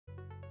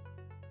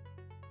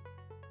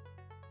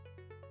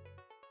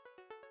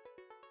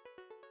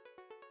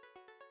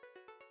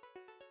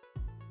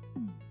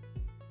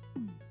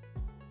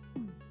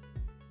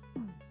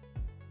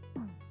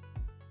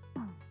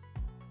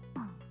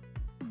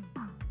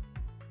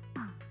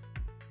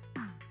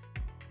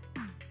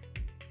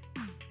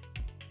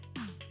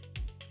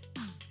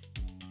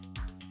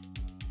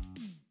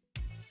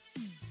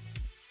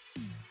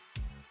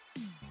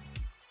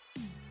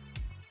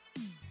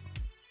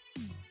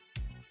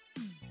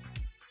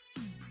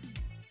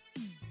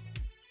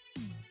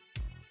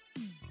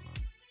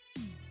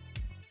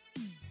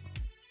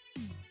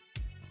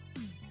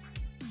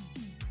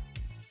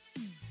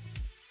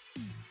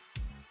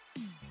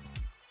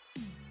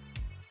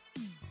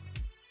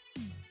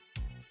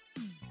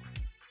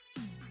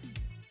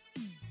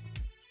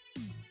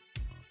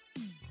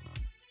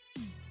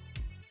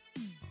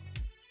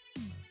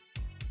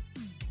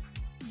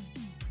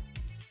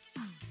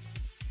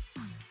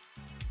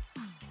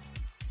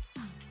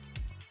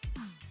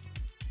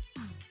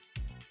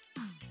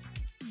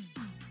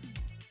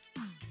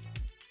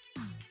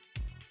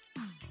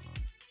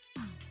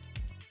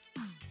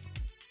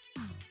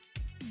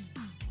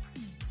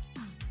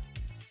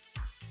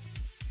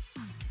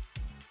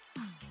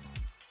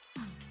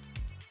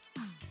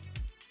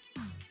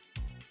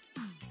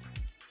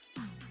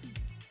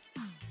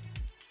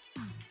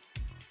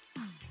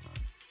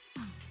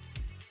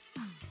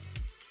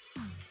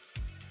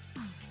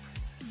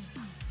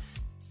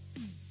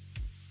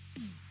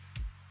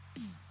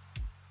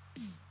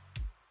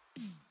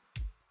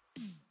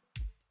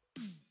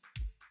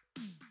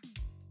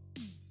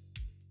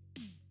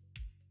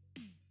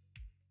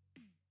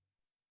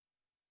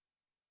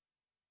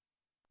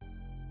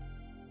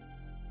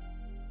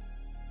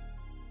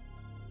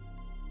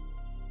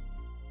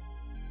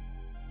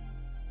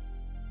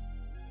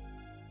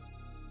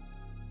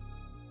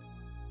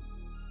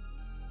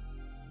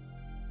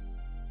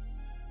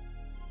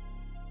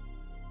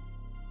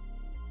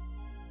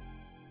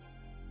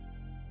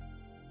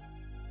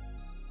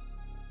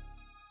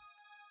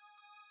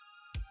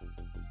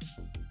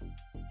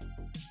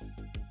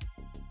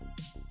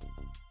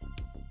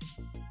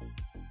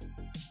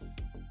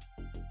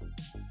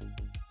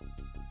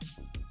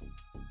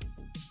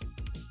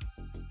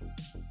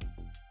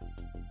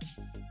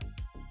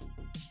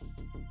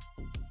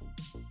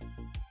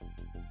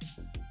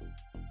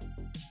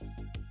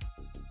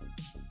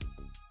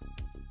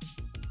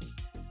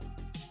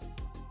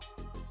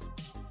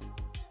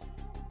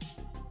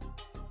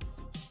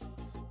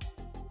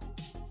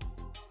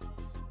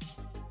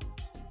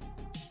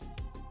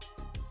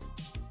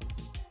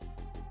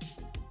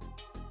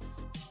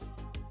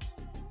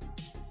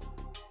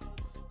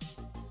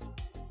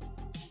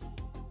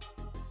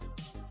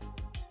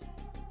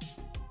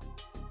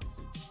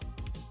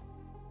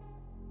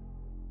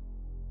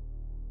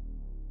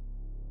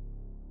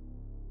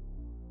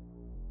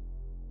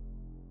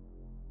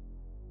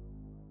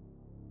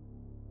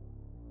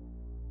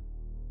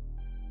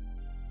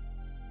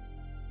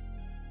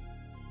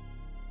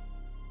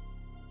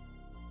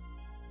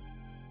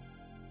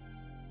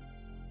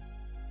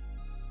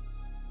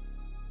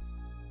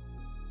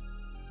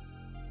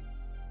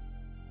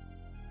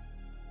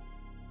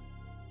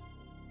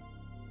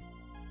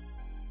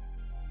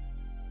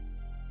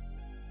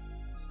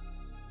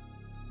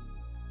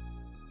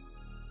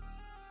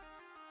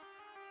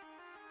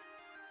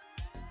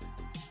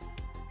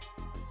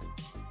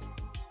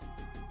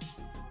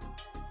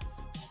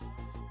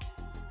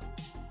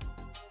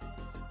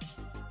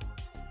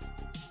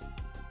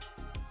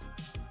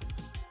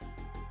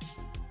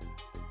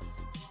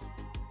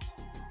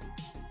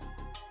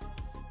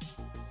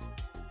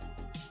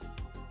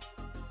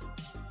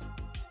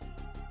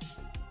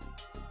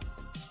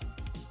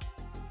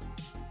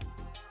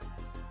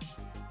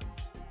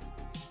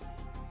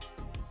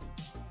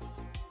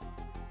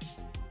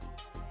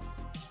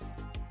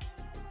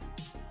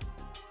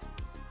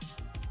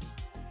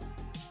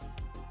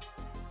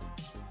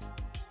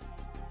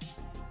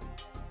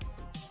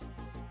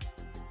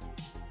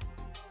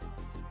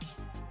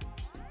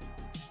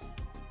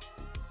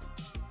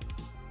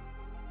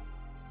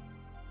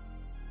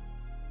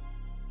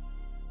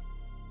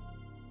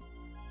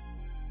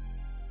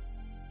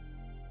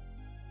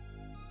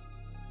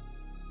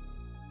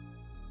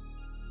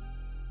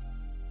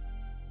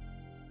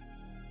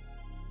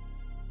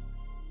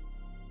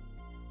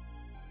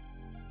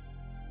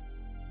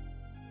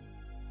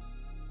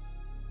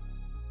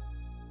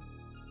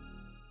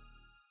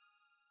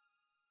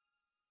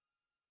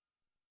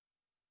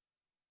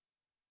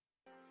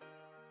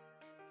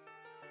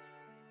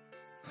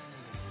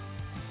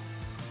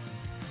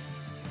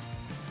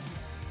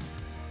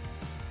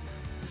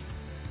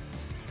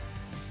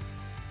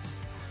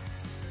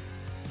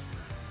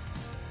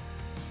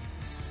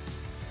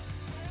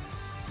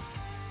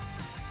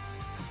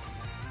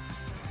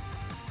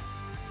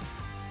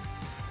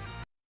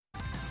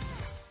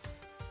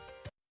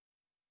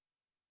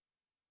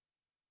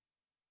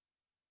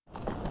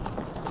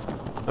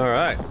All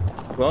right,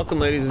 welcome,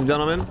 ladies and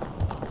gentlemen.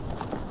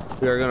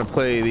 We are going to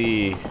play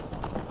the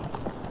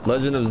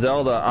Legend of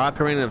Zelda: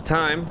 Ocarina of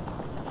Time.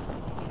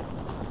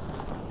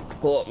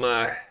 Pull up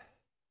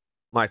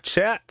my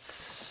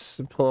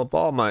chats, pull up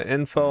all my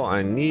info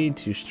I need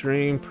to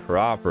stream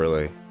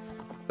properly.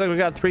 Looks like we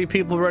got 3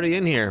 people already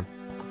in here.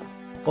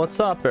 What's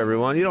up,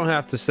 everyone? You don't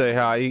have to say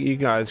hi. You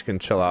guys can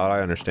chill out.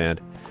 I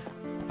understand.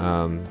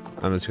 I'm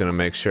just gonna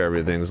make sure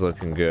everything's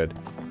looking good.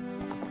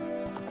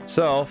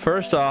 So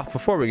first off,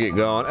 before we get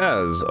going,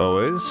 as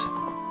always,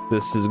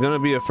 this is gonna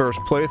be a first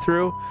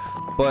playthrough,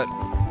 but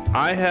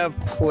I have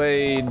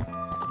played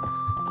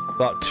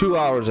about 2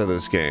 hours of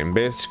this game.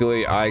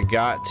 Basically, I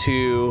got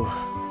to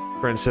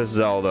Princess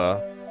Zelda,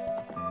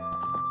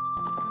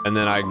 and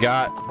then I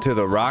got to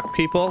the rock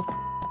people,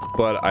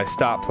 but I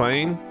stopped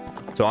playing,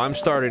 so I'm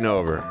starting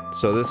over.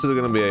 So this is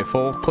gonna be a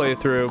full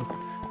playthrough,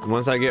 and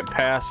once I get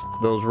past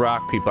those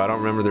rock people, I don't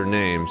remember their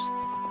names,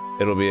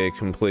 it'll be a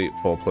complete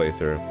full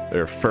playthrough.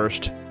 Their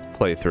first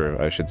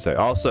playthrough, I should say.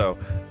 Also,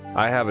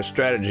 I have a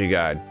strategy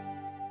guide.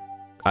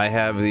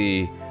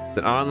 It's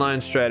an online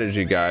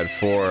strategy guide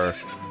for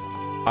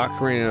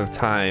Ocarina of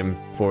Time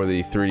for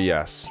the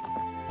 3DS.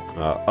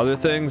 Other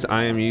things,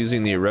 I am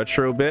using the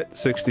Retrobit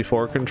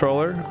 64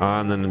 controller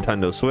on the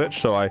Nintendo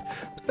Switch, so I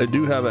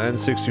do have an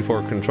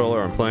N64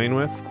 controller I'm playing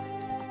with.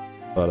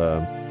 But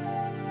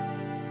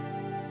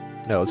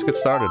yeah, let's get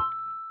started.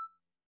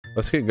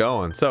 Let's get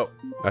going. So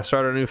I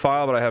started a new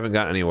file, but I haven't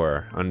got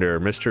anywhere under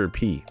Mr.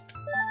 P.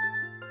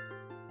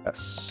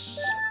 Yes.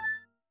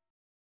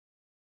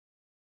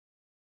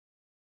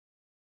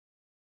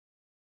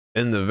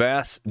 In the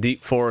vast,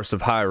 deep forest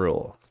of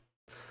Hyrule,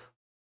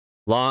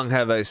 long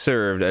have I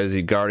served as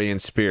the guardian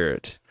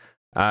spirit.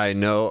 I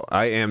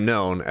am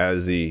known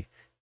as the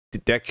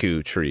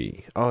Deku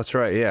Tree. Oh, that's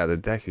right. Yeah, the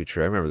Deku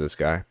Tree. I remember this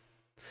guy.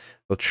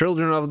 The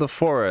children of the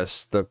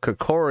forest, the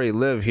Kokori,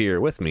 live here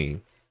with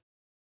me.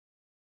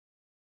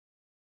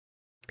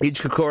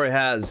 Each Kokori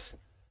has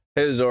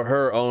his or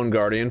her own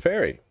guardian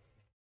fairy.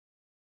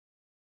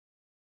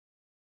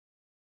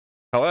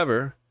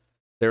 However,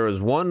 there is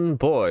one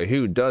boy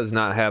who does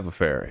not have a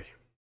fairy.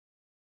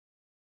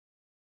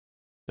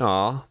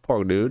 Aw,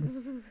 poor dude.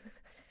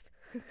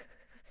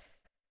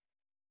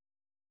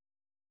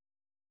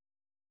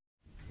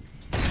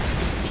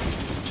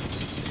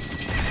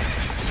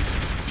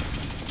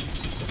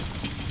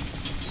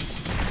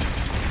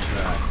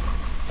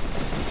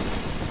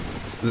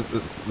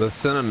 The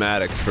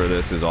cinematics for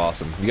this is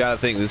awesome. You gotta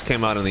think, this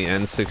came out on the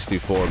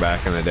N64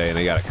 back in the day, and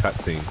they got a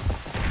cutscene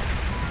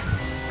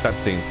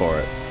for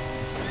it.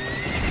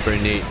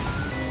 Pretty neat.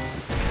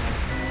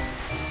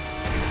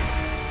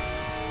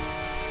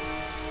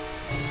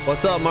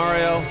 What's up,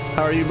 Mario?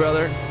 How are you,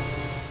 brother?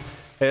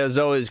 Hey, as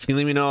always, can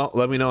you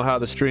let me know how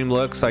the stream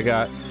looks? I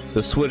got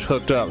the Switch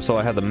hooked up, so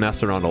I had to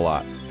mess around a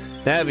lot.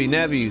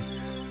 Navi,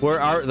 where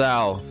art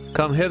thou?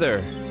 Come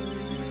hither.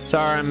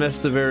 Sorry, I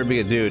missed the very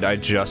beginning. Dude, I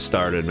just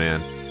started,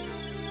 man.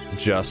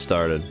 Just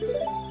started.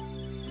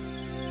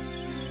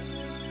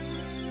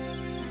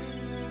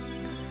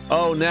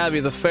 Oh,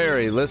 Navi the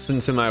fairy, listen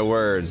to my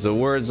words. The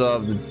words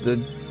of the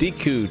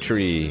Deku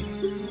Tree.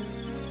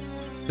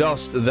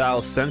 Dost thou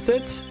sense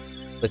it?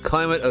 The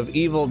climate of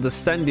evil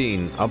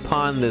descending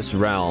upon this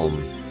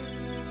realm.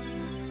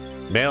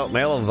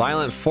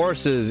 Violent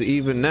forces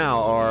even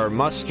now are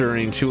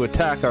mustering to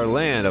attack our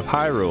land of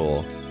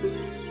Hyrule.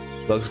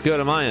 Looks good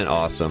on my end.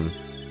 Awesome.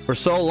 For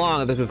so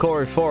long, the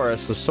Kokori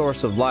Forest, the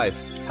source of life,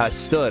 has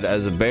stood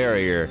as a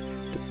barrier,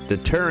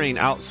 deterring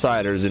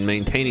outsiders and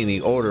maintaining the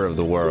order of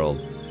the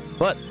world.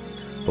 But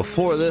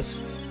before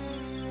this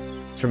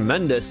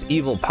tremendous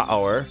evil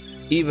power,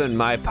 even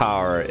my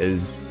power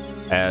is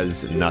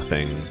as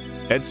nothing.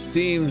 It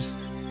seems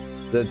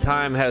the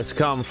time has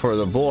come for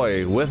the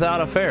boy without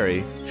a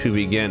fairy to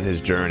begin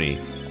his journey.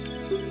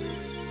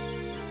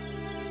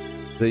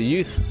 The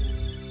youth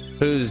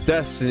whose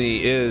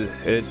destiny it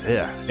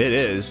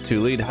is to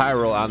lead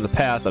Hyrule on the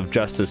path of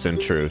justice and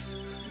truth.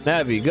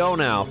 Navi, go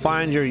now,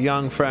 find your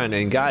young friend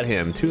and guide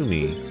him to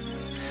me.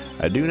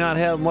 I do not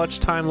have much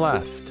time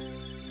left.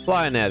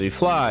 Fly, Navi,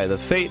 fly. The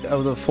fate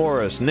of the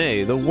forest,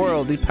 nay, the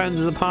world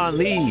depends upon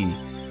thee.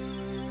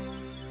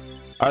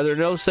 Are there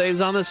no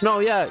saves on this? No,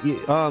 yeah,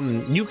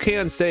 you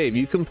can save.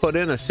 You can put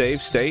in a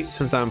save state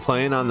since I'm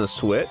playing on the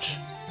Switch.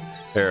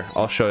 Here,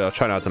 I'll show you. I'll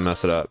try not to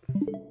mess it up.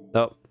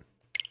 Nope.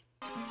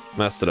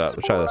 Messed it up.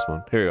 Let's try this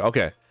one. Here you go.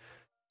 Okay.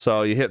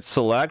 So you hit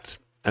select,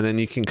 and then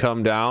you can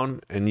come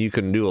down and you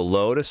can do a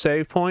load a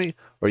save point,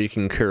 or you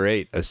can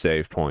create a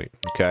save point.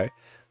 Okay.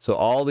 So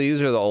all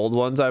these are the old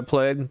ones I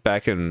played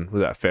back in,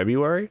 was that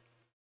February?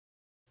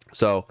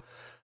 So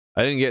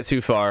I didn't get too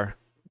far,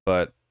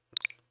 but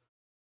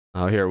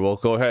here, we'll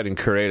go ahead and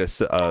create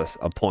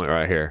a point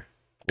right here.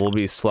 We'll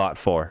be slot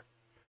 4.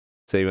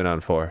 Saving on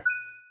 4.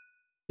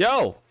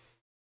 Yo!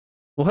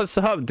 What's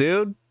up,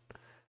 dude?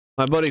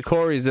 My buddy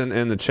Corey's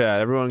in the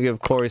chat. Everyone give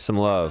Corey some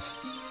love.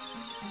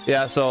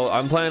 Yeah, so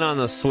I'm playing on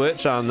the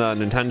Switch on the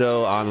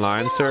Nintendo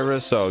Online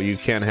service, so you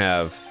can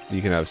have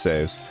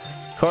saves.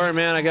 Corey,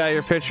 man, I got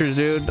your pictures,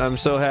 dude. I'm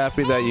so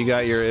happy that you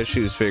got your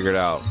issues figured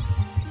out.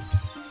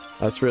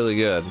 That's really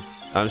good.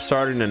 I'm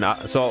starting to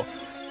not... So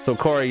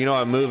Corey, you know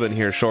I'm moving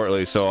here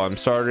shortly, so I'm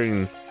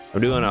doing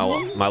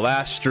my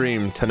last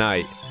stream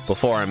tonight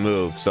before I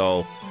move.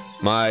 So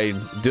my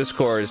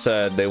Discord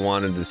said they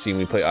wanted to see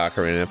me play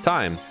Ocarina of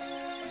Time.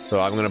 So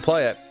I'm going to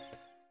play it.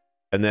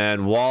 And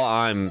then while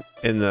I'm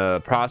in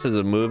the process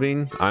of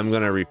moving, I'm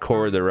going to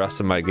record the rest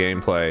of my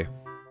gameplay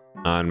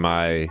on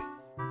my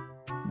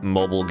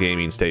mobile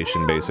gaming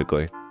station,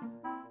 basically.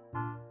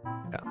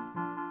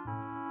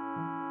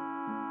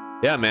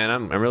 Yeah, man,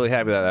 I'm really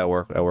happy that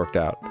worked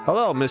out.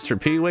 Hello, Mr.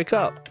 P, wake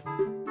up.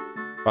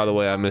 By the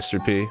way, I'm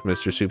Mr. P,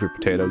 Mr. Super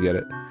Potato, get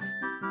it?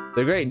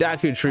 The great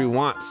Deku Tree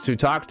wants to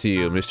talk to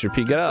you, Mr.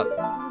 P, get up.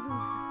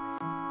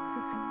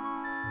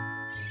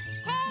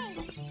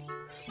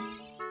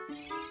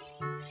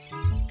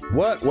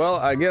 What? Well,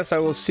 I guess I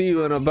will see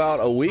you in about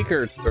a week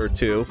or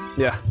two.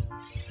 Yeah.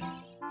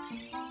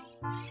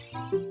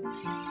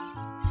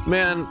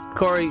 Man,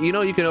 Corey, you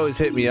know you can always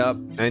hit me up,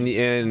 and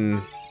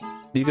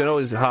you can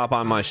always hop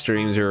on my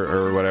streams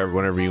or whatever,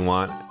 whenever you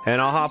want.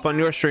 And I'll hop on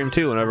your stream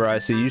too whenever I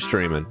see you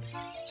streaming.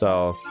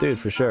 So, dude,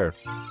 for sure.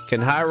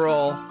 Can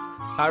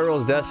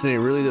Hyrule's destiny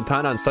really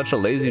depend on such a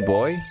lazy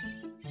boy?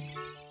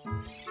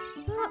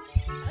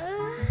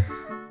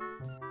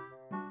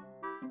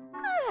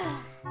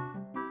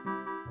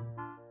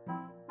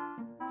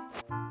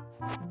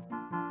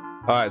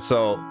 Alright,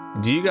 so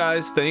do you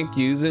guys think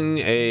using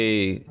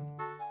a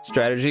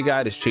strategy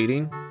guide is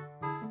cheating?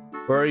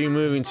 Where are you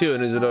moving to,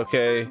 and is it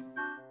okay?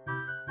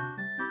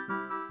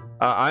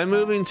 I'm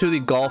moving to the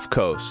Gulf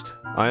Coast.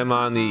 I am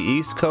on the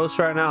East Coast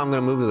right now. I'm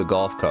gonna move to the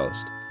Gulf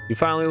Coast. You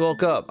finally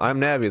woke up. I'm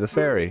Navi, the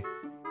fairy.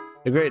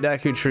 The great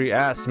Deku Tree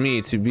asked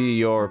me to be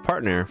your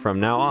partner from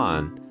now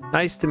on.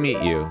 Nice to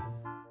meet you.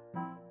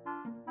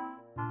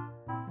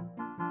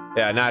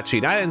 Yeah, not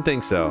cheating. I didn't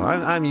think so.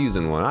 I'm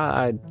using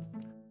one.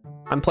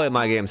 I'm playing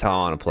my games how I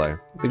want to play.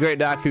 The great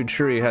Deku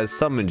Tree has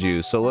summoned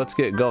you, so let's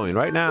get going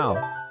right now.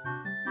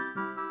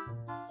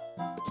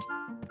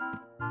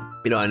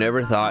 You know, I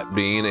never thought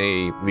being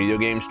a video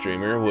game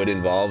streamer would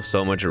involve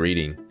so much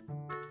reading.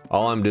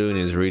 All I'm doing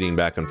is reading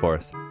back and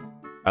forth.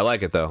 I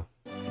like it though.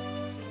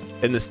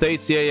 In the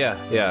States, yeah.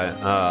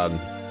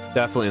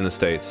 Definitely in the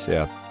States,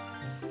 yeah.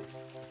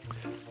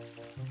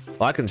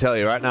 Well, I can tell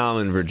you right now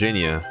I'm in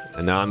Virginia,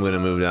 and now I'm going to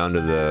move down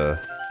to the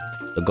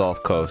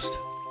Gulf Coast.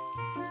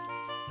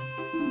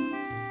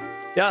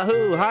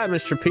 Yahoo! Hi,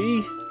 Mr.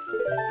 P.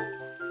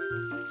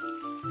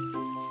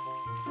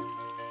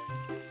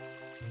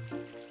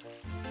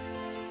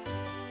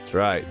 That's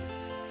right.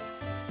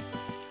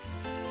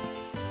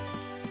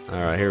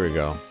 All right, here we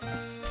go.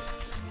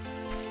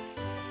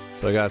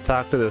 So I gotta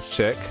talk to this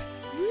chick.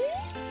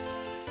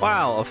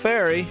 Wow, a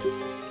fairy.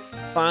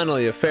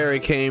 Finally, a fairy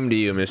came to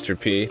you, Mr.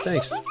 P.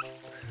 Thanks.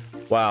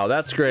 Wow,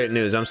 that's great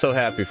news. I'm so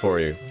happy for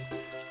you.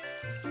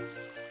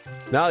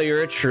 Now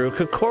you're a true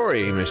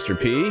Kokori, Mr.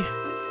 P.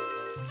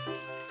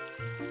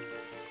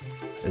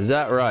 Is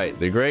that right?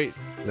 The great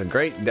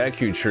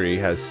Deku Tree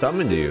has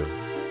summoned you.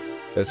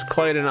 It's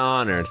quite an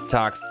honor to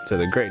talk to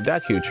the great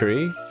Deku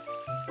Tree.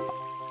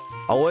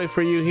 I'll wait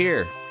for you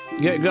here.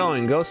 Get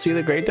going. Go see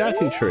the great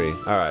Deku Tree.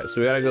 Alright,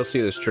 so we gotta go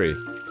see this tree.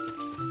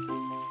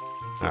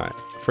 Alright.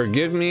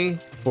 Forgive me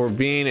for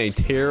being a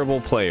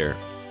terrible player.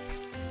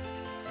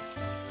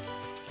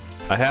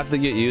 I have to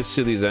get used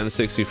to these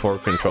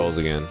N64 controls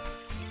again.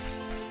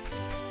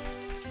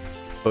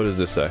 What does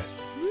this say?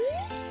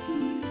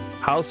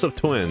 House of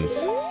Twins.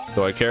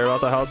 Do I care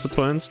about the House of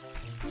Twins?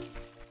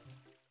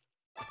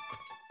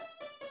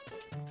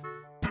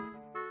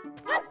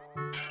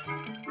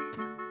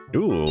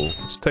 Ooh,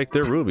 let's take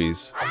their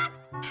rubies.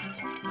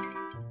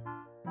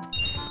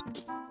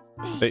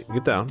 Hey,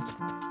 get down.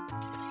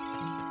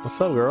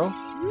 What's up, girl?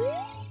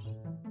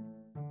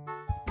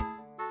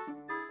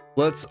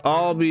 Let's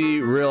all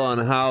be real on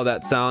how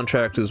that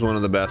soundtrack is one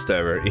of the best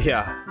ever.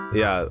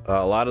 Yeah,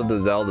 a lot of the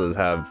Zeldas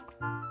have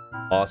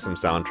awesome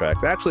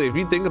soundtracks. Actually, if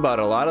you think about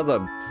it, a lot of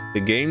the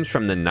games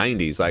from the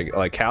 90s,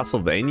 like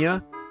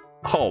Castlevania,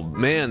 oh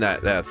man,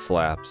 that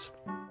slaps.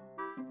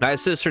 My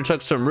sister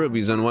took some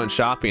rubies and went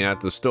shopping at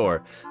the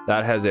store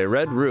that has a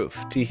red roof.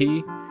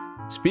 Teehee.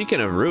 Speaking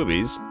of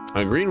rubies,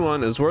 a green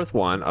one is worth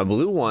 1, a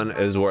blue one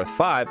is worth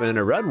 5, and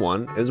a red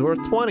one is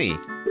worth 20. I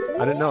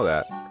didn't know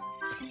that.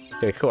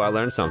 Okay, cool. I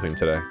learned something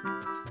today.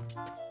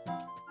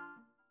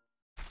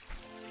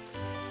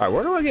 Alright,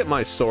 where do I get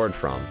my sword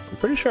from? I'm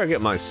pretty sure I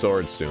get my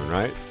sword soon,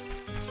 right?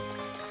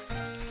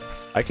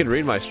 I could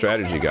read my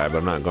strategy guide, but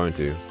I'm not going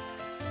to.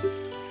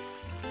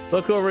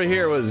 Look over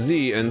here with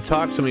Z and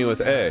talk to me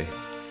with A.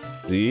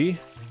 Z?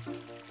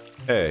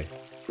 A.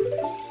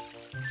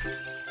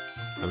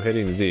 I'm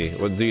hitting Z.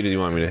 What Z do you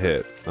want me to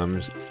hit?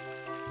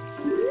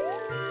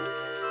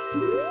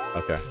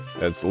 Okay.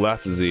 It's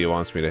left Z it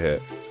wants me to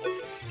hit.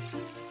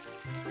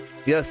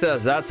 Yes,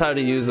 that's how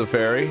to use a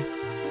fairy.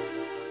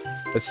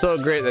 It's so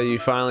great that you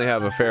finally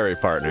have a fairy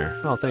partner.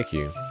 Oh, thank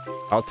you.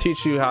 I'll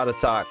teach you how to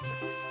talk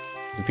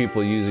to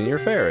people using your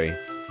fairy.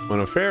 When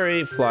a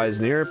fairy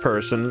flies near a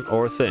person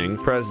or thing,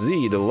 press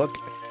Z to look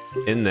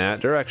in that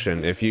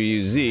direction. If you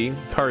use Z,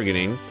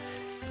 targeting,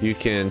 you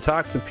can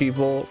talk to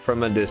people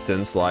from a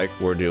distance like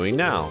we're doing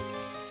now.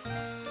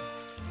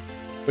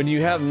 When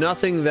you have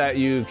nothing that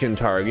you can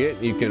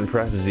target, you can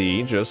press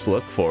Z, just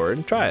look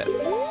forward, try it.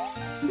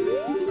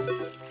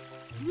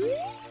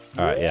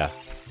 Alright, yeah.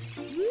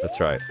 That's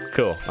right.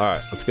 Cool.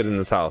 Alright, let's get in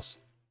this house.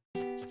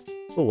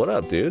 Oh, what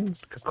up, dude?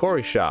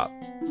 Kokori shop.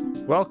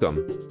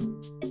 Welcome.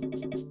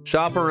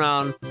 Shop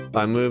around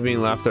by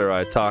moving left or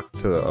right. Talk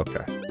to the...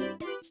 Okay.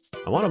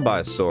 I want to buy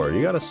a sword.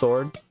 You got a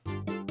sword?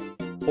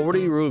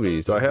 40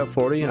 rubies. Do I have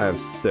 40? I have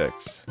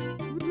 6.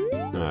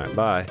 Alright,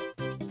 bye.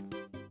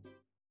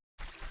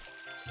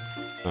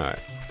 Alright.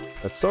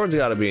 That sword's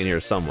got to be in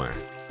here somewhere.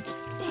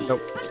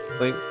 Nope.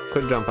 Link,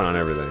 quit jumping on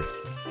everything.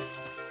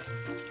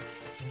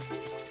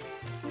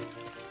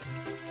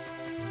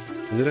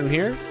 Is it in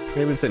here?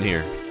 Maybe it's in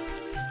here.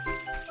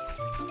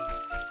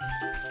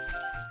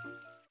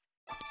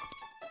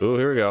 Ooh,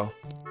 here we go.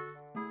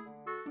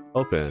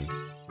 Open.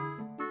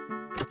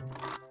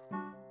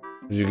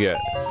 What'd you get?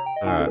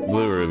 Alright,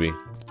 blue ruby.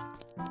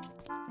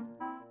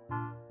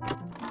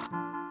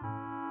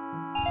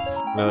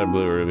 Another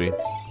blue ruby.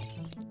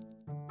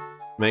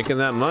 Making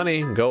that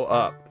money. Go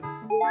up.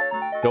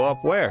 Go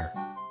up where?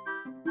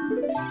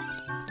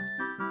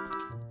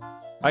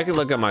 I could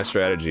look at my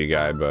strategy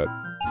guide, but...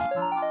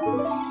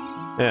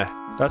 yeah,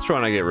 that's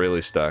when I get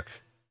really stuck.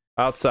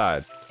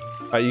 Outside.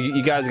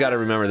 You guys gotta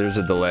remember there's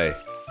a delay.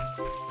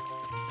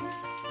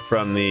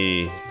 From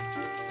the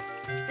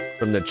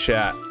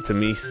chat to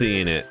me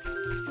seeing it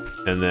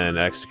and then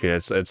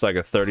execute. It's like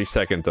a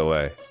 30-second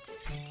delay.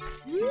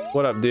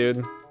 What up,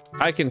 dude?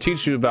 I can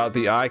teach you about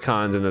the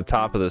icons in the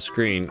top of the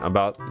screen,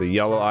 about the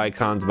yellow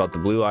icons, about the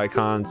blue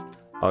icons.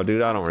 Oh,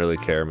 dude, I don't really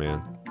care, man.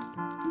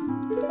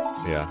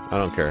 Yeah, I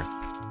don't care.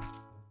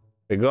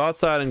 Okay, go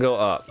outside and go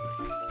up.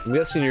 I'm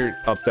guessing you're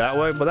up that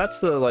way, but that's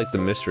the like the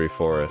mystery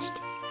forest.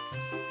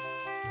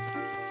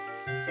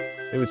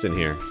 Maybe it's in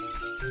here.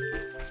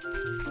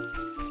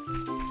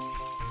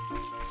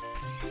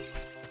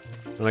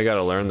 And I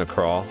gotta learn to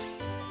crawl.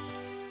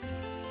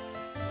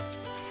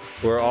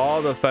 Where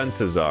all the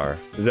fences are.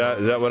 Is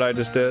that what I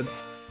just did?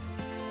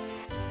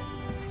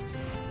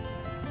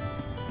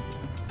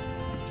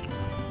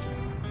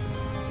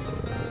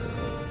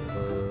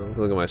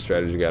 Look at my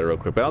strategy guide real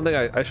quick. But I don't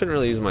think I shouldn't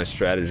really use my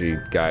strategy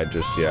guide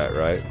just yet,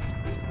 right?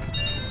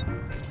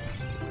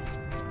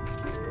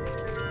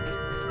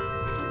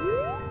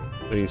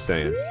 What are you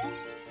saying?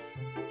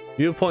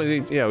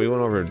 Viewpoint. Yeah, we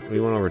went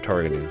over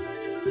targeting.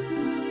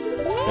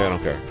 Yeah, I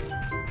don't care.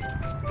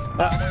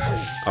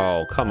 Ah.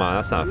 Oh, come on,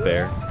 that's not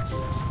fair.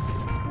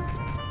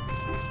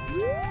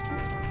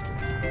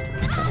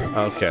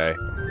 Okay.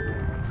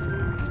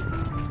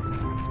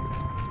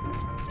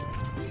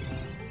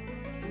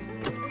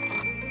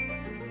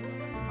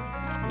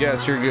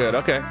 Yes, you're good.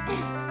 Okay.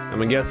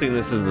 I'm guessing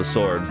this is the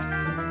sword.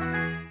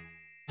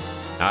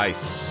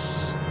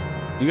 Nice.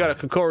 You got a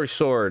Kokori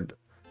sword.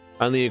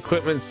 On the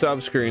equipment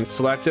subscreen,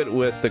 select it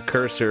with the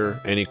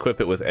cursor and equip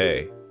it with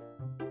A.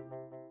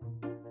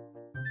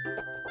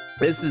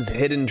 This is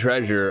hidden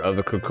treasure of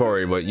the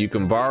Kokori, but you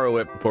can borrow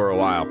it for a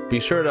while. Be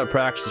sure to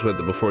practice with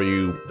it before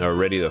you are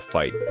ready to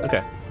fight.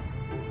 Okay.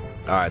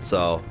 Alright,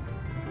 so...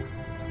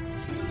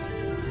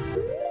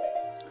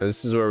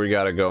 this is where we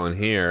gotta go in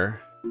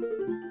here.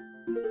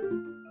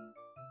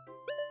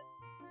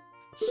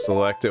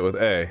 Select it with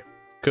A.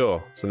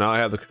 Cool. So now I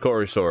have the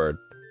Kokori sword.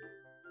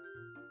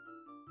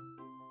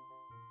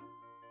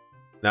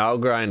 Now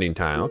grinding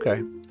time.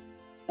 Okay.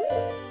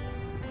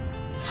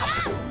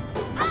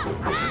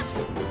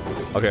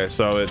 Okay,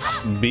 so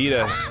it's B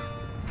to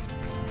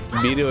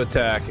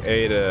attack,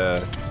 A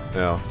to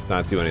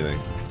not do anything.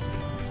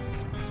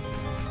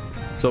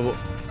 So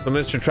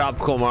Mr.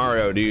 Tropical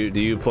Mario, do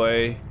you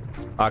play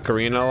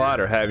Ocarina a lot,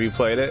 or have you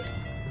played it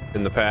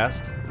in the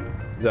past?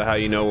 Is that how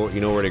you know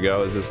where to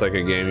go? Is this like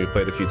a game you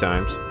played a few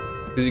times?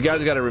 Because you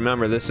guys got to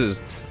remember, this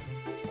is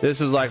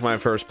like my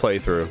first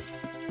playthrough.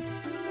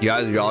 You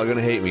guys, you're all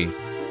gonna hate me,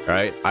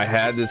 right? I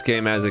had this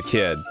game as a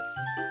kid.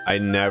 I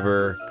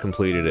never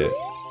completed it.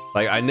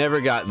 Like, I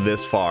never got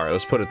this far.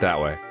 Let's put it that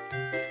way.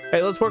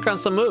 Hey, let's work on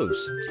some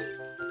moves.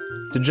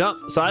 To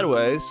jump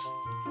sideways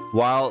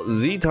while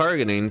Z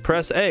targeting,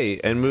 press A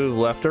and move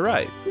left or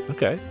right.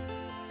 Okay.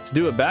 To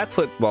do a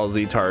backflip while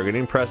Z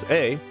targeting, press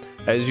A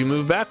as you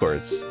move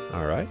backwards.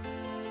 All right.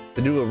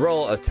 To do a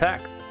roll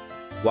attack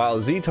while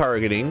Z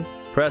targeting,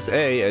 press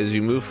A as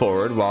you move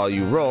forward. While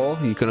you roll,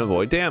 you can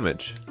avoid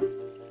damage.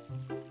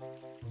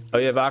 Oh,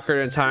 you have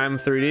Ocarina of Time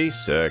 3D?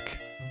 Sick.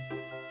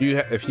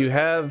 If you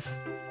have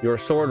your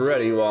sword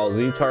ready while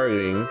Z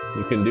targeting,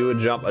 you can do a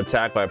jump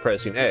attack by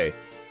pressing A.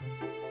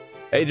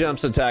 A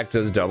jumps attack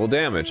does double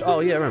damage. Oh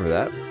yeah, I remember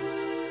that.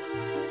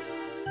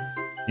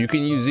 You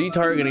can use Z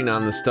targeting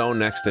on the stone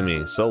next to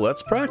me, so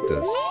let's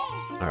practice.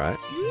 All right.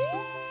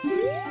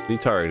 Z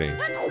targeting,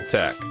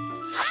 attack.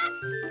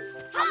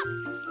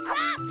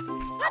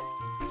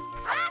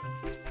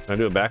 Can I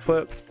do a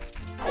backflip?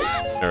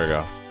 There we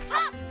go.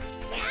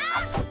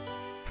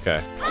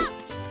 Okay.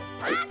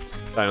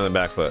 Finally,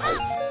 backflip.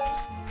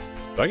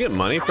 Do I get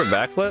money for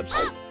backflips?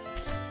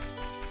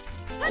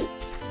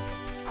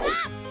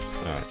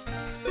 Alright.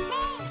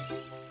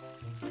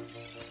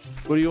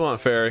 What do you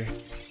want, fairy?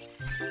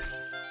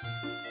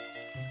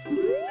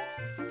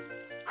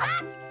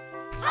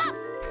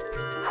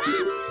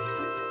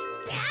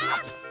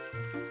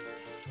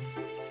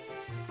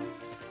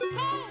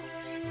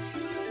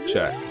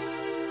 Check.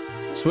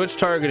 Switch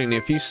targeting.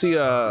 If you see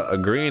a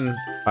green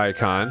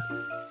icon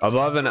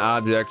above an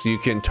object, you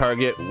can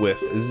target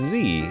with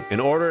Z. In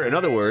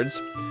other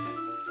words,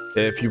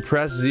 if you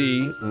press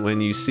Z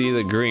when you see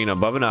the green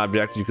above an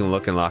object, you can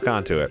look and lock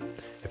onto it.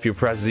 If you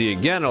press Z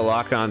again, it'll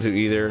lock onto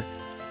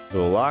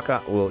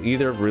will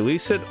either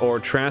release it or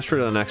transfer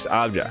to the next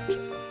object.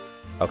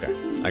 Okay,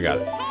 I got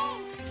it.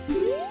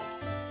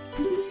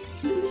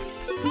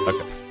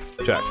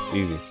 Okay, check,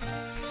 easy.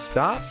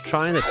 Stop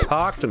trying to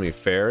talk to me,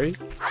 fairy.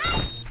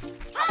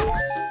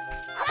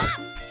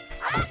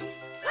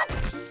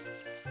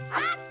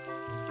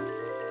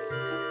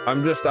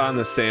 I'm just on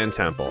the sand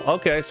temple.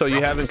 Okay, so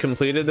you haven't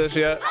completed this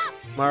yet,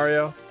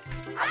 Mario?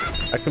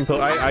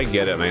 I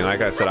get it, man.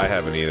 Like I said, I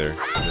haven't either.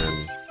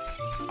 And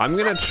I'm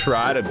gonna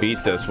try to beat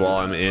this while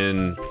I'm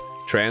in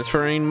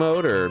transferring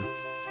mode or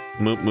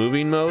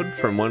moving mode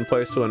from one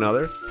place to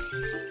another.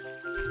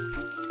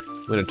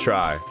 I'm gonna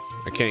try.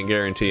 I can't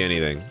guarantee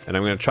anything, and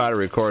I'm gonna try to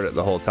record it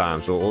the whole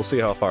time. So we'll see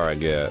how far I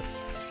get. Let's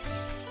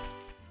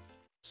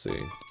see.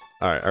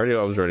 All right, I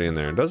was already in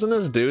there. Doesn't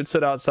this dude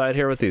sit outside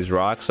here with these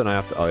rocks, and I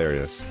have to? Oh, there he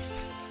is.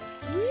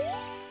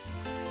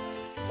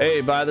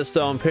 Hey, buy the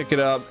stone, pick it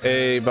up.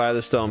 Hey, buy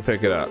the stone,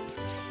 pick it up.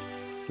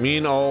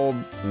 Mean old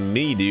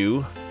me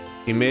do.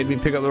 He made me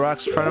pick up the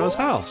rocks in front of his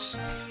house.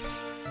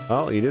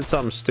 Well, he did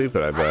something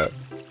stupid, I bet.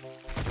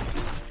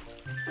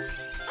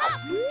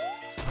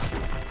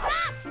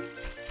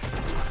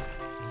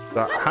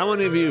 How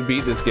many of you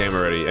beat this game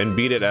already and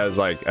beat it as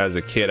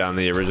a kid on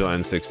the original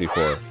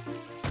N64?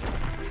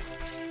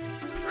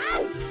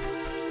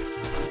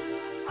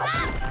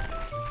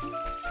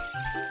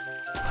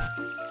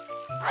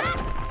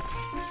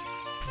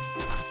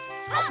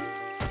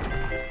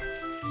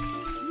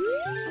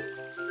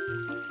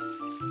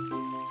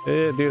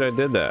 Yeah, dude, I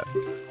did that.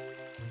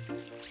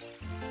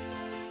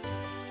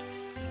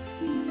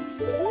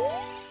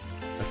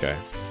 Okay.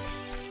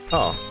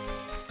 Oh.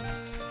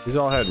 These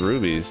all had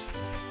rubies.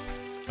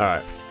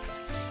 Alright.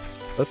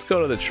 Let's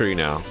go to the tree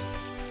now.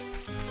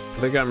 I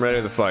think I'm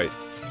ready to fight.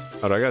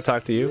 Oh, do I gotta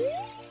talk to you?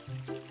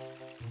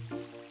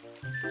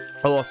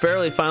 Oh, well,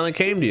 Fairly finally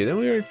came to you.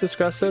 Didn't we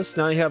discuss this?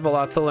 Now you have a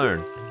lot to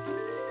learn.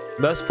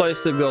 Best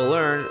place to go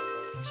learn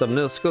some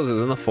new skills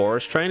is in the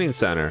Forest Training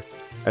Center.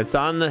 It's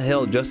on the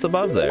hill just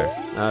above there.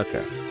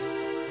 Okay.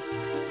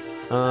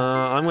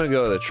 I'm gonna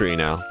go to the tree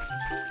now.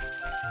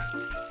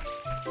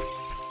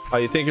 Oh,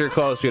 you think you're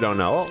close? You don't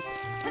know. Oh,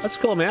 that's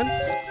cool, man.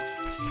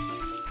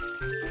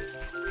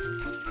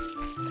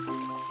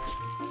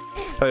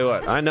 Tell you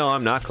what, I know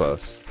I'm not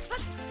close.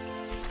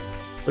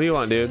 What do you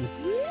want, dude?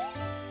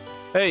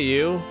 Hey,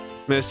 you,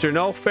 Mr.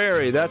 No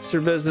Fairy. That's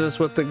your business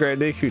with the Great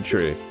Deku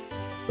Tree.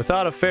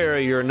 Without a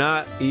fairy, you're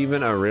not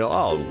even a real.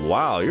 Oh,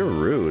 wow, you're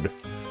rude.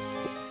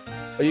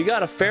 Oh, you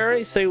got a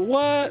fairy? Say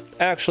what?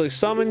 Actually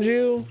summoned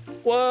you?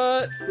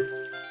 What?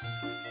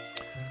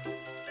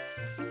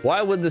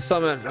 Why would he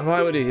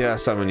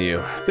summon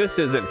you? This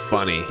isn't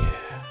funny.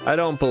 I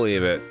don't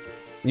believe it.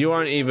 You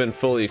aren't even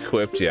fully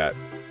equipped yet.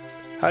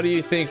 How do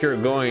you think you're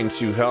going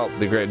to help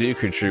the Great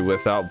Deku Tree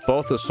without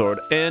both a sword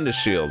and a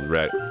shield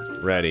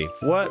ready?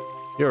 What?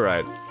 You're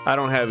right. I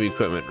don't have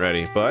equipment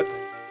ready, but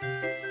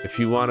if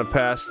you want to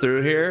pass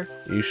through here,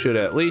 you should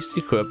at least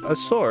equip a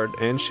sword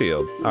and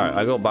shield. Alright,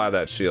 I go buy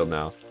that shield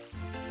now.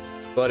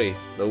 Buddy,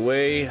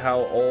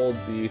 how old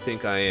do you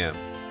think I am?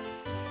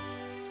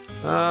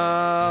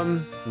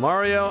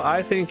 Mario,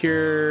 I think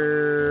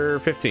you're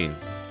 15.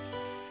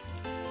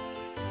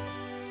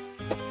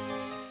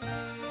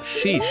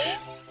 Sheesh.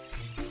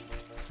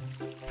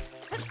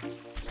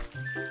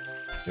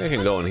 I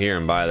can go in here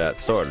and buy that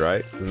sword,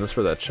 right? Isn't this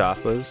where that shop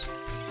is?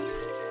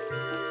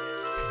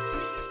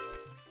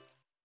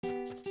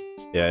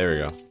 Yeah, here we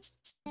go.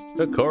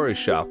 The Corey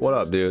shop. What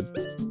up, dude?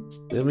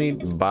 Let me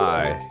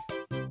buy.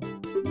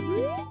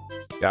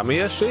 Got me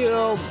a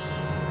shield.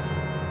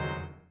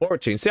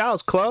 14. See, I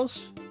was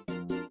close.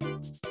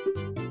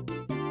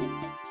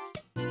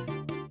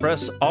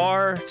 Press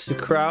R to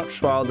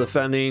crouch while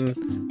defending.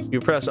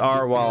 You press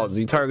R while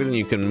Z targeting.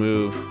 You can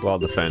move while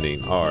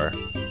defending. R.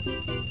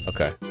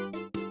 Okay.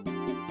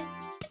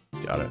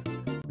 Got it.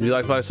 Would you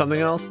like to buy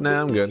something else?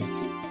 Nah, I'm good.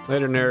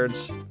 Later,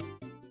 nerds.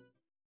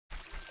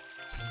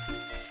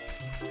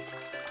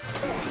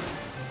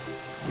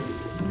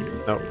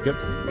 No, yep.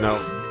 No.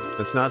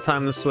 It's not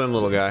time to swim,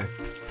 little guy.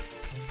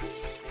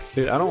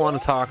 Dude, I don't want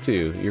to talk to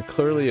you. You're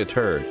clearly a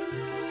turd.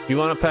 If you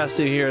want to pass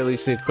through here, at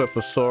least you equip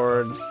a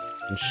sword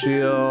and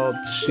shield.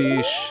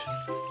 Sheesh.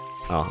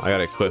 Oh, I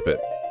gotta equip it.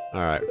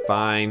 Alright,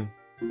 fine.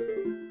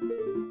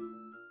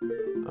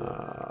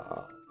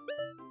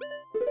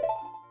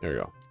 There we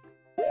go.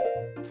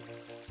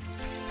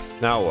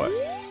 Now what?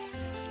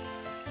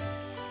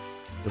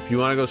 If you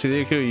want to go see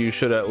the Deku, you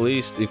should at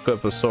least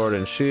equip a sword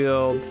and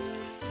shield.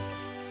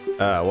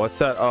 What's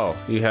that? Oh,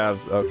 you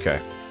have, okay.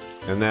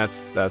 And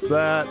that's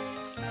that.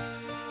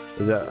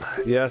 Is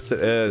that, yes it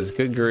is.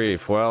 Good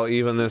grief. Well,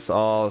 even this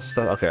all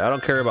stuff. Okay, I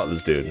don't care about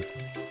this dude.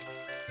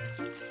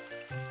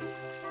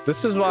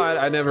 This is why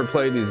I never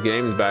played these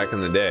games back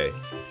in the day.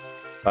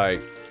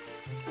 Like,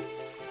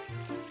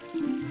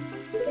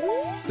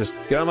 just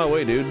get out of my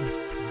way, dude.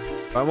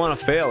 If I want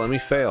to fail, let me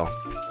fail.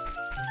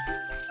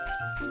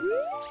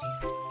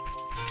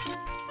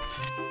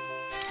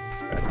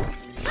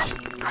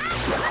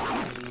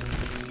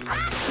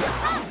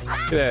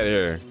 Get out of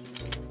here.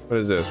 What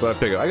is this? What I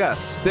pick up? I got a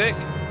stick.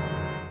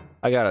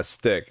 I got a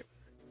stick.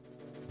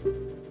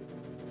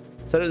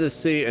 Set it to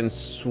C and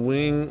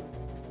swing.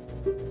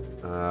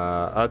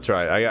 That's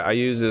right. I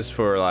use this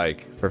for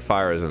like for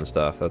fires and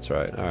stuff. That's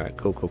right. All right.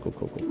 Cool.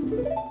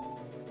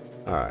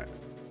 All right.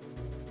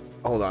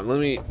 Hold on.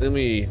 Let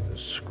me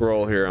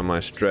scroll here on my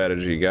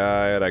strategy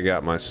guide. I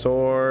got my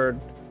sword.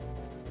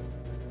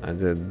 I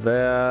did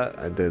that.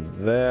 I did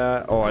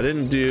that. Oh, I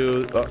didn't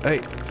do. Oh,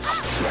 hey,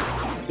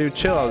 dude,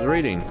 chill. I was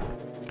reading.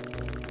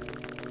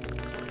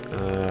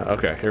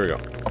 Okay. Here we go.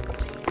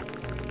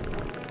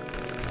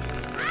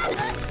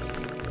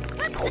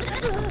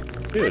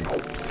 Dude.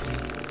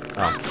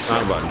 Oh,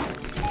 wrong button.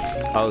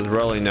 I was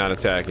rolling, not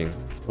attacking.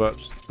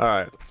 Whoops.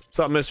 Alright. What's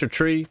up, Mr.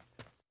 Tree?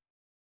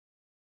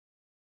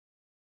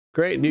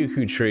 Great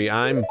Nuku Tree,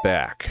 I'm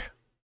back.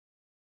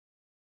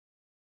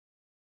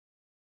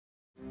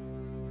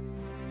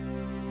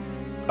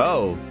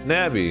 Oh,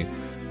 Nabby.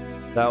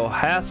 Thou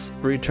hast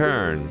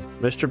returned.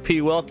 Mr.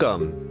 P,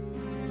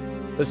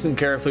 welcome. Listen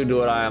carefully to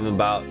what I am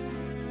about.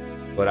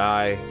 What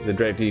I, the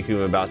Great Deku,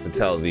 am about to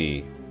tell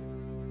thee.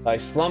 Thy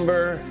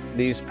slumber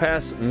these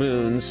past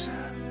moons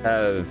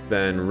have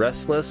been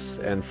restless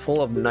and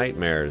full of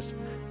nightmares.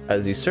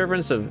 As the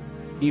servants of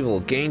evil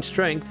gain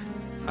strength,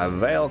 a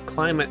vile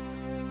climate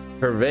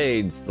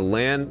pervades the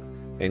land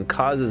and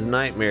causes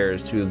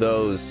nightmares to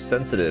those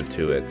sensitive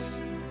to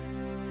it.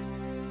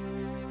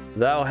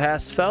 Thou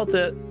hast felt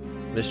it,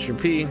 Mr.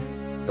 P.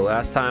 The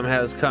last time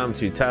has come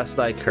to test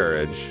thy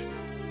courage.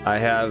 I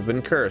have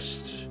been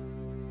cursed.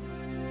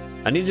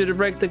 I need you to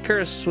break the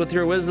curse with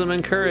your wisdom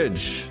and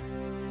courage.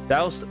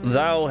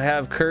 Thou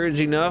have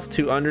courage enough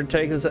to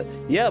undertake this.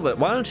 Yeah, but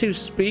why don't you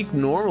speak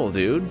normal,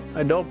 dude?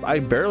 I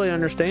barely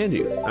understand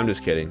you. I'm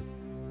just kidding.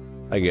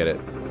 I get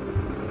it.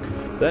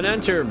 Then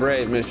enter,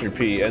 brave Mr.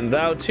 P, and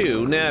thou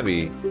too,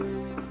 Nabby.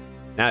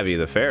 Nabby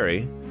the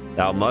fairy.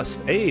 Thou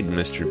must aid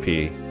Mr.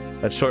 P.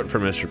 That's short for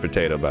Mr.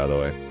 Potato, by the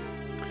way.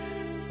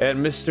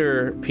 And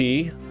Mr.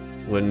 P,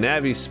 when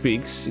Nabby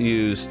speaks,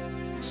 use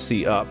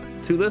C up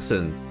to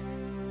listen.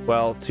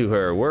 Well, to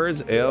her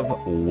words of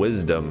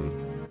wisdom.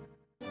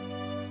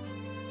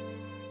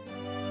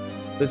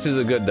 This is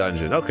a good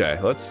dungeon. Okay,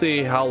 let's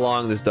see how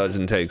long this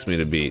dungeon takes me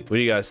to beat. What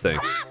do you guys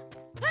think?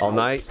 All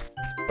night?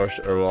 Or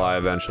will I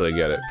eventually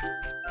get it?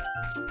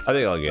 I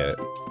think I'll get it.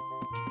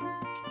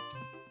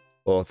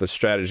 Well, with the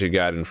strategy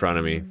guide in front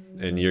of me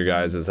and your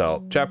guys'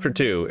 help. Chapter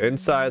 2,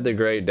 Inside the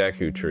Great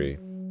Deku Tree.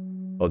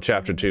 Well,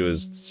 Chapter 2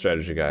 is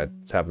strategy guide.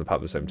 It's happening to pop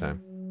at the same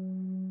time.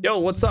 Yo,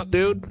 what's up,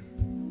 dude?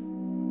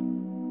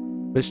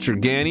 Mr.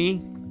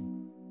 Ganny,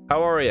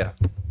 how are ya?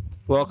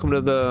 Welcome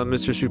to the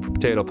Mr. Super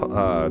Potato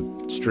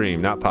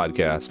stream, not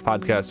podcast.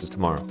 Podcast is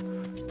tomorrow.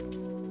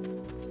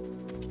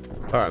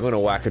 All right, I'm gonna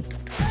whack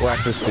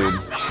this dude.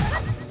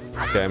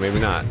 Okay, maybe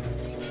not.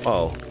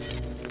 Oh.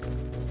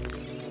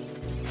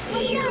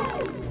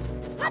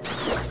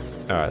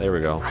 All right, there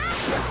we go.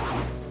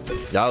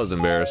 That was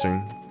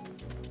embarrassing.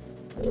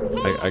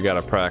 I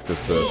gotta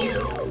practice this.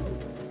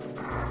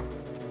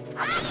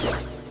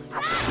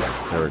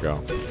 There we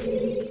go.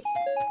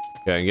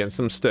 Okay, I'm getting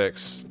some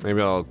sticks.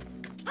 Maybe I'll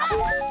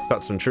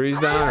cut some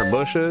trees down or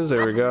bushes.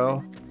 There we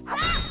go.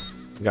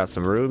 Got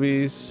some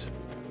rubies.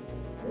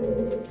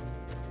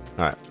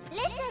 All right.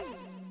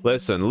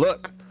 Listen,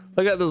 look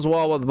at this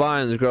wall with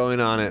vines growing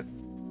on it.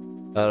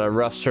 At a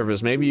rough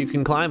surface. Maybe you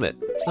can climb it.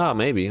 Oh,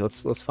 maybe.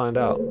 Let's find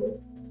out.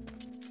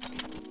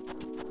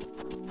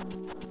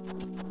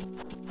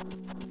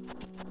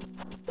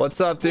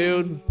 What's up,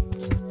 dude?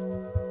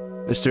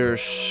 Mr.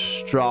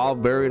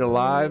 Strawberried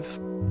Alive.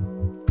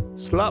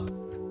 Slup.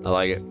 I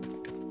like it.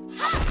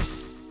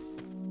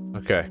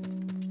 Okay.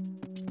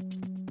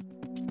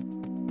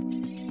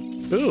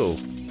 Ooh.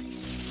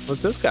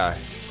 What's this guy?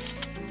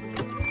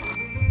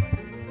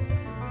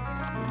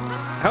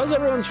 How's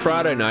everyone's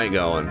Friday night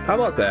going? How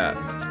about that?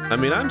 I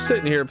mean, I'm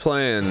sitting here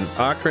playing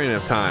Ocarina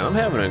of Time. I'm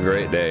having a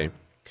great day.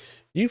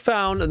 You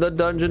found the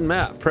dungeon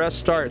map. Press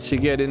start to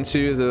get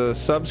into the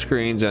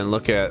subscreens and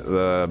look at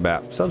the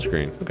map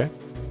subscreen. Okay.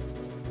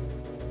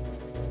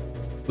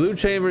 Blue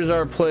chambers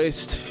are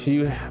places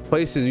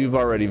you've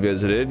already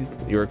visited.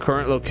 Your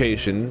current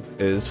location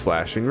is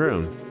Flashing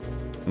Rune.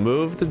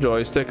 Move the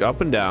joystick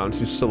up and down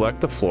to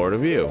select the floor to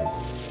view.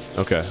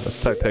 Okay, let's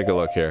take a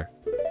look here.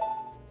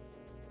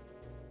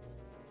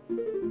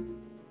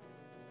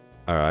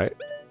 All right.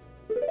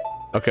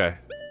 Okay,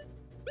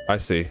 I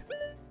see.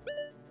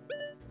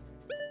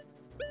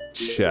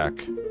 check.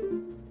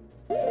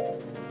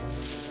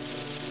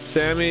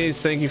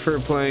 Sammy's, thank you for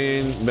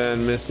playing.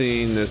 Been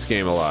missing this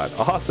game a lot.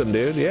 Awesome,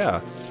 dude.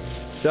 Yeah.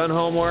 Done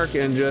homework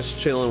and just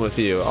chilling with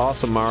you.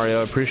 Awesome,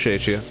 Mario.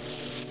 Appreciate you.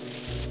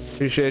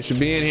 Appreciate you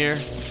being here.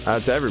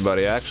 That's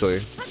everybody,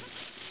 actually.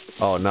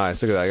 Oh,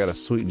 nice. Look at that. I got a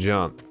sweet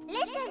jump.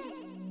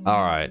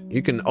 All right.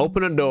 You can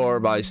open a door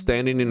by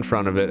standing in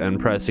front of it and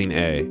pressing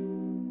A.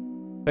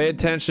 Pay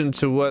attention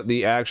to what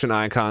the action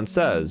icon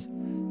says.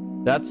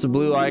 That's the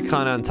blue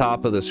icon on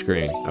top of the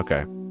screen.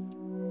 Okay.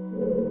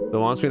 It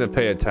wants me to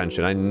pay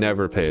attention. I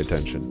never pay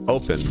attention.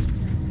 Open.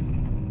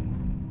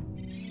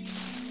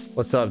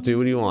 What's up, dude?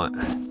 What do you want?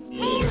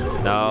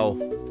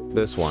 No.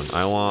 This one.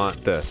 I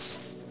want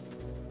this.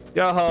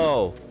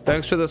 Yo-ho!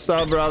 Thanks for the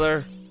sub,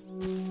 brother.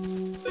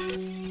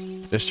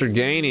 Mr.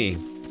 Gainey.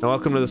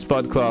 Welcome to the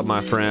Spud Club,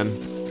 my friend.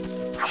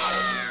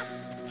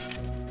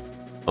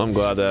 I'm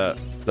glad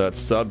that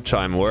sub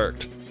chime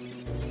worked.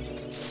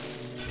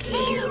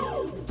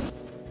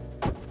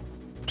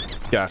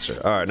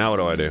 Gotcha. Alright, now what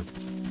do I do?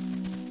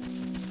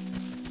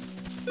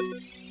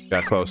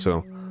 Got close to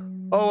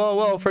him. Oh, whoa,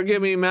 whoa,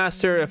 forgive me,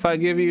 master. If I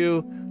give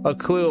you a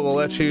clue, it will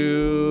let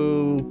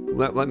you...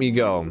 Let me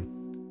go.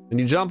 When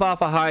you jump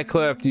off a high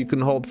cliff, you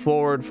can hold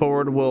forward.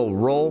 Forward will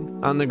roll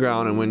on the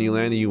ground, and when you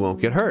land, you won't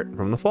get hurt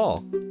from the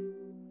fall.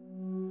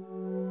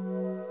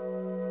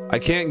 I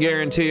can't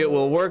guarantee it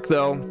will work,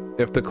 though.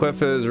 If the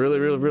cliff is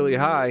really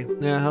high,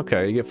 yeah,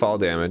 okay, you get fall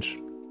damage.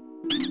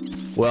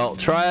 Well,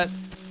 try it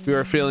if you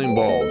are feeling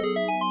bold.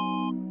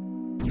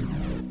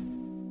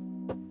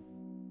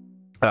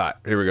 Alright,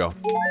 here we go.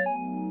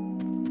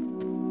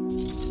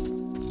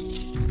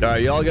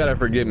 Alright, y'all gotta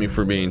forgive me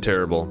for being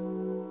terrible.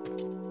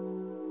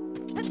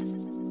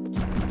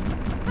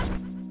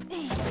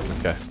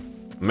 Okay.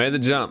 I made the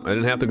jump. I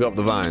didn't have to go up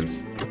the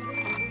vines.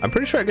 I'm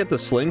pretty sure I get the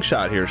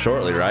slingshot here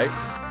shortly, right?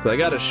 But I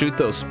gotta shoot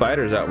those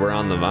spiders that were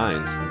on the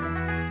vines.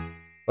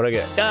 What'd I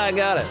get? Yeah, I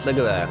got it. Look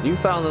at that. You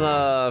found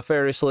the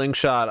fairy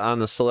slingshot on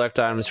the select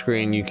item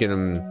screen. You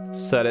can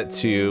set it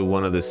to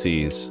one of the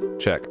C's.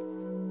 Check.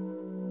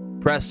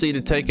 Press C to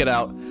take it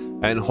out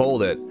and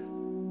hold it.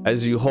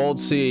 As you hold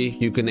C,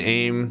 you can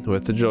aim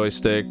with the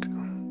joystick.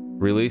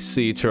 Release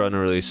C to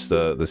unrelease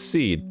the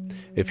seed.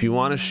 If you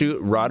want to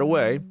shoot right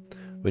away,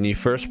 when you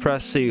first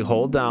press C,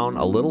 hold down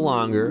a little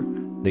longer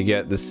to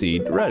get the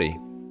seed ready.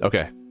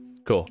 Okay,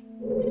 cool.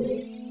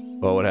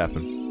 Well, what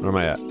happened? Where am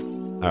I at?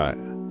 All right.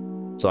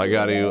 So I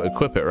got to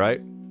equip it,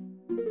 right?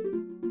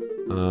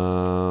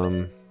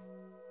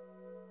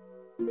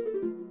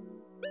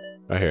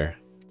 Right here.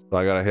 So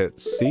I gotta hit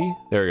C.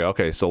 There we go.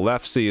 Okay, so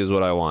left C is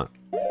what I want.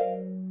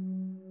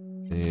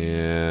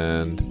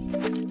 And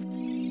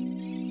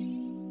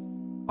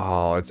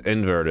oh, it's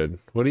inverted.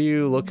 What are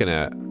you looking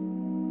at?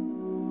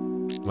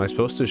 Am I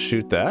supposed to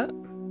shoot that?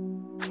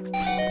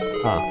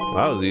 Huh,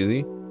 that was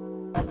easy.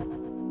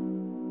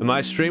 Am I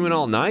streaming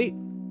all night?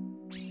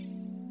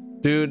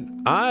 Dude,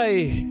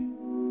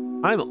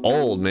 I'm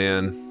old,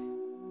 man.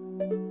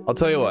 I'll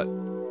tell you what.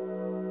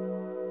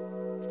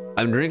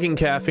 I'm drinking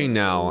caffeine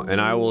now,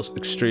 and I will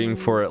stream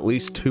for at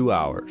least 2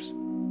 hours.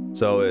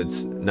 So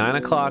it's 9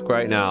 o'clock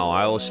right now.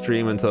 I will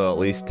stream until at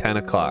least 10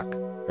 o'clock.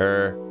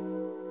 Or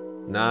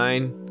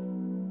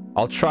 9.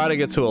 I'll try to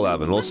get to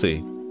 11. We'll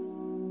see.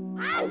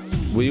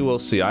 We will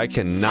see. I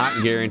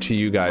cannot guarantee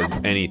you guys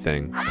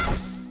anything.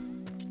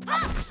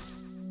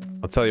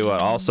 I'll tell you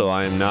what, also,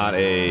 I am not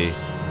a...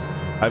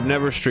 I've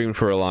never streamed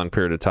for a long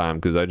period of time,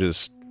 because I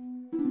just...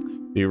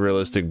 Be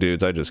realistic,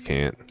 dudes, I just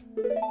can't.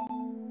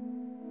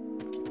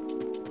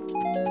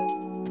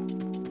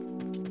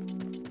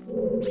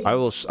 I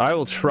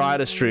will try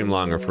to stream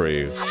longer for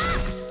you.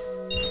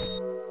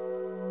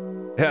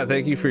 Yeah,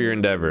 thank you for your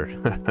endeavor.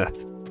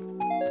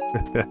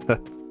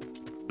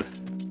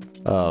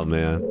 Oh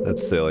man,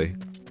 that's silly.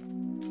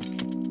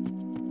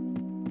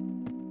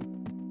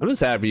 I'm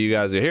just happy you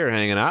guys are here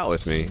hanging out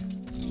with me.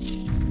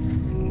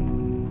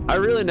 I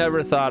really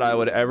never thought I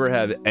would ever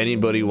have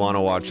anybody want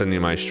to watch any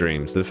of my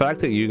streams. The fact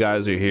that you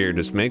guys are here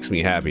just makes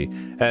me happy.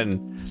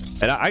 And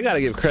I gotta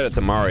give credit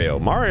to Mario.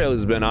 Mario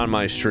has been on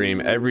my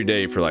stream every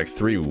day for like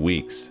 3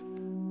 weeks.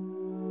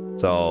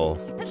 So,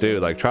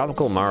 dude, like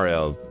Tropical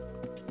Mario,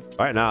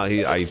 right now,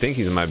 I think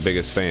he's my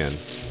biggest fan.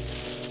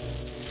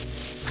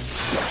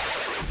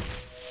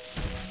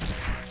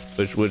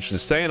 Which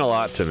is saying a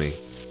lot to me.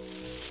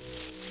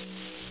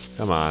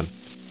 Come on.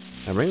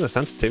 Can I bring the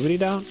sensitivity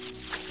down?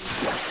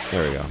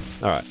 There we go.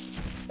 Alright.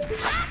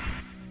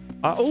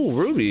 Oh,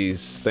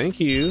 rubies. Thank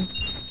you.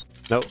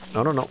 Nope. No.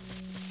 Alright,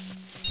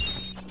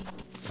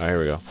 here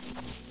we go.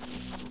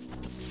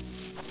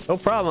 No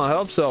problem. I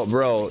hope so,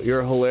 bro.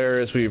 You're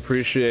hilarious. We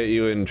appreciate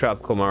you in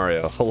Tropical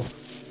Mario.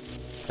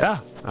 Yeah.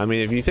 I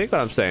mean, if you think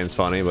what I'm saying is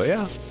funny, but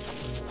yeah.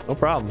 No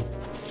problem.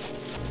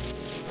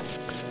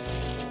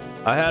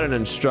 I had an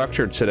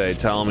instructor today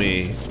tell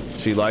me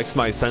she likes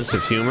my sense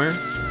of humor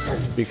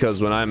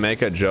because when I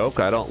make a joke,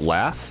 I don't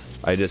laugh.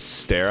 I just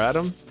stare at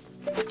him.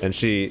 And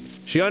she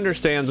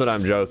understands when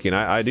I'm joking.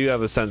 I do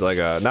have a sense, like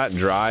a, not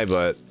dry,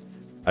 but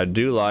I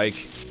do like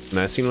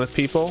messing with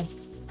people.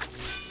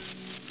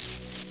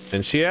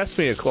 And she asked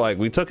me, like,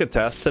 we took a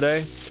test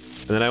today,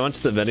 and then I went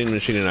to the vending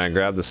machine and I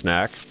grabbed the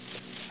snack.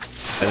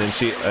 And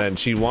then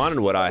she wanted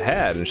what I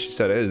had, and she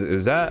said,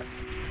 is that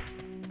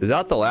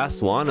the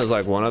last one? It was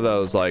like one of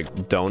those like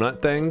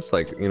donut things,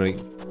 like, you know,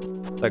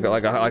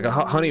 like a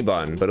honey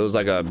bun, but it was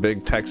like a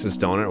big Texas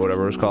donut,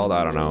 whatever it was called.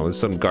 I don't know. It was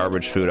some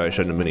garbage food I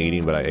shouldn't have been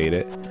eating, but I ate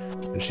it.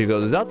 And she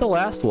goes, is that the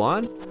last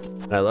one?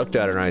 And I looked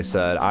at her and I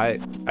said, I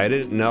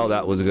didn't know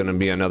that was going to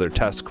be another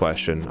test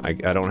question.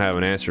 I don't have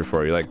an answer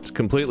for you. Like,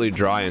 completely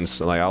dry, and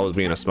like I was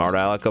being a smart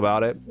aleck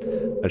about it.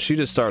 And she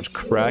just starts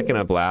cracking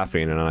up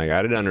laughing, and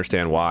I didn't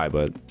understand why,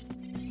 but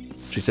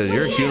she says,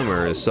 your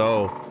humor is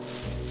so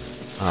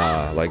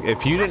like,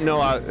 if she didn't know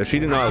I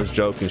was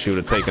joking, she would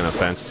have taken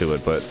offense to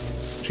it, but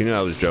she knew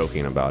I was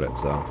joking about it.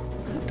 So,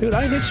 dude,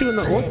 I hit you in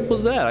the, what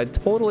was that? I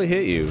totally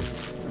hit you.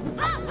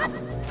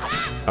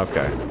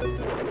 Okay.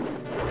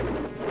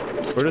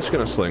 We're just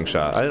gonna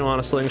slingshot. I didn't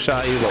want to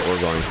slingshot you, but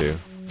we're going to.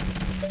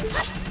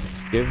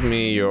 Give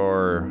me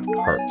your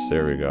hearts.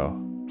 There we go.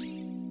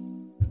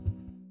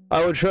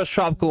 I would trust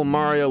Tropical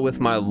Mario with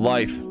my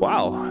life.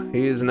 Wow,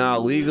 he is now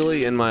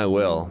legally in my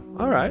will.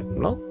 All right,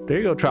 well, there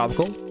you go,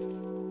 Tropical.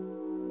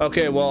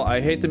 Okay, well, I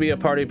hate to be a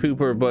party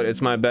pooper, but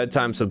it's my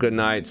bedtime, so good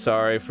night.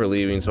 Sorry for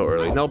leaving so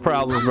early. No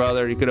problems,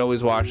 brother. You could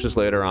always watch this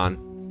later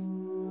on.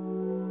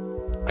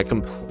 I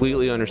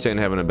completely understand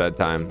having a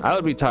bedtime. I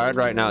would be tired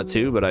right now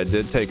too, but I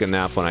did take a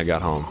nap when I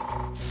got home.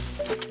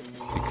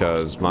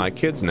 Because my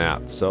kids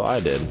napped, so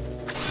I did.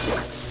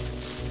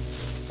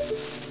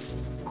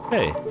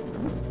 Hey,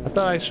 I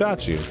thought I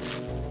shot you.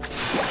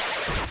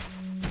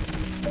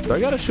 Do I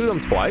gotta shoot him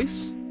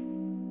twice?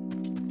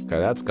 Okay,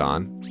 that's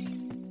gone.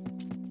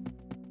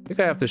 I think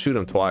I have to shoot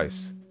him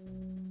twice.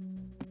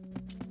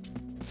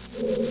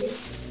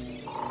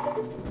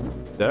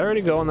 Did I already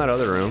go in that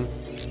other room?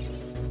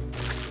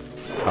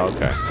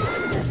 Okay.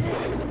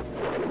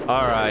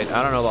 All right,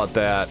 I don't know about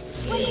that.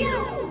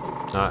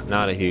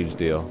 Not a huge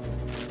deal.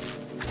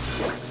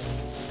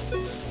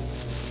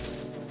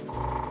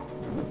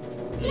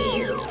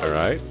 All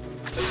right.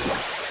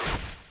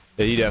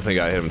 Yeah, you definitely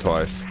got to hit him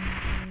twice.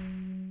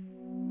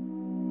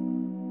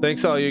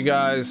 Thanks all you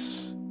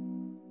guys.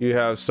 You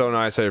have so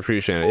nice. I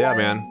appreciate it. Yeah,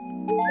 man.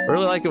 I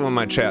really like it when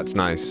my chat's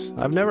nice.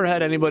 I've never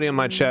had anybody in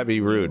my chat be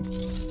rude.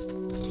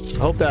 I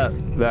hope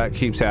that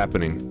keeps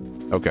happening.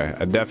 Okay,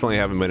 I definitely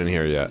haven't been in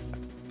here yet.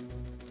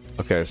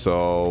 Okay,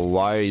 so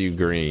why are you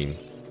green?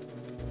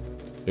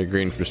 You're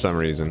green for some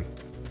reason.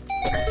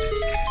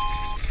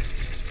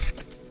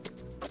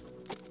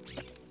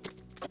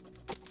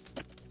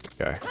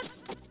 Okay.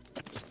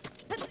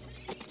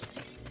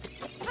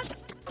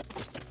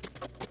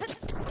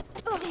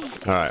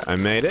 Alright, I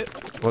made it.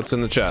 What's in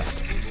the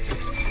chest?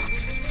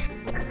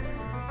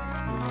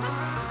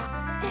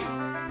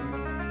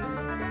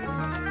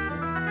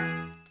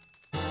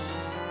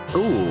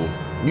 Ooh,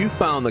 you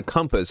found the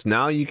compass.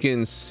 Now you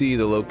can see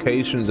the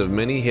locations of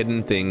many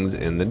hidden things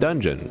in the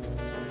dungeon.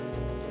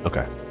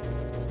 Okay.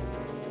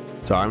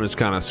 So I'm just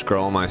kind of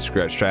scrolling my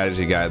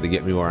strategy guide to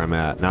get me where I'm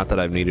at. Not that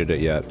I've needed it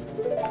yet.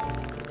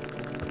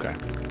 Okay.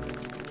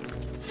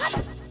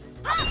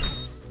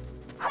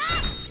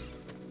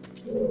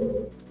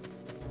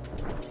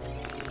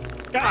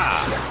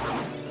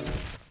 Ah!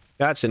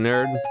 Gotcha,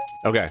 nerd.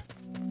 Okay.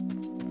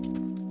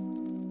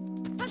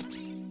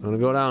 I'm gonna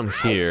go down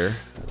here.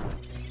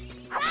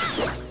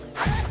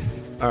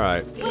 All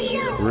right,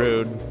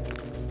 rude.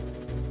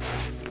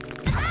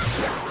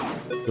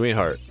 Give me a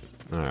heart.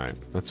 All right,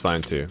 that's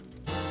fine too.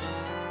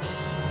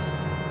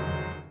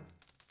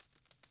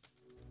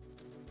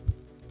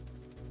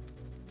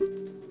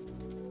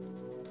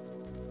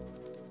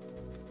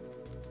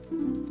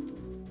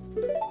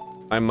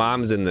 My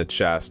mom's in the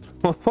chest.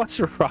 What's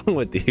wrong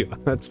with you?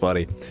 That's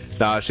funny.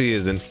 No, she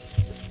isn't.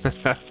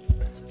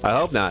 I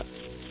hope not.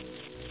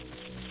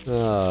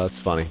 Oh, that's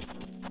funny.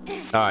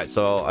 All right,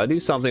 so I do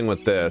something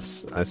with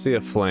this. I see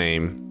a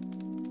flame.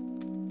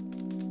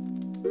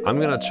 I'm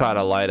gonna try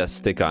to light a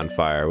stick on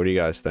fire. What do you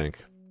guys think?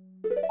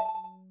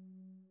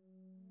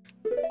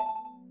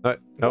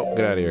 Nope,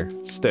 get out of here.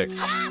 Stick.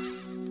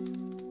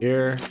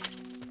 Here.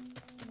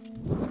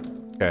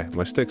 Okay,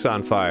 my stick's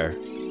on fire.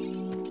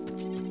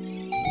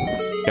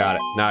 Got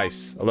it.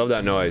 Nice. I love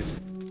that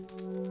noise.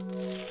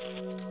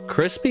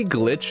 Crispy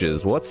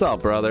Glitches. What's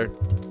up, brother?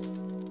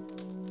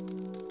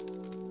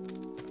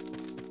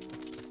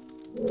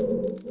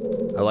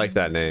 I like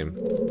that name.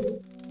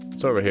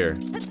 It's over here.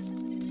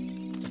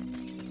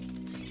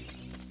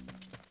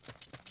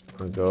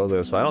 I'll go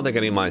this way. I don't think I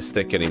need my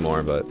stick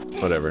anymore, but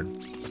whatever.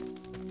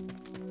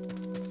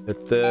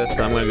 Hit this.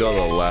 I'm gonna go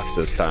to the left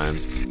this time.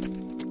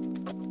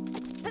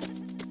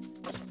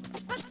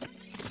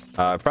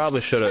 I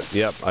probably should have.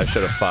 Yep, I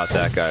should have fought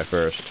that guy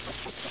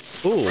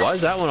first. Ooh, why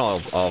is that one all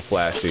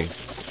flashy?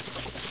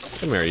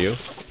 Come here, you.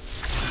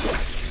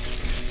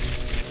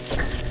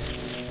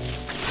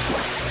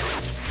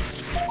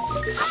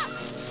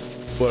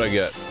 What'd I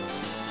get?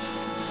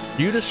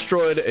 You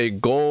destroyed a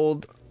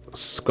gold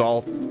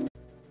skull.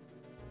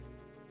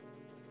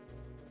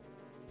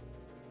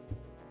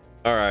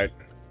 All right.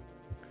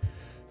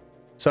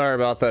 Sorry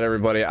about that,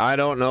 everybody. I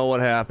don't know what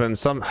happened.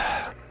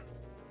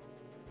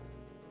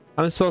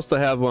 I'm supposed to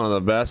have one of the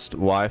best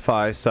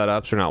Wi-Fi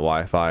setups, or not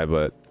Wi-Fi,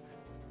 but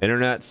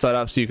internet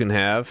setups you can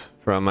have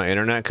from my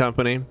internet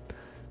company.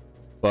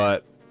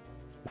 But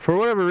for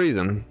whatever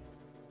reason,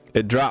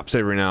 it drops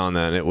every now and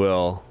then. It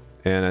will,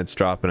 and it's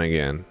dropping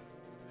again.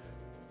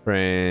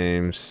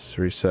 Frames,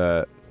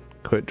 reset,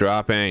 quit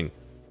dropping.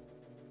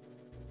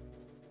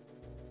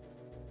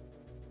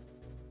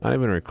 Not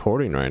even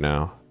recording right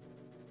now.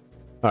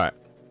 All right.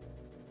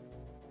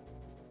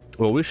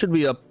 Well, we should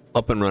be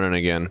up and running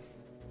again.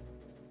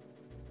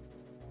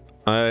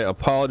 I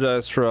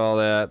apologize for all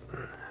that.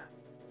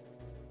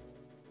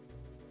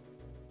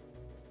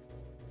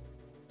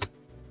 All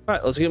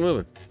right, let's get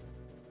moving.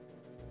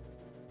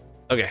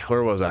 Okay,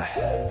 where was I?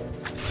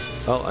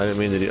 Oh, I didn't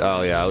mean to do.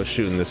 Oh yeah, I was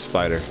shooting this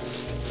spider.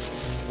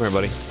 Come here,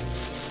 buddy.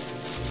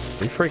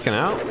 Are you freaking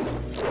out?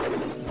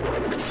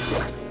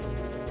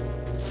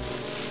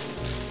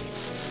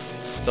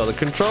 So the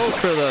controls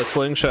for the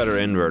slingshot are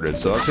inverted,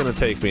 so it's gonna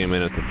take me a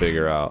minute to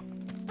figure out.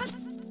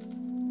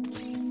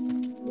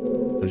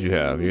 What did you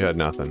have? You had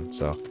nothing,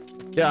 so.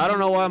 Yeah, I don't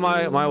know why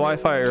my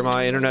Wi-Fi or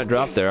my internet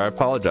dropped there. I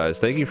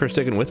apologize. Thank you for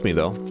sticking with me,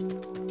 though.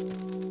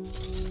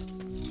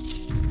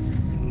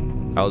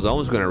 I was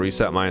almost gonna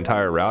reset my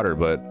entire router,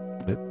 but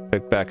it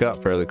picked back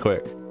up fairly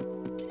quick.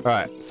 All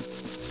right.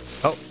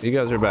 Oh, you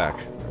guys are back.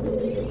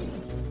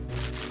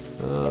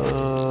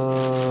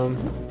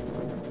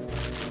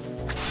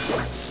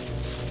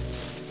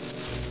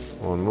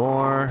 One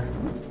more.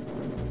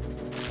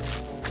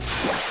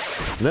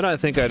 And then I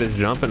think I just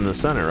jump in the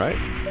center, right?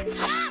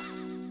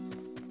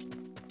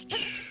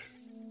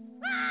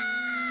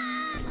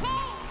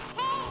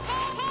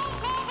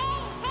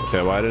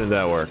 Okay, why didn't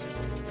that work?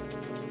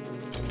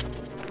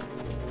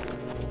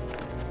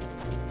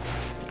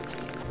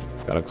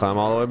 Gotta climb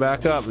all the way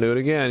back up, do it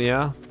again,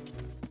 yeah?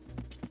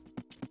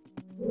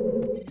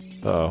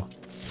 Uh-oh.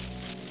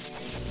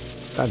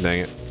 God dang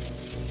it.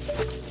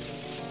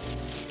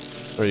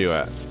 Where are you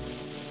at?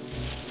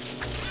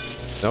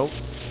 Nope.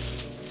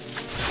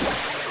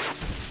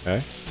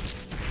 Okay.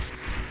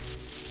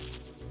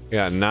 We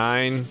got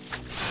nine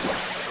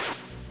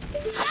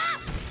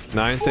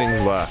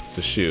things left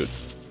to shoot.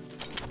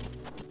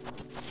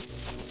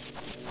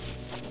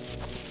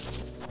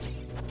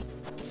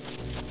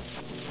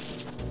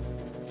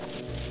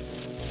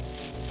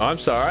 Oh, I'm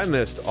sorry, I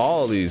missed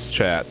all these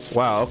chats.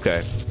 Wow,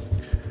 okay.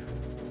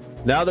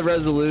 Now the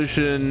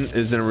resolution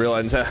is in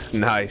real.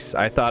 Nice.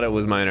 I thought it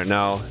was minor.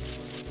 Now,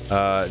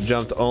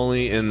 jumped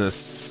only in the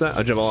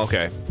center. Jump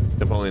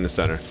only in the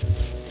center.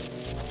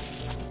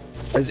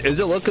 Is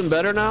it looking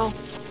better now?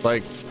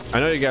 Like, I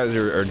know you guys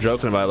are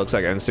joking about it looks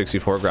like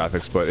N64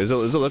 graphics, but is it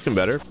looking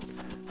better?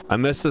 I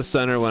missed the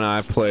center when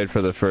I played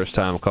for the first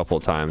time a couple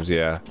of times.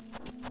 Yeah.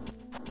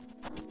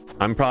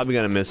 I'm probably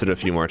gonna miss it a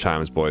few more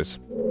times, boys.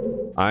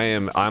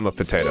 I'm a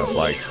potato.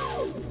 Like,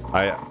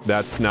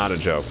 that's not a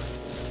joke.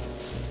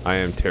 I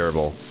am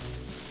terrible.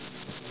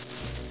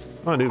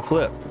 Come on, dude,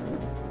 flip.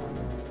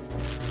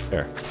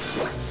 There.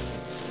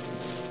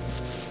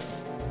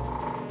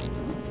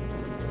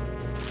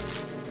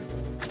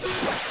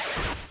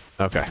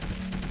 Okay.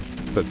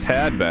 It's a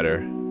tad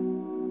better.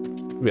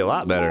 It'll be a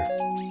lot better.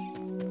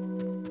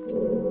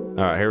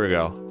 All right, here we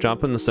go.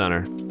 Jump in the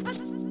center.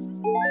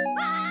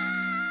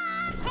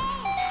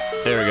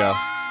 There we go.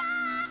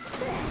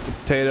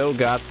 Potato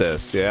got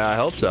this. Yeah, I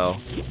hope so.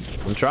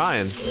 I'm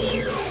trying.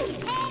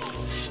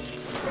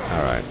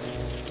 All right.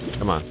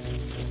 Come on.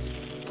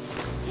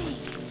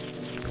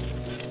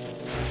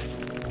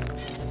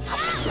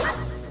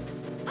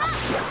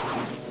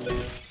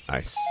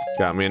 Nice.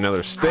 Got me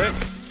another stick.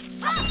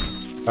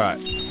 All right.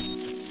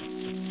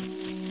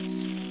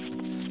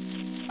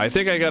 I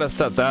think I gotta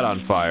set that on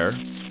fire.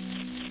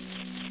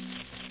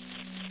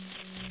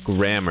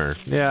 Grammar.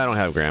 Yeah, I don't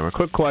have grammar.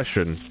 Quick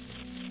question.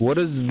 What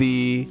is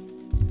the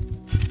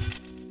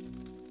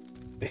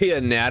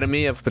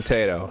anatomy of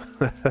potato?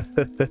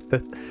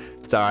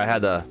 Sorry, I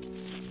had to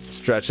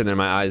stretch and then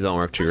my eyes don't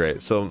work too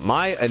great. So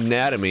my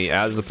anatomy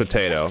as a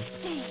potato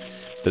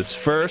is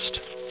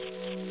first.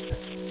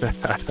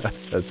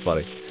 That's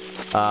funny.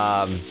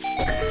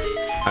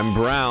 I'm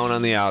brown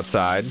on the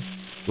outside,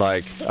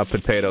 like a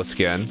potato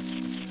skin.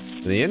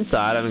 On the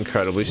inside, I'm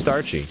incredibly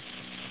starchy.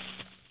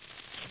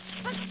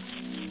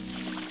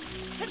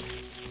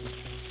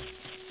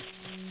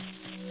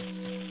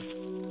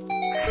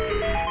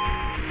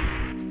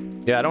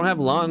 Yeah, I don't have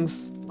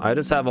lungs. I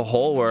just have a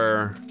hole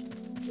where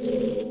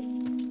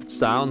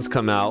sounds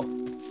come out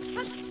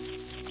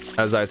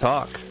as I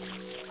talk.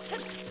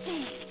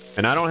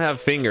 And I don't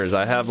have fingers.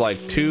 I have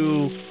like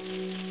 2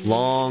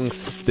 long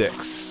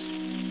sticks.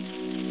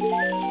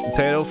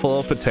 Potato full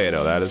of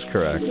potato. That is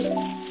correct.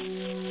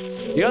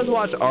 You guys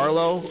watch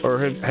Arlo, or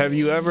have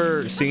you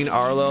ever seen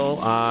Arlo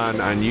on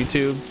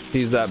YouTube?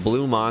 He's that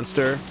blue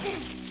monster.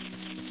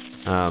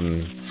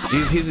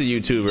 He's a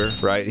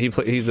YouTuber, right?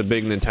 He's a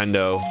big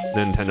Nintendo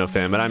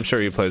fan, but I'm sure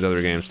he plays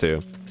other games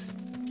too.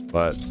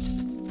 But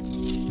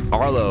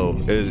Arlo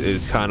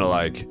is kind of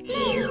like,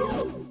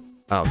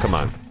 oh, come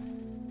on.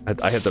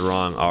 I hit the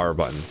wrong R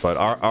button, but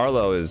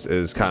Arlo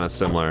is kind of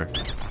similar,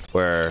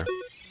 where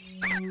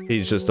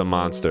he's just a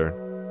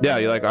monster. Yeah,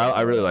 you like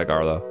I really like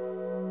Arlo.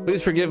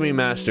 Please forgive me,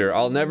 master.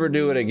 I'll never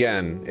do it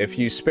again. If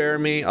you spare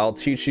me, I'll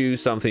teach you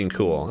something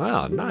cool.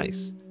 Oh,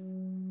 nice.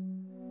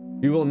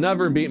 You will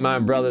never beat my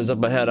brothers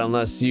up ahead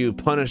unless you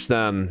punish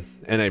them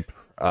in a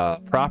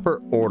proper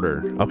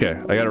order. Okay,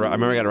 I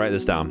remember I gotta write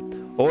this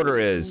down. Order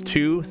is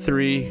 2,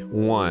 3,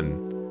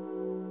 1.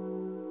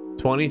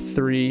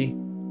 23,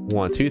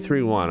 1, 2,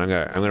 3, 1. I'm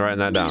gonna write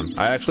that down.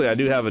 I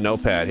do have a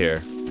notepad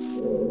here.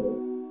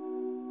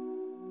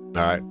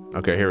 All right.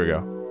 Okay, here we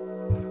go.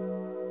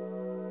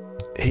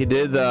 He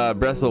did the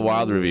Breath of the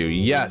Wild review.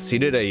 Yes, he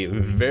did a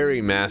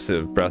very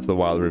massive Breath of the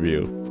Wild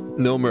review.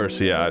 No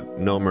mercy at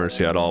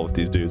all with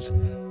these dudes.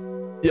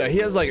 Yeah,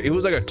 it was like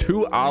a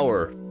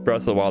 2-hour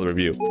Breath of the Wild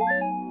review.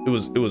 It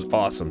was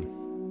awesome.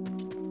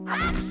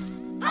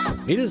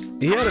 He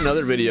had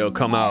another video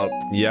come out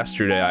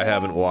yesterday I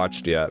haven't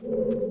watched yet.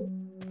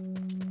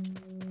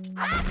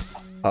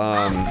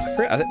 I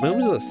think it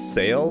was a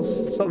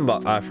sales, something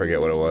about, I forget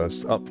what it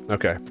was. Oh,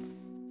 okay.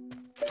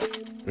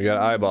 We got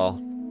an eyeball.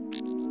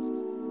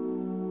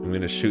 I'm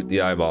gonna shoot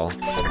the eyeball.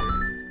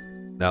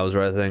 That was the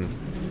right thing.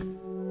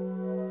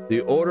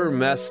 The order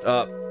messed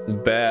up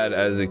bad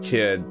as a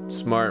kid.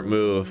 Smart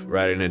move,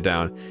 writing it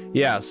down.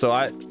 Yeah, so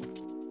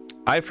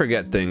I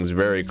forget things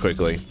very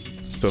quickly.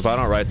 So if I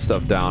don't write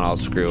stuff down, I'll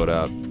screw it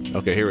up.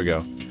 Okay, here we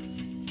go.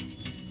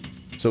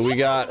 So we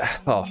got,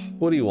 oh,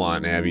 what do you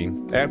want, Abby?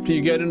 After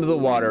you get into the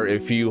water,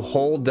 if you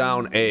hold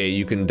down A,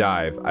 you can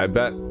dive. I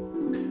bet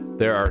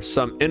there are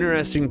some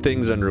interesting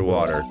things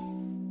underwater.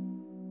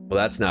 Well,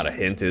 that's not a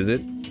hint, is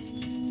it?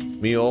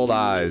 Me old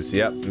eyes.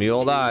 Yep, me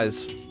old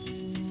eyes.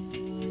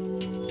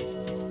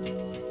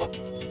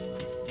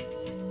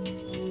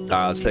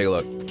 Alright, let's take a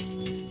look.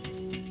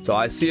 So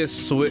I see a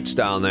switch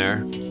down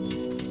there.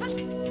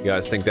 You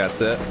guys think that's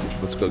it?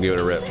 Let's go give it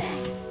a rip.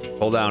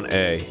 Hold down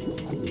A.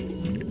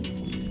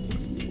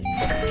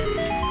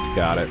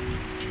 Got it.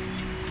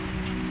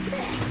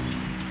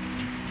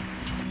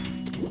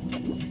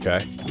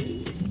 Okay.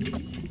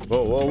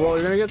 Whoa, whoa, whoa,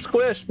 you're gonna get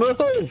squished.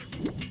 Move!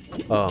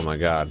 Oh my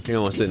god, he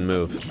almost didn't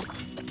move.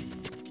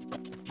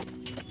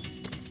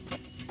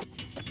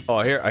 Oh,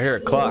 I hear a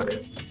clock.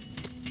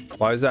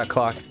 Why is that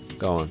clock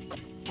going?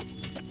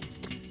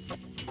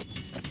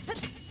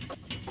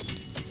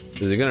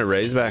 Is it gonna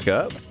raise back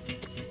up?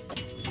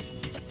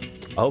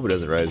 I hope it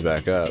doesn't raise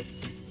back up.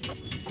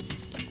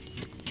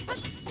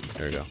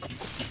 There we go.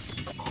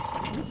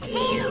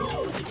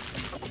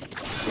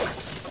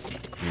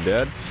 You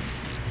dead?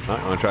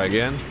 Alright, wanna try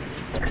again?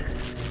 There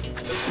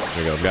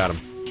we go, got him.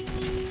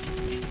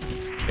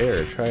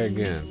 Here, try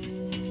again.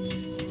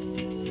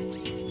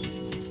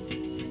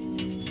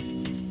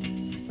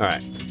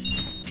 Alright.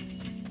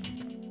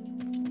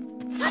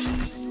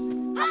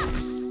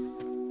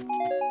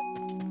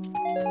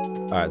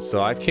 Alright,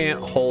 so I can't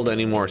hold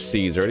any more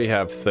seeds. I already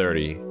have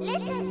 30.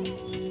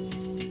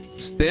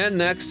 Stand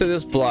next to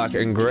this block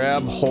and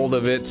grab hold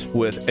of it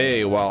with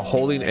A. While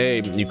holding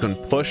A, you can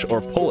push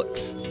or pull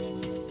it.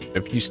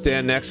 If you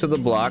stand next to the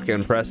block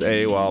and press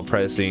A while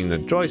pressing the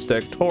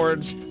joystick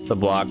towards the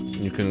block,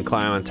 you can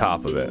climb on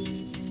top of it.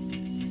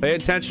 Pay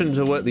attention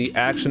to what the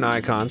action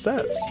icon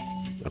says.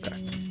 Okay.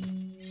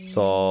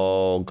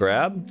 So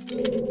grab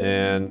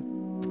and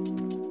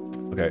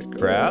okay,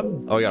 grab.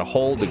 Oh, you gotta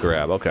hold to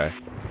grab. Okay.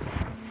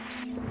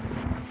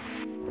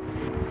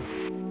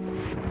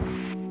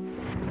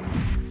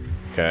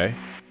 Okay.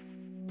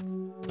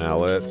 Now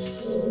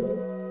let's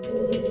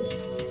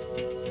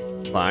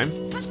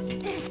climb.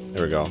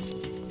 There we go.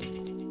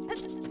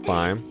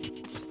 Climb.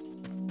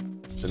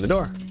 In the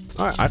door.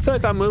 All right. I feel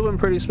like I'm moving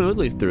pretty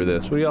smoothly through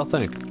this. What do y'all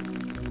think?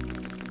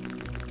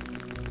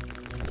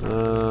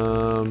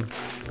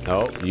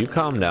 Oh, you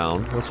calm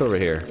down. What's over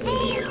here?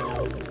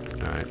 All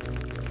right.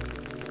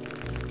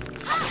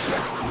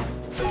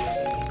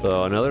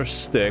 So another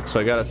stick. So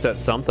I gotta set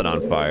something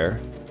on fire.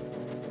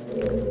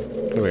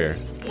 Come here.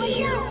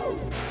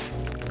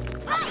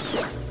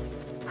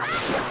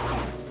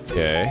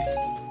 Okay.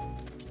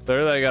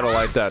 Clearly I gotta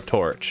light that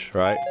torch,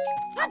 right?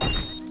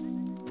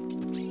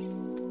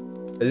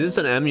 Is this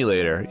an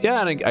emulator?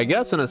 Yeah, and I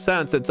guess in a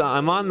sense,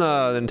 I'm on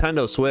the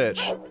Nintendo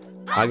Switch.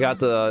 I got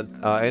the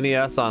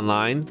NES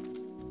online,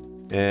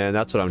 and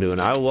that's what I'm doing.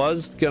 I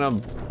was gonna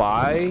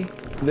buy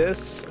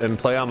this and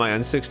play on my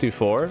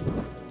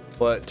N64,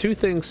 but two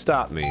things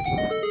stopped me.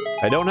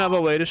 I don't have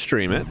a way to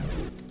stream it,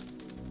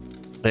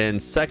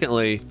 and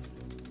secondly,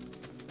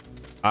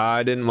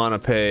 I didn't want to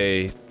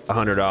pay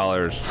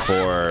 $100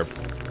 for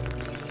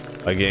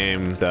a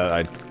game that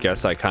I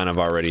guess I kind of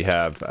already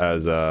have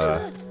as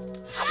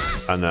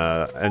on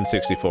the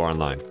N64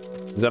 online.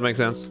 Does that make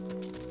sense?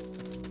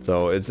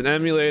 So it's an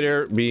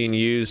emulator being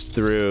used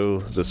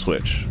through the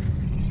Switch.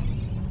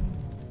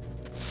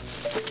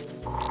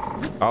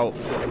 Oh,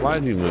 why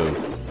did you move?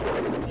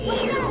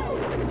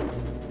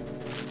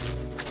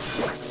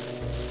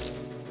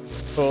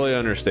 Totally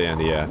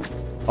understand, yeah.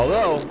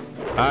 Although,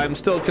 I'm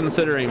still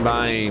considering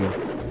buying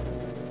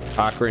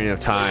Ocarina of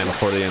Time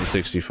for the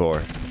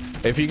N64.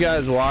 If you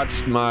guys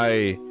watched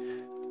my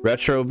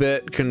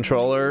Retrobit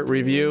controller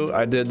review,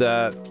 I did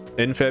that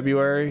in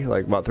February,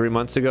 like about 3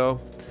 months ago.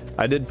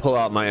 I did pull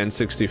out my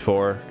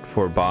N64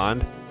 for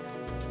Bond,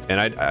 and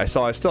I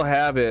still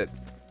have it.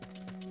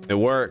 It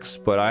works,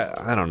 but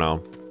I don't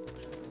know.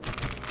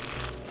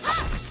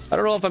 I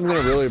don't know if I'm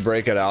gonna really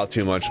break it out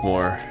too much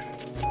more.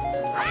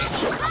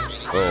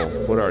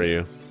 Oh, what are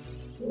you?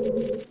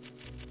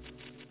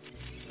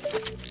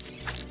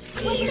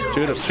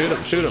 Shoot him, shoot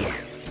him, shoot him.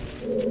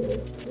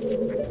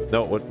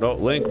 No, what, no,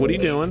 Link, what are you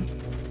doing?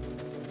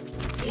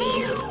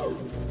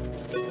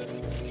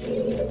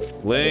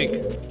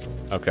 Link.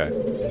 Okay.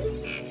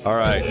 All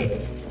right.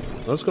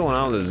 What's going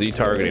on with the Z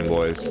targeting,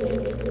 boys?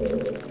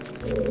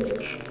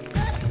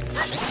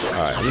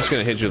 All right, I'm just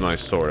gonna hit you with my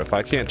sword. If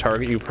I can't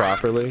target you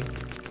properly,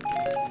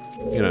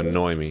 you're gonna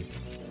annoy me.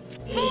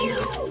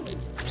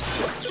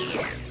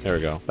 There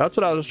we go. That's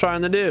what I was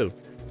trying to do.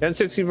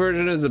 N60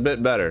 version is a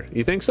bit better.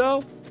 You think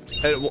so?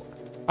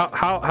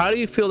 How do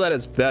you feel that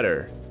it's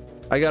better?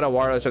 I got a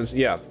wireless,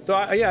 yeah. So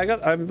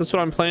that's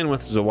what I'm playing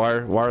with, is a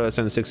wireless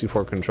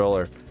N64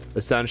 controller.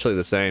 Essentially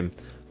the same,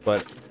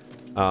 but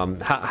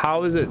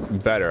how is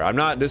it better? I'm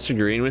not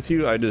disagreeing with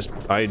you. I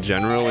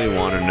generally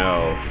want to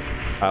know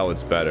how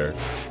it's better.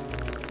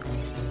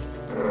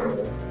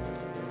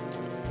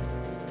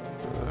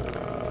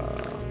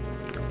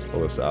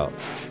 Pull this out.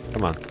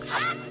 Come on.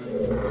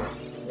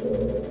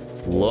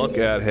 Look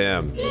at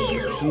him.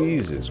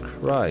 Jesus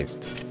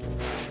Christ.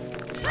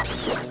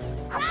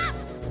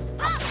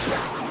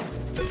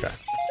 Okay.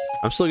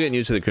 I'm still getting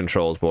used to the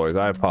controls, boys.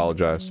 I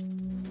apologize.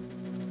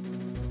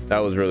 That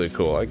was really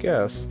cool, I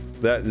guess.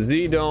 That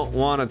Z don't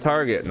want to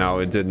target. No,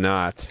 it did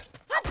not.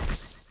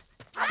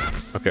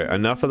 Okay,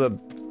 enough of the...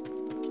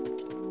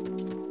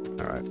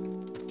 All right.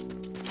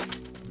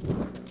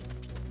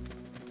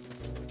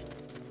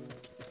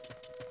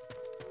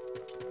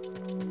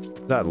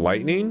 Is that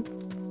lightning?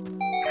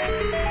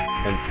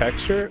 And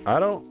texture?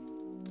 I'm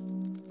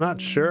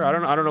not sure. I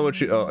don't know what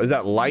you... Oh, is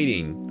that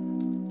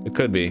lighting? It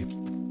could be.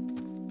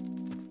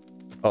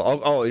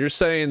 Oh, you're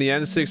saying the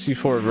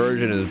N64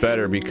 version is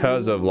better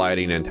because of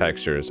lighting and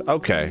textures.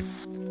 Okay.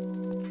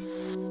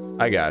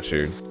 I got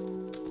you.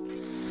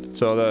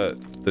 So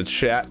the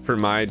chat for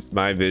my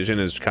vision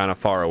is kind of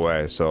far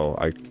away, so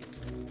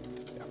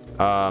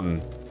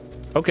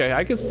okay,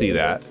 I can see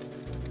that.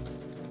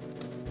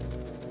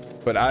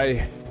 But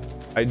I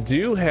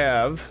do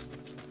have...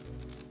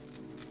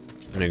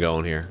 I'm gonna go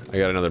in here. I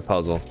got another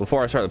puzzle.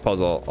 Before I start the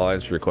puzzle, I'll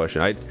answer your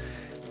question.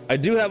 I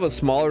do have a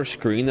smaller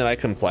screen that I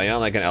can play on,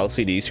 like an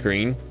LCD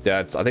screen.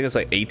 That's, I think it's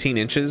like 18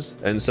 inches,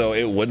 and so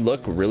it would look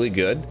really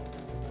good,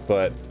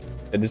 but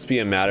it'd just be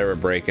a matter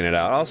of breaking it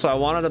out. Also, I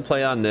wanted to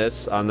play on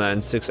this, on the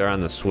N6 or on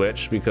the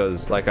Switch,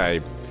 because like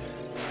we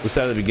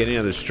said at the beginning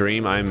of the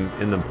stream, I'm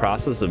in the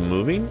process of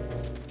moving.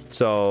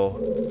 So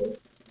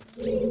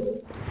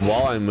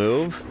while I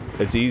move,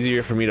 it's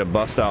easier for me to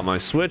bust out my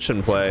Switch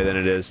and play than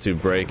it is to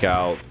break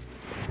out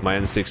my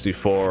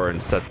N64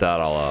 and set that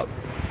all up.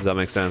 Does that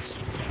make sense?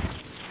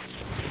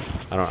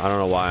 I don't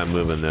know why I'm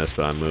moving this,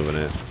 but I'm moving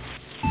it.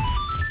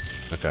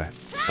 Okay.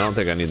 I don't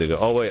think I need to go.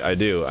 Oh wait, I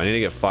do. I need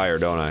to get fire,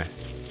 don't I?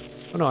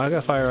 Oh no, I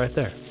got fire right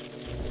there.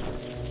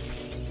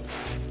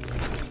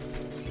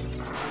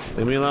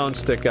 Leave me alone,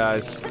 stick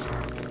guys.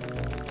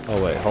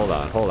 Oh wait, hold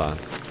on, hold on.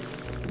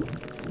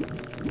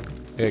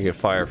 I gotta get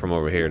fire from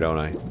over here, don't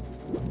I?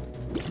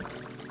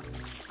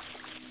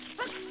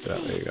 Yeah,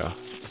 there you go.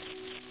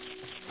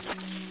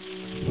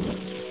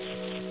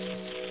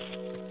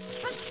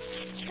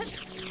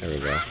 There we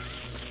go.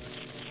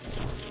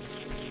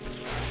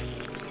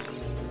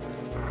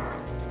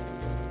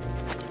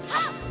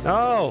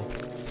 No!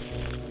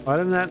 Why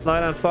didn't that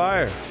light on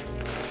fire?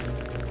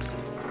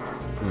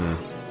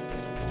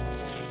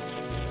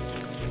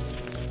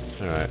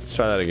 Alright, let's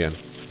try that again.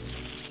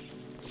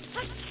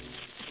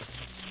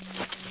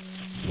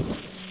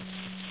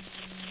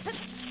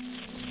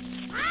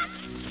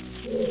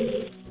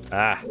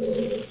 Ah!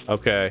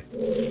 Okay.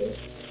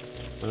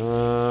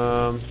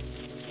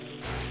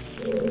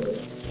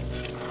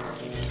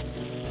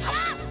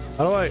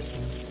 How do I...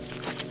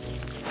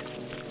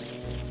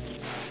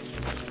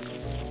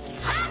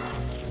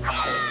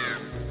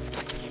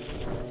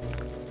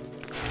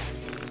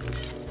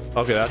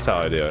 Okay, that's how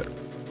I do it.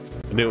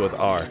 I do it with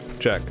R.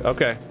 Check.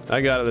 Okay,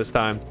 I got it this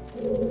time.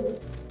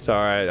 It's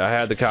alright, I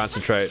had to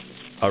concentrate.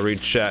 I'll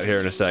read chat here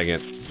in a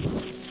second.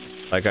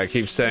 Like I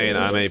keep saying,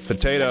 I'm a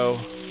potato,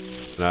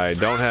 and I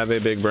don't have a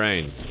big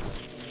brain.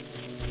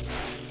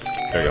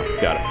 There you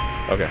go, got it.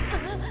 Okay.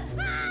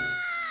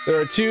 There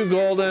are 2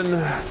 golden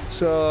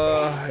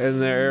in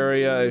their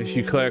area. If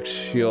you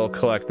collect, you'll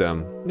collect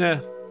them. Yeah.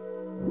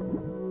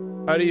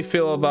 How do you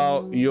feel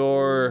about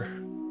your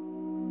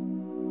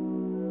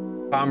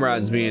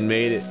comrades being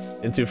made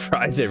into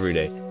fries every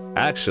day?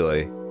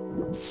 Actually,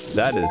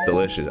 that is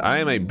delicious. I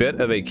am a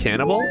bit of a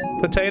cannibal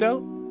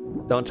potato.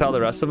 Don't tell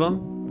the rest of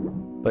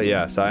them. But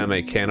yes, I am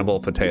a cannibal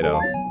potato.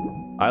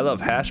 I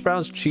love hash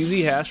browns,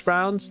 cheesy hash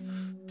browns.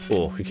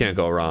 Oh, you can't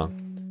go wrong.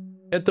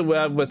 Hit the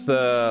web with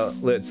the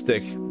lit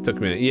stick. Took a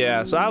minute.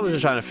 Yeah, so I was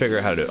just trying to figure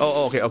out how to do it.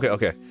 Oh,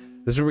 okay.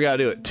 This is where we gotta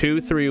do it.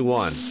 2, 3,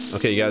 1.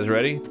 Okay, you guys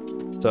ready?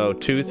 So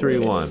 2, 3,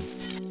 1.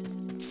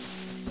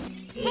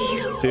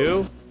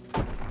 2.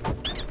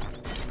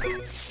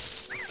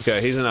 Okay,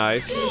 he's in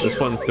ice. This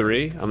one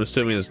 3. I'm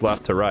assuming it's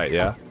left to right,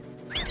 yeah?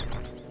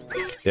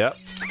 Yep.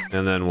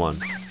 And then 1.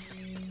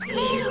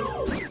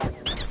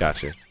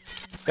 Gotcha.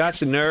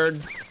 Gotcha, nerd.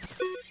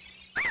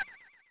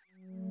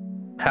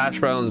 Hash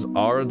browns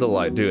are a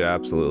delight. Dude,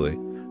 absolutely.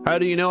 How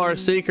do you know our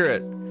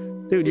secret?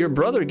 Dude, your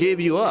brother gave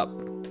you up.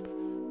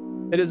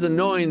 It is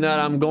annoying that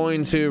I'm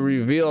going to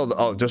reveal...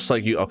 Oh, just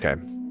like you... Okay.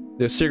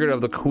 The secret of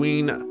the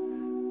queen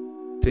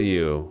to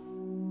you.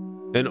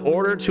 In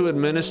order to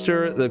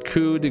administer the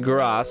coup de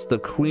grace, the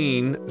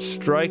queen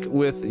strike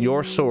with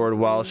your sword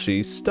while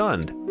she's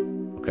stunned.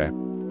 Okay.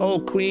 Oh,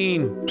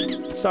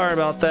 queen. Sorry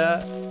about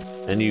that.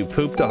 And you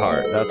pooped a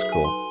heart. That's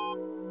cool.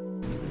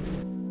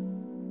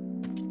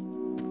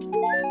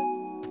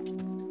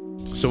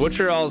 So what's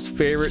your all's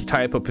favorite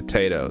type of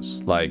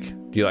potatoes? Like,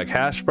 do you like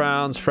hash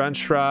browns,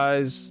 french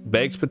fries,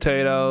 baked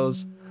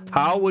potatoes?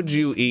 How would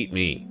you eat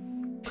me?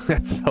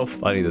 That's so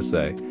funny to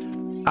say.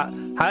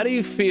 How do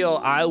you feel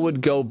I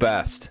would go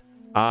best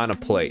on a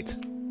plate?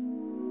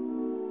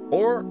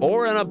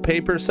 Or in a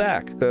paper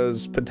sack,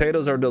 because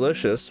potatoes are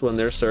delicious when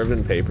they're served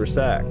in paper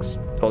sacks.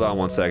 Hold on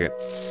one second.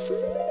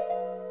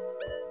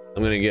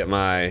 I'm gonna get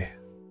my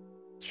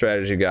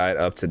strategy guide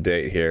up to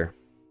date here.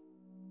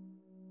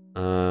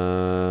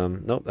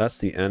 Nope, that's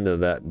the end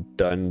of that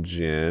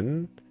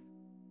dungeon.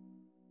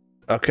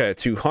 Okay,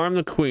 to harm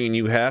the queen,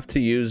 you have to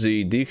use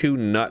the Deku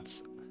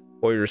nuts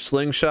or your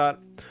slingshot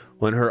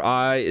when her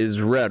eye is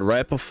red,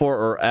 right before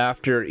or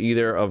after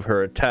either of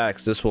her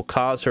attacks. This will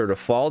cause her to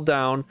fall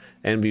down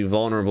and be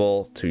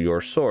vulnerable to your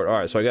sword. All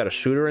right, so I got to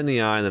shoot her in the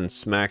eye and then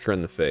smack her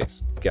in the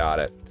face. Got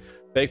it.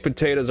 Baked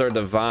potatoes are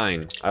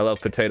divine. I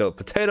love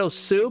potato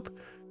soup.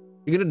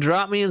 You're gonna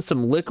drop me in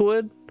some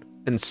liquid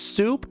and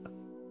soup?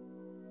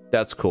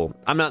 That's cool.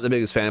 I'm not the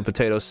biggest fan of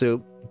potato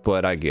soup,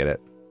 but I get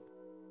it.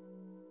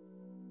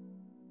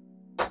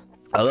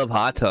 I love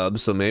hot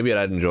tubs, so maybe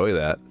I'd enjoy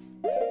that.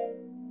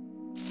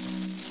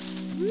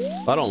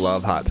 I don't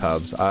love hot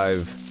tubs.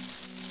 I've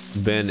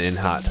been in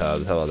hot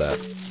tubs. How about that?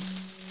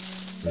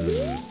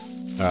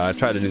 I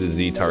tried to do the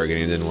Z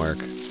targeting. It didn't work.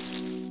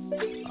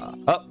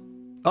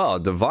 Oh,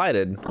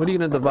 divided? What are you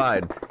gonna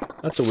divide?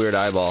 That's a weird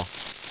eyeball.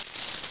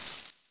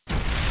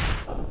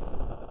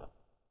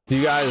 Do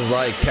you guys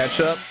like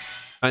ketchup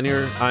on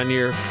your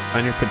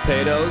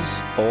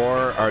potatoes,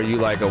 or are you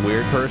like a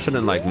weird person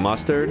and like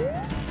mustard?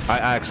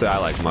 I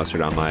like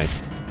mustard on my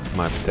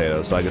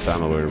potatoes, so I guess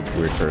I'm a weird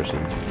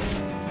person.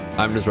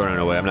 I'm just running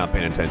away. I'm not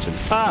paying attention.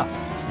 Ah!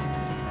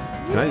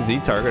 Can I Z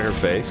target her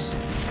face?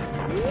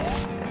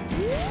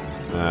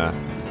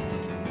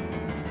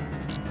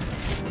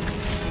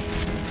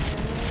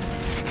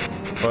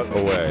 Put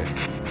away.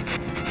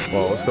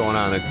 Whoa, what's going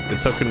on?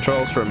 It took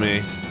controls from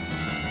me.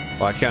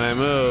 Why can't I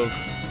move?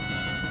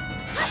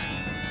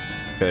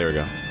 Okay, there we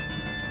go.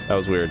 That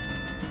was weird.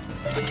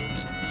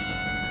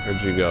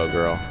 Where'd you go,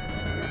 girl?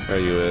 There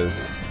you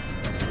is.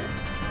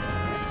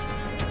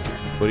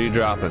 What are you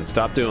dropping?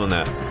 Stop doing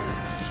that.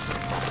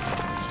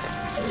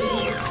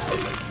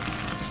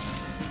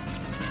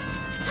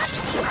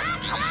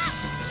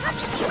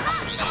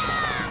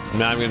 I'm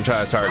not even gonna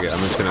try to target. I'm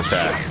just gonna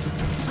attack.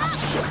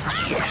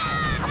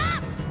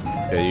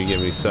 Okay, you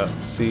give me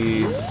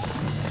seeds.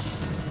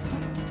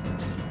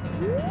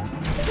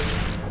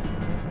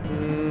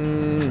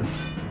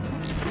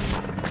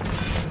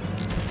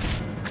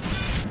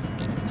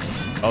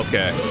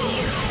 Okay.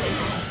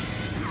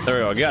 There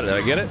we go. I got it. Did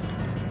I get it?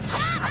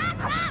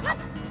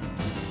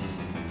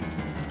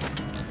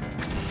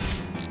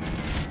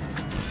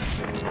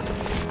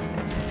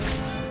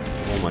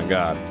 Oh my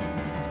god.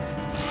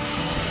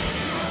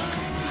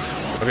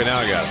 Okay, now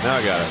I got it. Now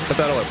I got it. Put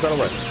that away. Put that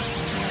away.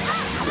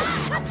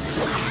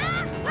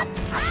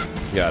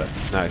 Got it.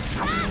 Nice.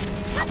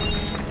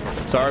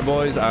 Sorry,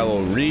 boys. I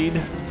will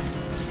read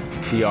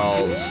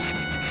y'all's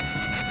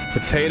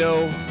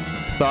potato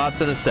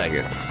thoughts in a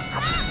second.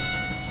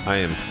 I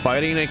am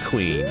fighting a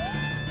queen.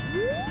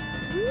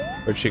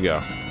 Where'd she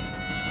go?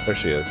 There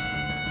she is.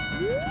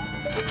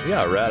 You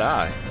got a red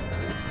eye.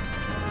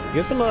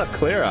 Get some of that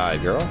clear eye,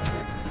 girl.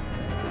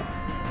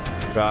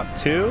 Drop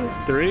 2,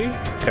 3.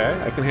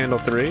 Okay, I can handle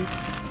 3.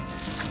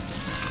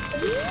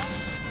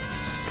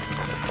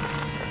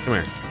 Come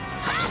here.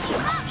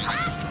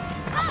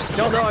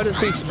 Y'all know I just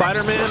beat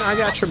Spider-Man. I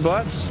got your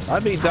butts. I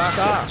beat Doc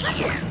Ock.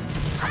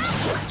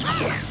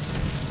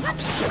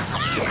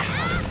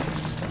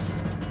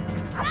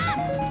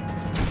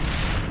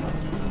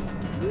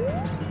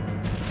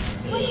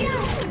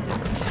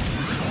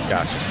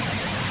 Gotcha.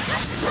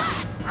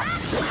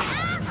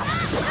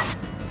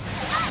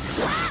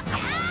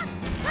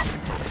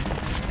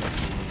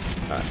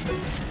 All right.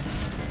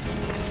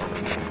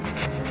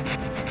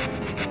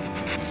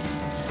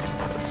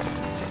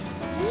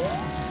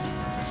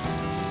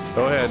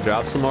 Go ahead,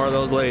 drop some more of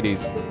those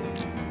ladies.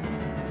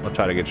 I'll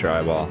try to get your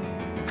eyeball.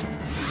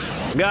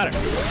 I got it.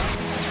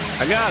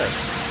 I got it.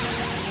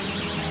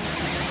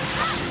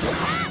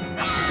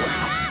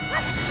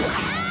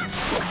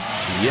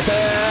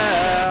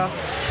 Yeah.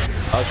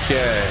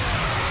 Okay.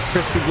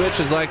 Crispy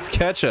Glitches likes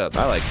ketchup.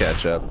 I like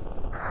ketchup.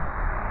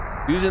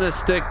 Using a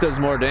stick does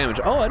more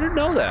damage. Oh, I didn't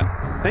know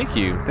that. Thank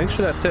you. Thanks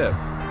for that tip.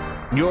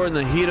 You're in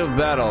the heat of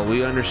battle.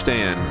 We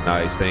understand.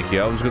 Nice. Thank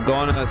you. I was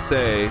going to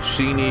say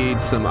she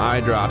needs some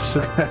eye drops.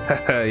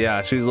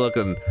 Yeah, she's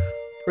looking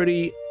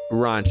pretty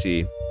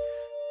raunchy.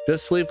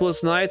 Just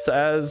sleepless nights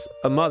as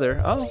a mother.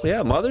 Oh,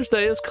 yeah. Mother's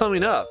Day is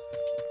coming up.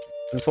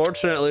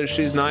 Unfortunately,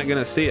 she's not going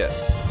to see it.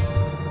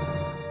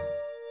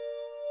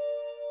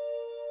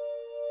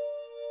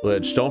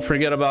 Which, don't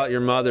forget about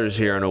your mothers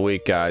here in a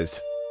week,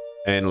 guys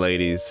and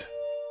ladies.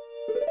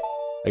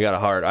 I got a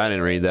heart. I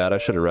didn't read that. I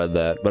should have read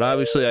that. But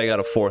obviously, I got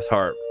a 4th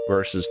heart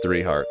versus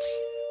 3 hearts.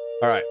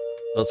 All right,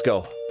 let's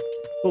go.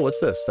 Oh, what's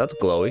this? That's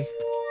glowy.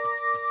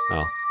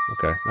 Oh,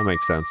 okay. That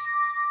makes sense.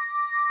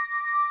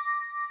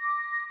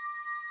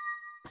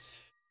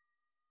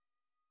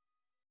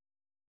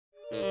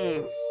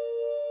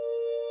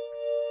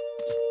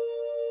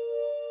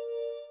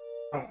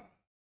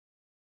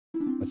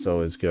 That's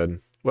always good.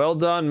 Well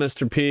done,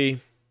 Mr. P.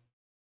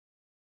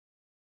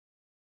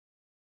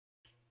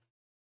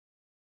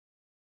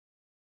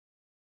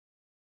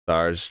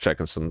 Sorry, just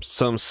checking some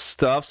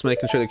stuffs,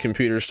 making sure the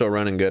computer's still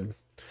running good.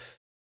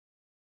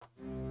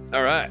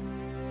 All right.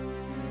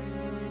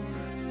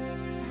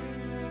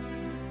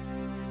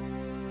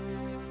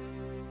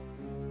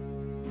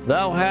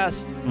 Thou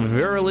hast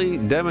verily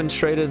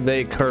demonstrated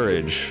thy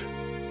courage.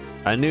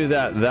 I knew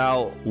that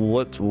thou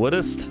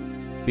wouldst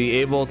be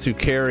able to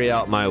carry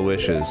out my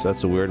wishes.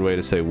 That's a weird way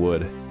to say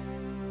would.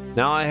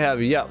 Now I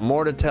have yet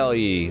more to tell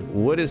ye.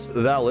 Wouldst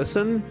thou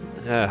listen?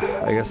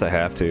 I guess I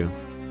have to.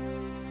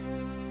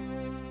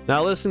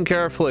 Now listen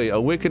carefully.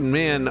 A wicked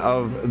man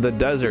of the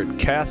desert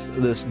casts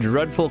this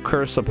dreadful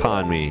curse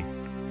upon me.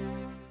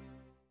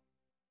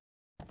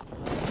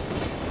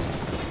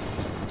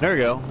 There we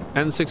go.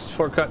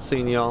 N64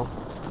 cutscene, y'all.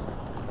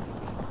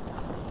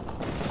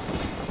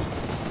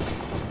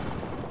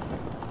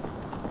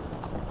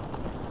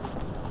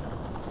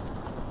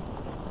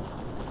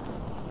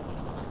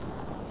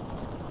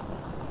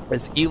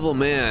 This evil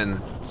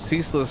man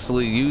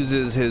ceaselessly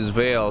uses his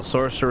veil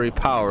sorcery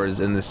powers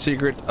in the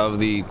secret of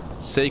the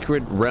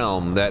sacred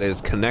realm that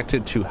is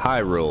connected to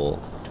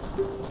Hyrule.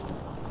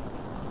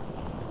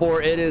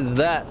 For it is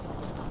that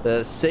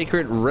the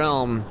sacred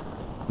realm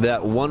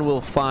that one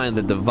will find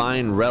the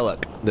divine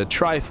relic, the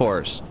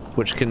Triforce,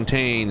 which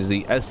contains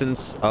the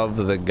essence of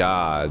the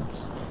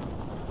gods.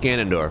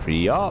 Ganondorf,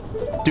 yup.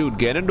 Dude,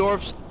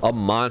 Ganondorf's a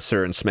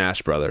monster in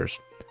Smash Brothers.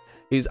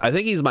 I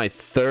think he's my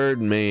 3rd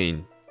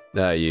main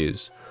that I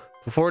use.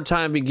 Before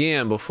time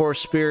began, before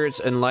spirits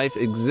and life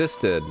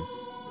existed,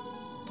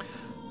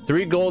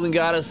 3 golden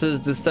goddesses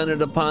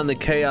descended upon the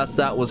chaos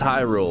that was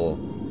Hyrule.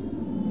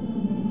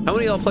 How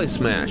many of y'all play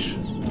Smash?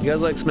 You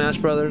guys like Smash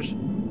Brothers?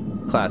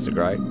 Classic,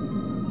 right?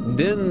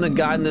 Din, the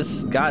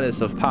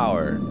goddess of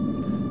power.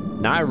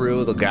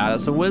 Nairu, the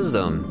goddess of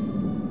wisdom.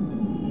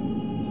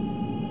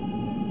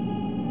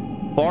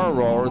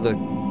 Farror, the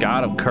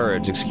god of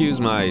courage. Excuse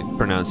my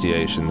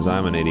pronunciations,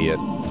 I'm an idiot.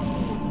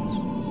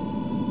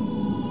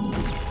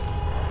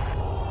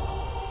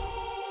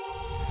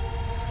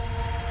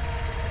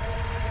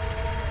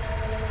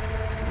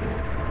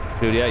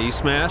 Dude, yeah, you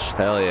smash?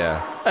 Hell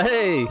yeah.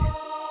 Hey!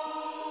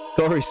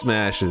 Gory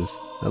smashes.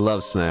 I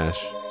love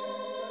Smash.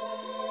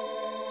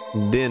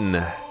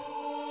 Din.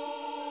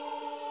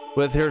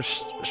 With her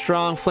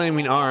strong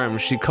flaming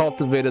arms, she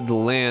cultivated the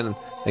land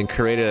and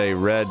created a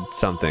red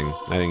something.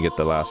 I didn't get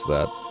the last of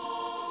that.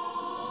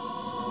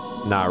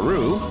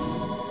 Naru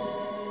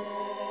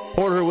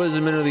poured her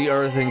wisdom into the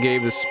earth and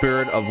gave the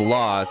spirit of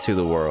law to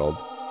the world.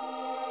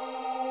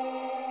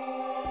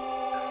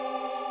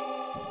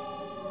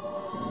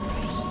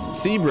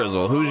 Sea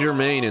Brizzle, who's your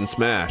main in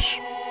Smash?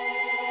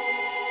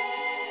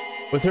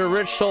 With her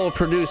rich soul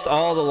produced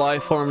all the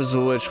life forms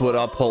which would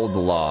uphold the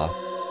law.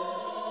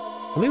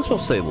 I think it's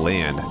supposed to say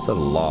land instead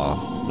of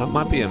law. That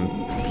might be a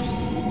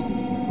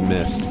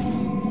mist.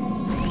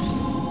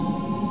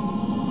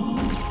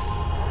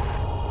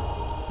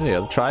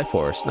 Yeah, the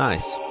Triforce,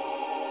 nice.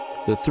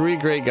 The 3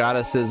 great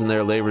goddesses and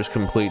their labors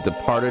complete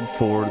departed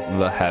for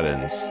the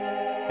heavens.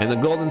 And the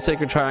golden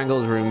sacred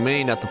triangles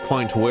remained at the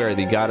point where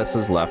the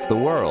goddesses left the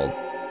world.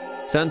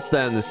 Since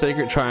then, the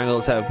sacred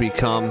triangles have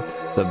become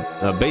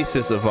the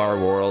basis of our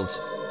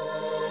world's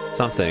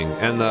something,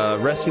 and the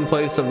resting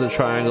place of the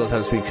triangles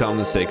has become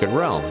the sacred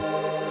realm.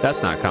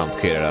 That's not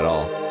complicated at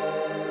all.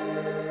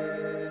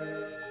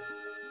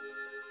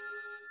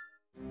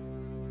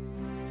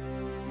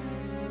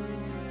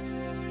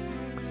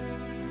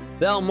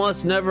 Thou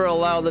must never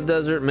allow the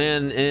desert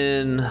man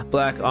in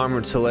black armor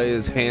to lay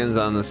his hands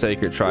on the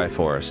sacred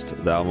Triforce.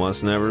 Thou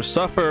must never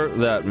suffer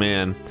that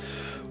man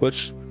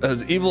which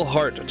has evil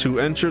heart to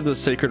enter the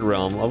sacred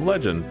realm of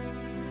legend.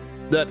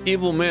 That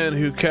evil man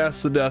who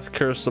cast the death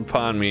curse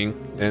upon me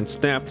and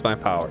snapped my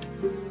power.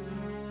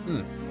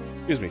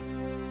 Excuse me.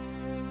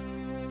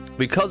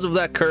 Because of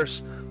that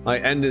curse, my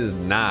end is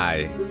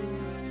nigh.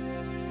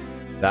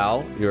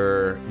 Thou,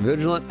 your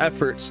vigilant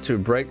efforts to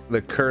break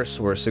the curse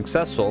were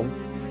successful.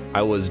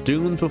 I was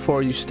doomed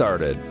before you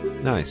started.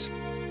 Nice.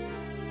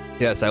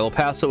 Yes, I will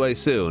pass away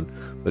soon,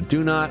 but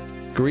do not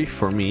grieve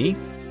for me.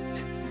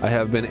 I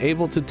have been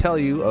able to tell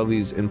you of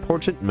these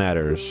important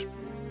matters.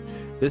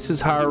 This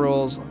is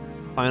Hyrule's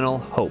final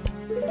hope.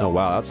 Oh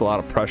wow, that's a lot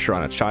of pressure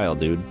on a child,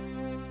 dude.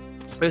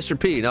 Mr.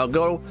 P, now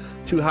go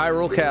to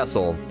Hyrule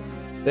Castle.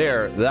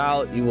 There,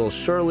 you will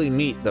surely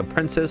meet the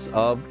Princess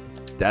of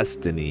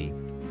Destiny.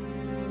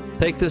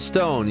 Take the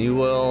stone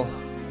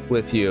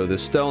with you, the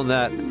stone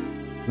that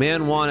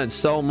man wanted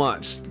so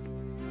much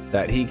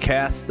that he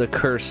cast the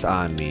curse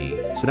on me.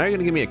 So now you're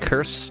gonna give me a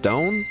cursed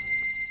stone?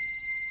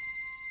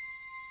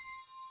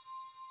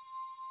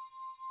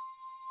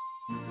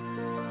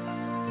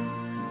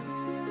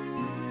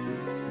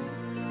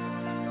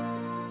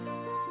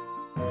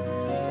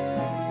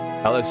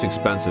 That looks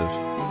expensive.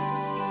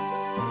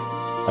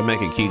 I'd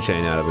make a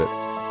keychain out of it.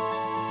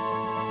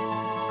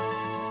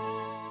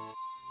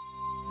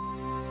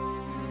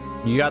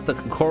 You got the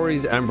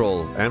Kokori's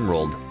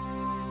Emerald.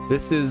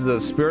 This is the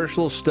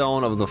spiritual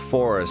stone of the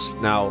forest,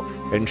 now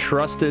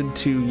entrusted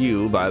to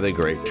you by the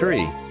great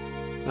tree.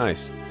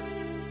 Nice.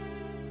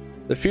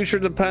 The future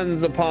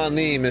depends upon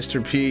thee,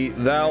 Mr. P.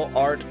 Thou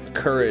art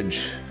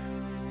courage.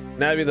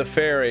 Navi the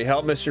fairy,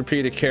 help Mr.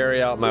 P to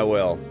carry out my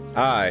will.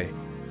 I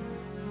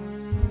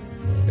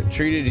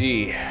treated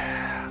ye,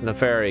 the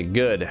fairy,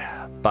 good.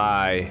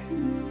 Bye.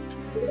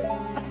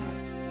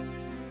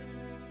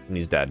 And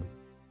he's dead.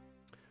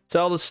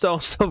 Sell the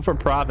stone for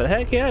profit.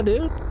 Heck yeah,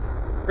 dude.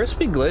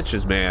 Crispy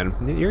glitches, man.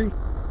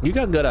 You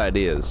got good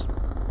ideas.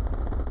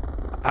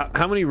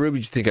 How many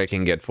rubies do you think I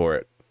can get for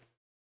it?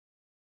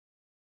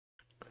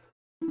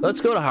 Let's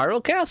go to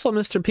Hyrule Castle,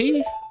 Mr.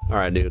 P. All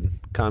right, dude.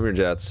 Calm your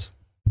jets.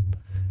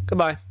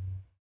 Goodbye.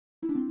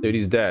 Dude,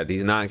 he's dead.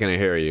 He's not gonna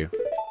hear you.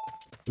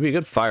 It'd be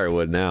good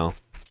firewood now.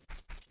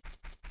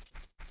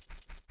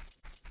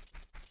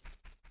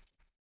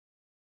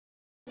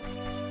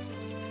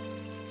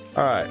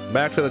 All right,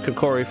 back to the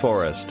Kokori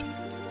Forest.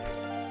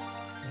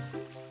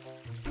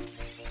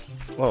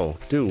 Whoa,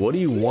 dude, what do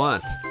you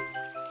want?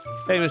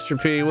 Hey,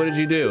 Mr. P, what did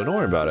you do? Don't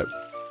worry about it.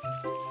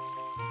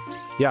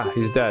 Yeah,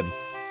 he's dead.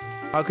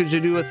 How could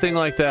you do a thing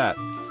like that?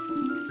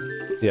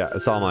 Yeah,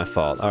 it's all my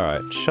fault. All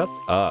right, shut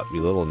up,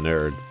 you little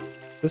nerd.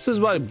 This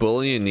is why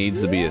bullying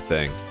needs to be a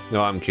thing.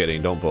 No, I'm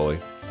kidding. Don't bully.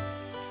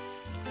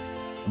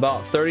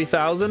 About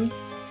 30,000?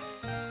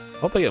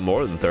 Hope I get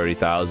more than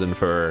 30,000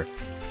 for...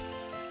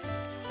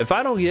 If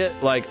I don't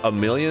get like $1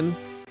 million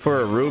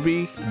for a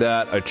ruby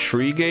that a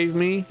tree gave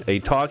me, a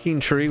talking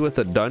tree with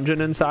a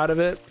dungeon inside of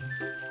it,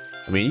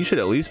 I mean, you should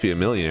at least be a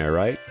millionaire,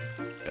 right?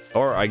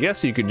 Or I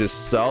guess you could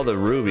just sell the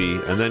ruby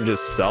and then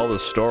just sell the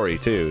story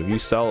too. If you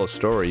sell a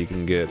story, you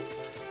can get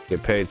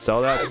paid.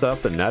 Sell that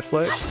stuff to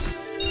Netflix.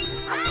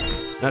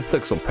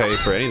 Netflix will pay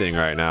for anything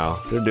right now.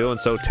 They're doing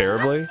so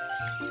terribly.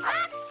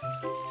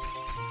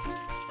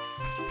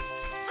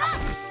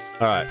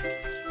 All right,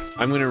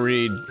 I'm gonna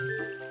read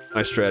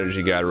my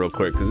strategy guide real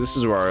quick because this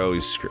is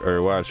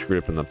where where I've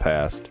screwed up in the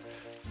past.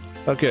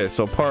 Okay,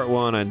 so part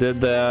 1, I did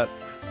that.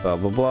 Blah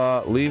blah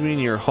blah. Leaving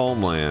your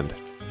homeland.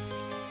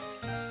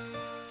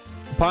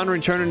 Upon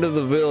returning to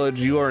the village,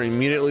 you are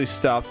immediately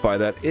stopped by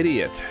that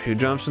idiot who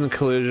jumps into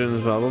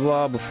collisions. Blah blah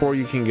blah. Before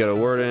you can get a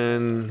word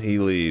in, he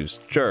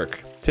leaves.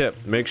 Jerk. Tip: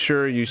 make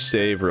sure you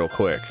save real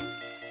quick.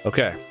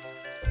 Okay.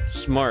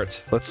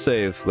 Smart. Let's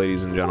save,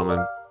 ladies and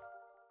gentlemen.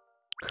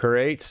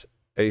 Create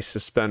a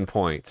suspend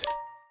point.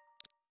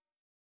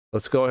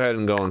 Let's go ahead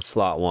and go in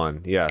slot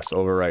 1. Yes,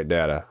 overwrite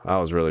data. I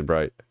was really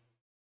bright.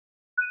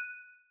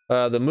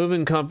 The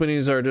moving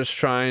companies are just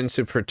trying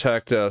to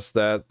protect us.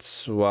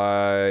 That's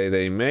why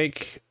they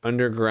make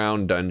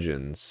underground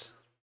dungeons.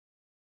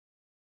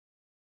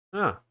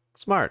 Ah,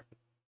 smart.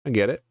 I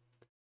get it.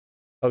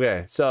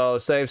 Okay, so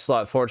save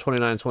slot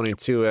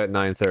 42922 at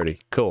 9:30.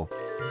 Cool.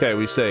 Okay,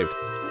 we saved.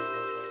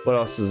 What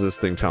else does this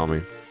thing tell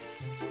me?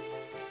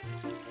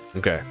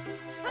 Okay.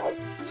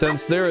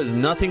 Since there is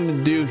nothing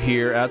to do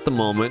here at the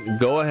moment,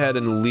 go ahead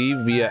and leave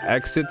via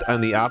exit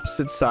on the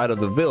opposite side of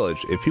the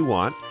village. If you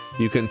want,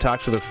 you can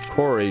talk to the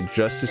quarry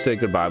just to say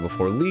goodbye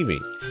before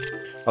leaving.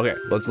 Okay,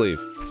 let's leave.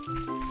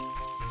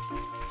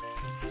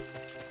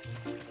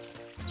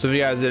 So if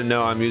you guys didn't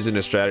know, I'm using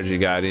a strategy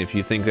guide, and if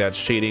you think that's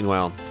cheating,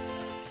 well,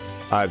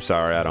 I'm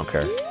sorry, I don't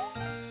care.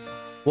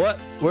 What?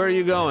 Where are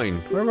you going?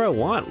 Wherever I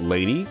want,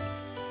 lady.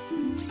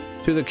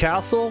 To the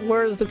castle?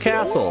 Where is the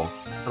castle?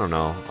 I don't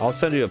know. I'll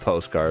send you a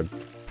postcard.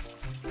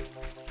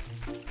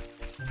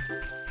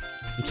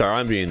 I'm sorry,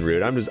 I'm being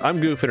rude. I'm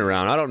goofing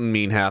around. I don't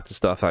mean half the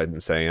stuff I'm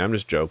saying. I'm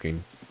just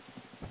joking.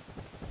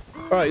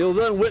 Alright, you'll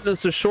then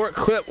witness a short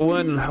clip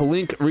when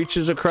Link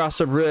reaches across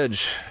a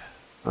bridge.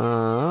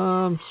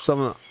 So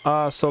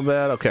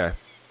bad. Okay.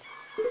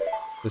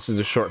 This is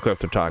a short clip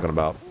they're talking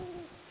about.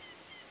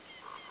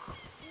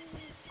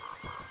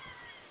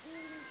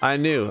 I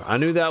knew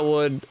that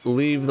would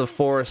leave the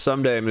forest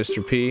someday,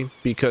 Mr. P,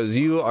 because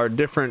you are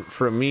different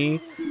from me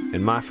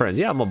and my friends.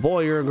 Yeah, I'm a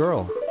boy, you're a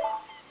girl.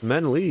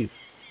 Men leave.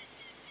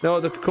 No,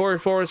 the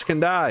Kokori forest can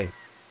die.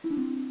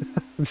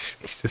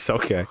 Jesus,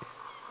 okay.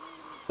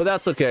 But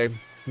that's okay,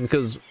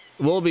 because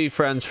we'll be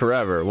friends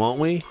forever, won't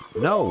we?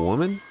 No,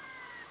 woman.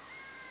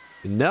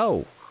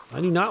 No, I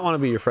do not want to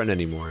be your friend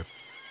anymore.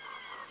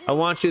 I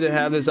want you to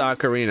have this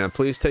ocarina.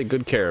 Please take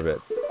good care of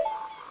it.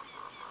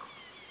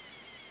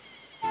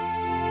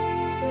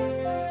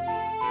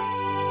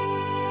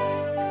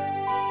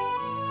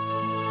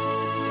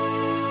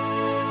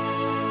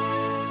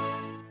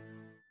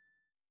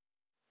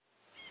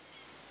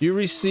 You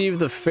receive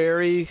the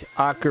fairy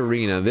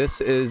ocarina.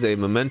 This is a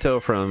memento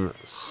from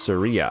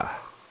Seiren.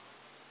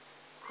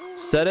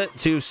 Set it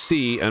to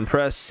C and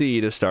press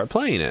C to start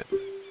playing it.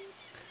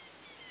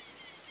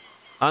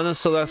 On the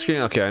select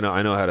screen, okay, I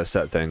know how to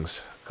set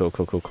things.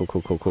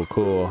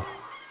 Cool.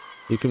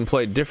 You can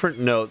play different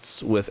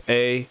notes with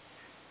A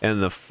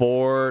and the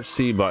 4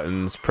 C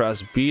buttons.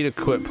 Press B to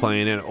quit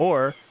playing it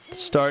or to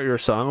start your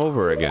song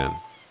over again.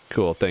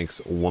 Cool,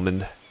 thanks,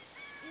 woman.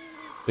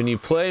 When you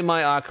play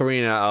my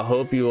ocarina, I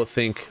hope you will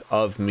think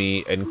of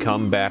me and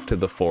come back to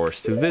the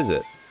forest to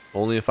visit.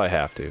 Only if I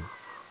have to.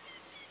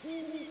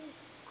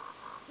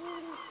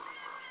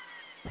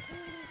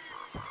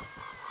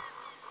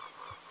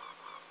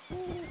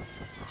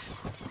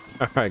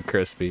 Alright,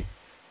 Crispy.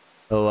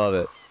 I love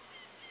it.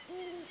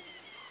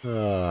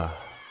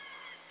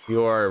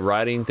 You are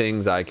writing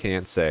things I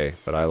can't say,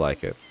 but I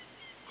like it.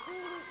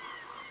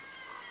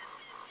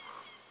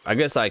 I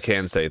guess I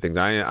can say things.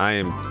 I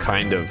am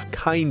kind of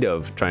trying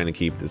to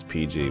keep this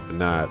PG, but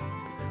not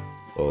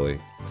fully.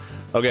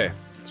 Okay,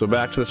 so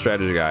back to the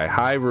strategy guy.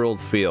 Hyrule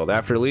Field.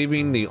 After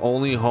leaving the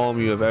only home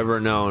you have ever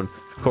known,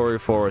 Kokori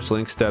Forest,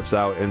 Link steps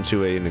out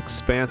into an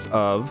expanse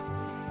of...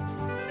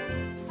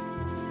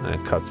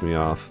 That cuts me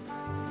off.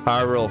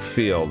 Hyrule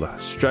Field.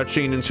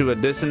 Stretching into a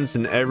distance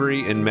in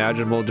every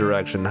imaginable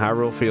direction,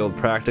 Hyrule Field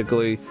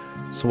practically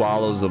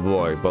swallows the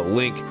boy, but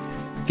Link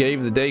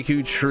gave the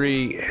Deku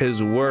Tree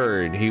his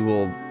word. He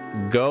will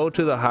go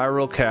to the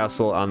Hyrule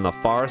Castle on the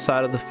far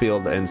side of the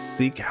field and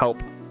seek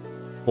help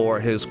for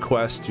his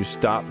quest to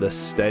stop the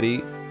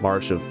steady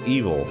march of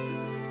evil.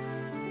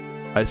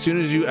 As soon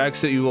as you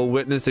exit, you will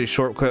witness a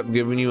short clip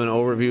giving you an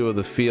overview of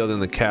the field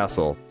and the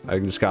castle. I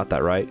just got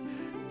that right.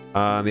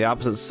 On the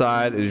opposite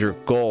side is your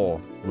goal.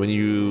 When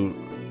you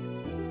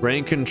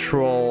regain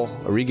control,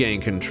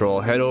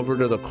 head over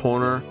to the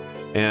corner.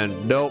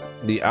 And nope,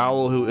 the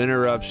owl who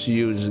interrupts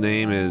you, his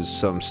name is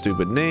some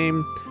stupid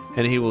name,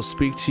 and he will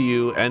speak to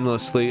you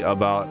endlessly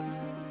about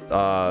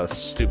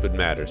stupid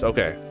matters.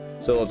 Okay,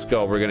 so let's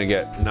go. We're gonna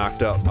get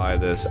knocked up by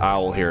this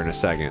owl here in a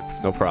second.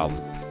 No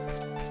problem.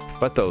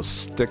 But those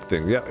stick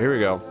things. Yep, here we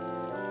go.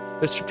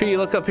 Mr. P,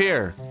 look up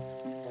here.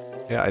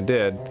 Yeah, I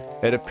did.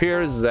 It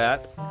appears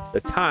that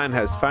the time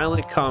has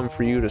finally come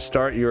for you to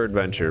start your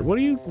adventure. What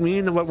do you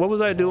mean? What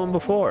was I doing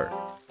before?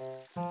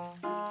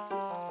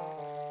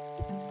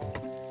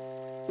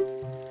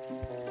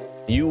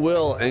 You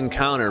will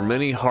encounter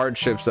many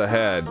hardships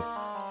ahead.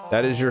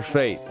 That is your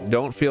fate.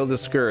 Don't feel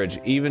discouraged,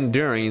 even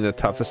during the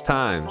toughest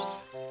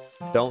times.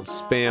 Don't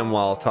spam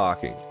while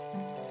talking.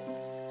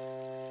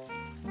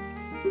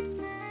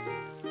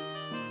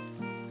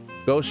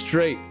 Go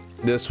straight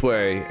this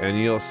way and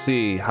you'll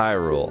see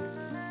Hyrule.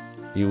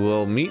 You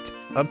will meet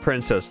a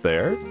princess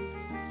there.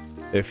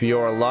 If you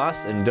are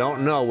lost and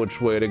don't know which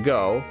way to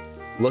go,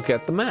 look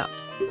at the map.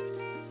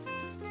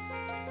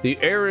 The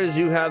areas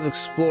you have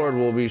explored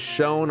will be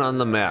shown on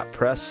the map.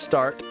 Press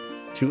start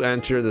to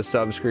enter the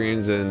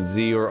subscreens and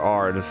Z or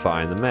R to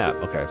find the map.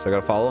 Okay, so I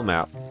gotta follow a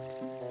map.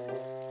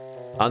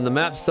 On the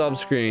map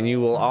subscreen, you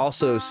will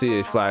also see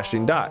a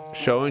flashing dot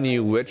showing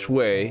you which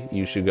way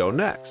you should go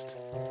next.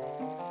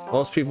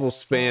 Most people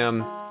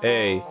spam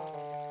A.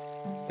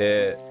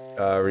 It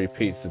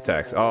repeats the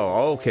text.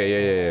 Oh,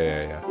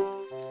 okay, yeah.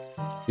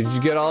 Did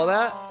you get all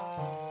that?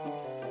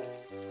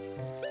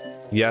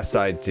 Yes,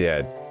 I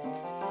did.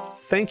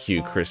 Thank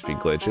you, Crispy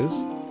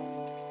Glitches.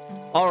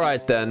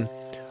 Alright then.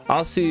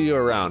 I'll see you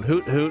around.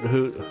 Hoot, hoot,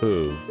 hoot,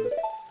 hoo.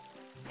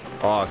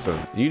 Awesome.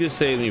 You just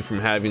saved me from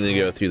having to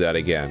go through that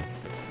again.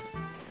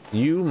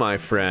 You, my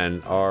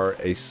friend, are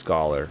a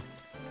scholar.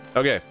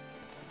 Okay.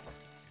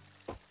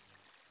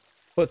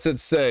 What's it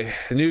say?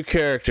 A new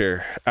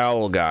character.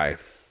 Owl Guy.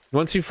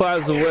 Once he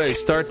flies away,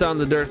 start down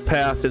the dirt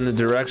path in the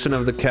direction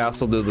of the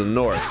castle to the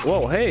north.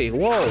 Whoa, hey,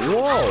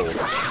 whoa.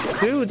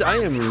 Dudes, I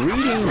am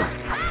reading...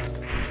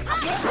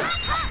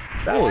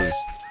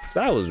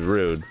 That was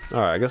rude.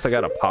 Alright, I guess I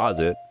gotta pause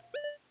it.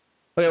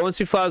 Okay, once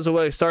he flies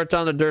away, start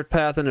down the dirt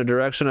path in the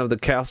direction of the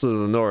castle to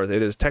the north.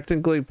 It is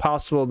technically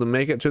possible to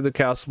make it to the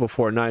castle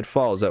before night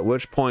falls, at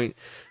which point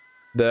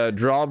the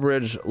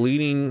drawbridge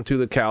leading to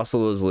the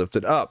castle is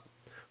lifted up.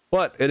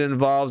 But it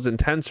involves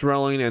intense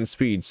rolling and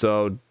speed,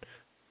 so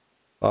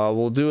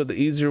we'll do it the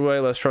easier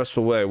way, less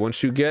stressful way.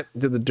 Once you get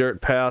to the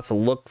dirt path,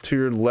 look to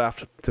your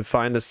left to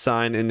find a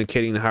sign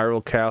indicating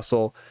Hyrule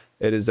Castle.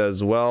 It is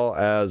as well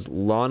as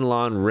Lon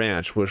Lon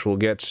Ranch, which will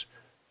get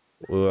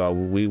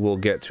we will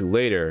get to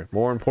later.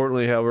 More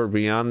importantly, however,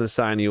 beyond the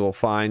sign, you will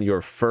find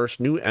your first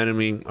new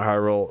enemy,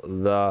 Hyrule,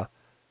 the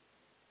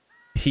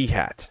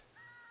Peahat.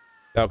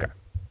 Okay.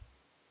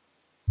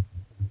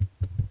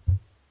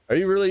 Are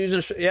you really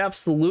using? Yeah,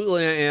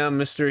 absolutely, I am,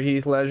 Mr.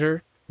 Heath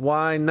Ledger.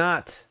 Why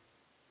not,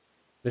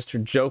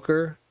 Mr.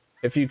 Joker?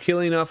 If you kill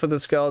enough of the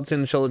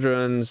skeleton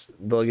childrens,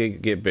 they'll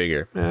get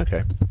bigger.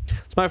 Okay.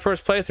 It's my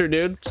first playthrough,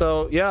 dude.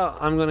 So, yeah,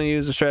 I'm going to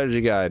use the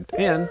strategy guide.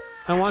 And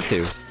I want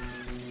to.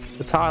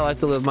 That's how I like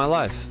to live my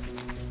life.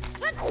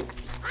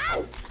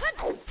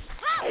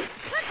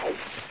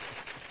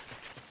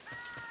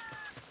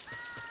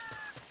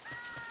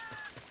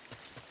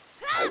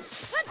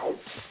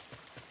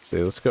 Let's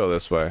see, let's go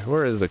this way.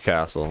 Where is the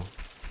castle?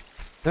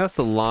 That's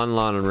the Lon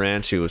Lon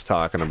Ranch he was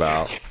talking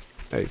about.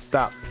 Hey,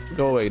 stop.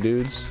 Go away,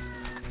 dudes.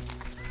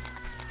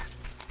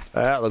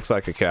 That looks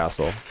like a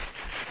castle.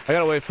 I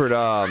gotta wait for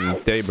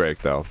daybreak,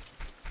 though.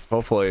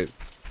 Hopefully it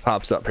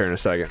pops up here in a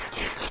second.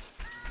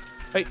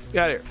 Hey, get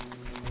out of here.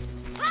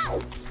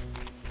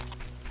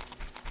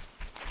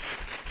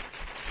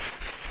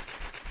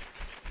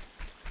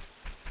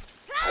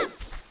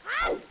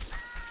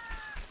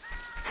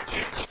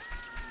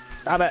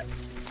 Stop it.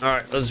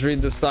 Alright, let's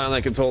read this sign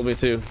like it told me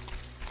to.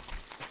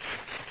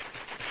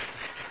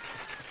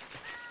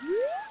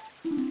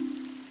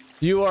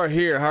 You are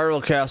here,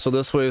 Hyrule Castle.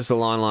 This way is the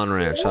Lon Lon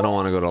Ranch. I don't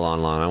want to go to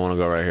Lon Lon. I want to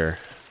go right here.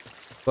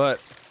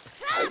 But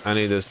I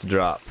need this to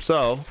drop.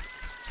 So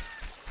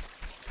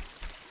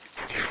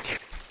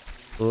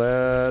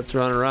let's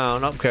run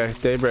around. Okay,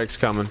 daybreak's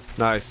coming.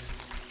 Nice.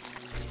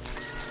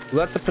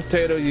 Let the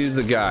potato use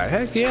the guy.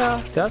 Heck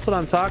yeah, that's what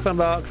I'm talking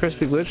about.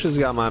 Crispy Glitches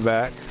got my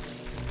back.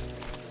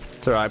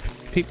 It's alright.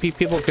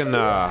 People can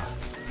try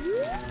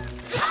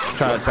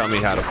to tell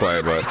me how to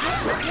play, but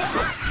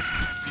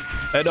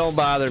it don't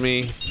bother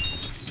me.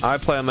 I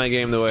play my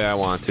game the way I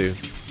want to.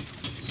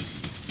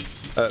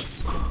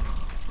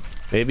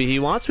 Maybe he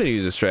wants me to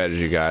use a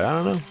strategy guide.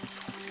 I don't know.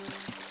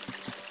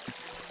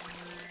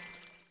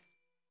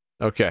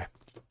 Okay.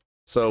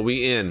 So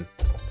we in.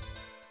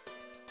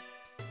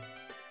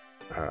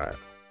 Alright.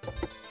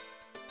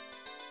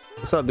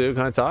 What's up, dude?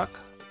 Can I talk?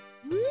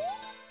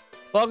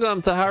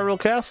 Welcome to Hyrule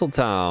Castle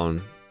Town.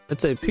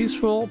 It's a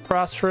peaceful,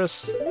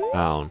 prosperous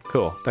town.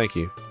 Cool. Thank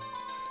you.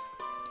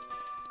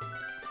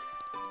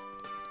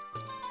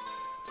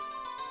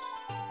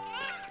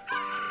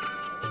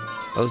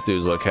 Those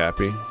dudes look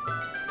happy.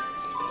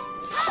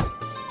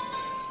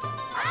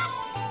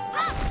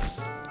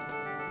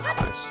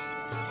 Nice.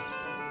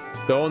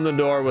 Go in the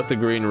door with the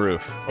green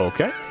roof.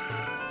 Okay.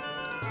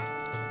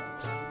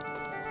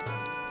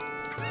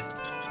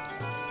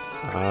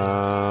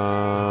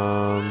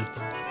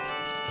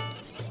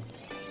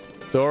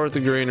 Door with the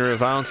green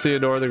roof. I don't see a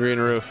door with the green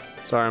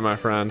roof. Sorry, my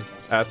friend.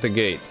 At the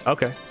gate.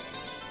 Okay.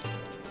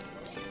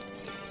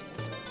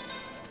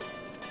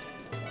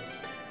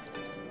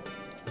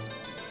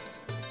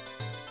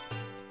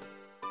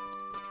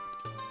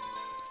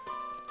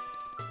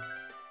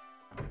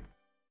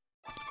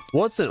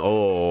 What's an...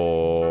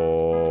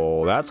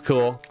 Oh, that's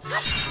cool.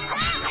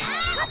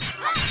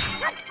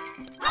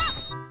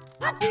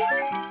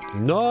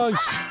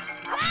 Nice.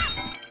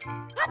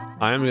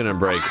 I am gonna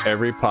break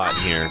every pot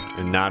in here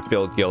and not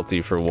feel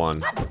guilty for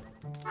one. How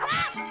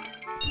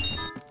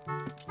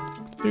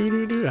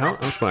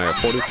much money?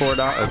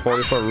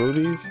 $44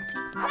 rubies?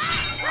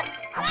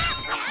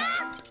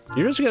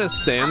 You're just gonna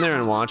stand there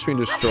and watch me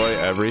destroy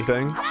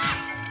everything?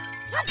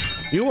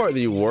 You are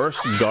the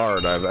worst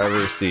guard I've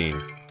ever seen.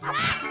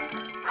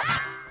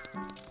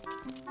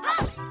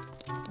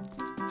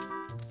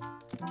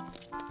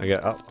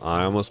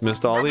 I almost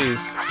missed all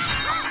these.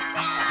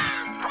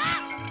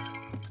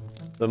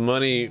 The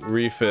money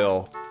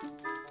refill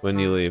when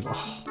you leave.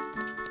 Oh.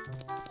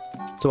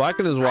 So I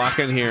can just walk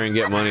in here and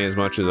get money as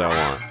much as I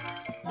want.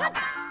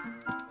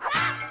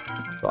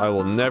 So I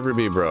will never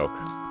be broke.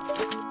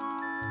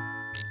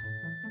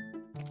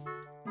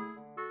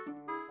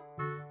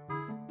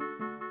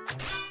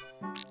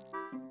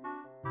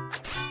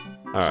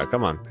 Alright,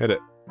 come on, hit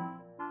it.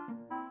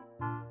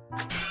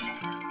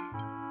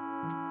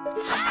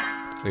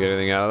 Did I get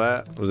anything out of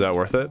that? Was that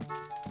worth it?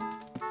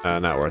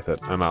 Not worth it.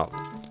 I'm out.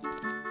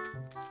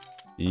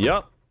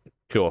 Yup.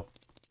 Cool.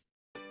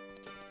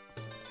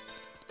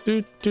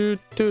 I'll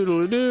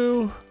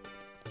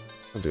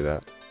do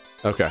that.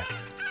 Okay.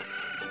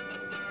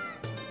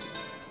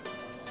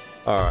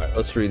 Alright,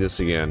 let's read this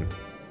again.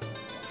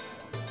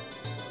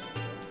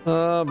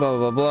 Blah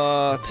blah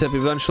blah. Tip.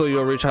 Eventually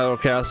you'll reach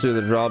Hyrule Castle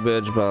through the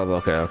drawbridge. Blah blah.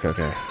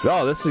 Okay.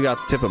 Oh, this has got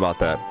the tip about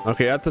that.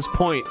 Okay, at this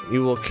point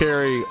you will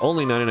carry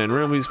only 99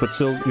 rupees, but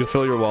still you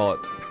fill your wallet.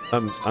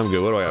 I'm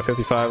good. What do I got?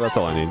 55. That's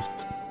all I need.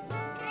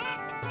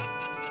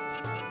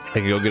 I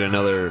can go get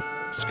another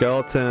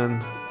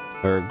skeleton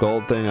or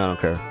gold thing. I don't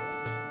care.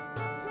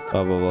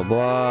 Blah blah blah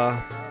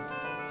blah.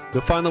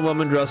 You'll find the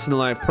woman dressed in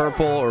light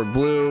purple or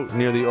blue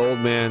near the old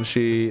man.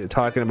 She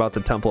talking about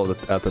the temple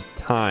at the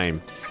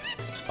time.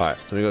 All right,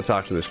 so let me go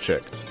talk to this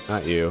chick.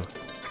 Not you.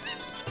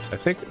 I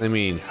think they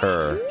mean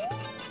her.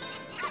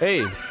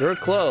 Hey, your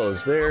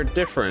clothes, they're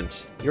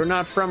different. You're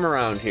not from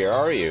around here,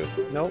 are you?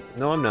 Nope,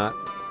 no I'm not.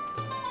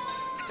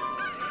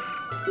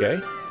 Okay.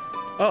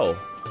 Oh,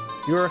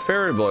 you're a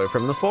fairy boy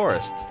from the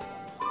forest.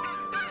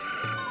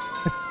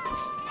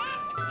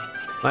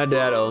 My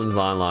dad owns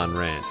Lon Lon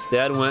Ranch.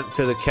 Dad went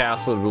to the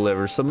castle to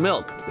deliver some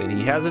milk, and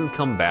he hasn't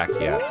come back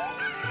yet.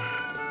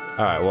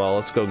 All right, well,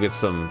 let's go get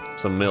some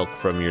milk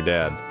from your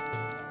dad.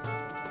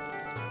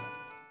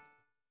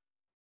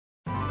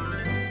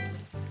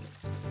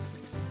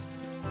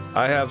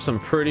 I have some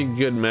pretty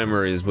good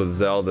memories with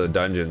Zelda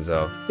dungeons,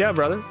 though. Yeah,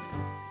 brother.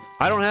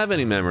 I don't have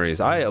any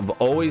memories. I have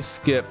always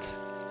skipped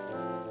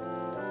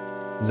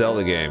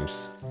Zelda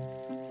games.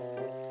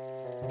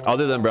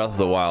 Other than Breath of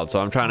the Wild, so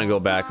I'm trying to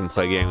go back and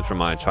play games from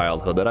my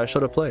childhood that I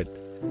should have played.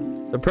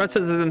 The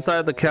princess is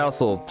inside the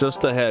castle,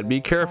 just ahead. Be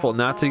careful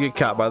not to get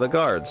caught by the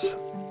guards.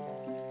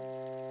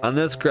 On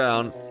this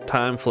ground,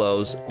 time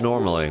flows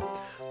normally,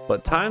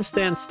 but time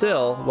stands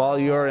still while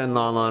you're in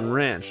Lon Lon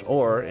Ranch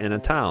or in a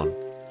town.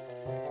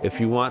 If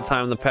you want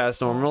time to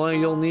pass normally,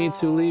 you'll need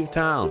to leave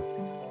town.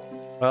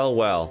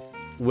 Well,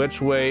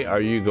 which way are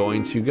you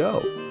going to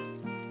go?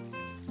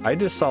 I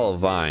just saw a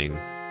vine.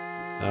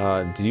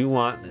 Do you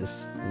want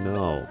this?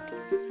 No.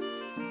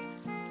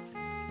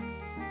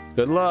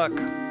 Good luck.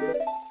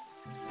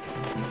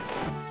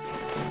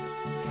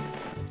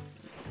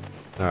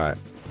 All right,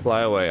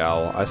 fly away,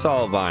 owl. I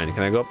saw a vine.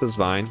 Can I go up this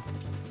vine?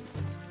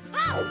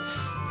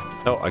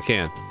 Oh, I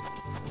can.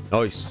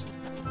 Nice.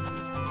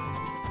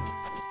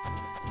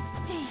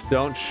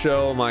 Don't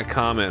show my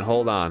comment.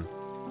 Hold on.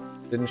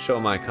 Didn't show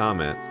my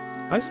comment.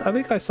 I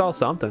think I saw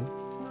something.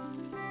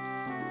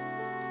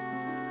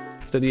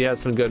 Said he has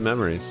some good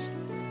memories.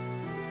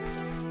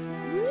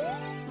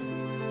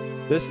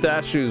 This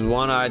statue's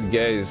one-eyed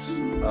gaze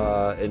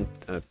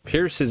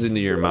pierces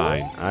into your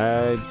mind.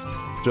 I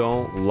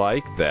don't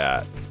like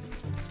that.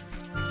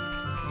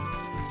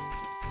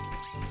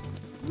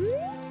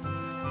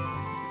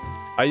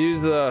 I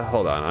use the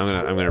hold on.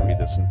 I'm gonna read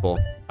this in full.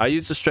 I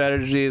used the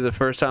strategy the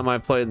first time I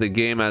played the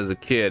game as a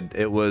kid.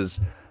 It was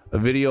a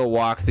video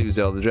walkthrough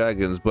Zelda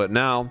Dragons, but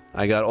now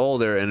I got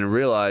older and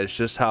realized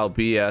just how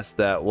BS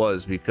that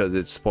was because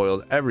it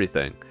spoiled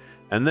everything.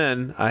 And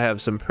then I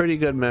have some pretty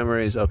good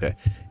memories. Okay,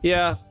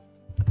 yeah,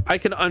 I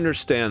can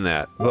understand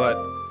that, but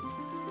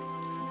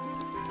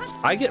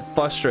I get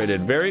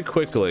frustrated very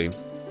quickly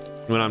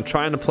when I'm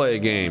trying to play a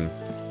game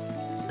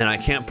and I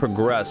can't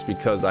progress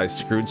because I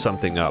screwed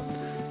something up.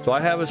 So I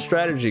have a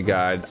strategy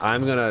guide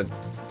I'm gonna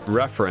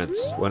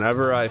reference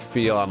whenever I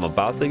feel I'm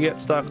about to get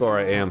stuck or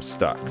I am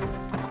stuck.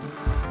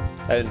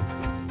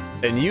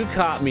 And you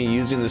caught me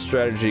using the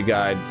strategy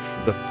guide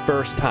the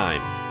first time.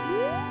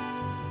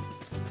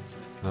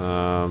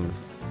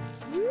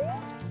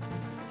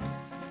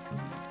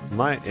 Am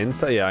I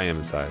inside? Yeah, I am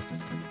inside.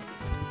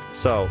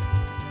 So,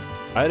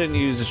 I didn't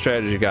use the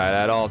strategy guide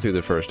at all through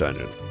the first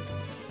dungeon.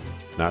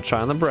 Not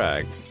trying to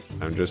brag.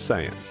 I'm just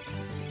saying.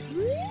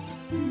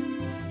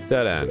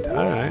 Dead end.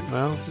 Alright,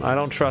 well, I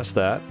don't trust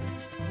that.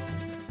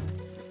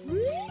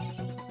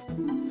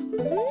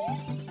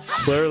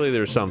 Clearly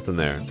there's something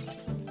there.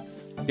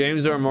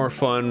 Games are more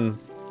fun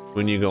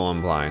when you go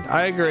in blind.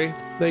 I agree.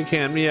 They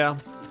can, yeah.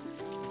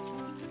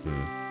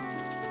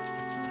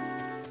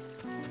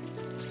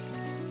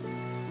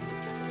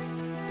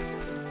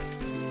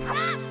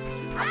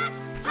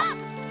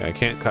 I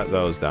can't cut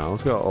those down.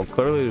 Let's go. Oh,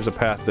 clearly there's a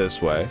path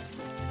this way.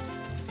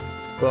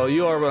 Well,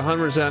 you are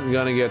 100%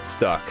 gonna get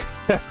stuck.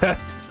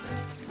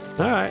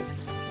 All right.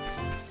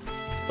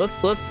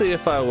 Let's see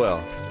if I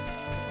will.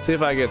 See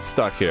if I get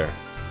stuck here.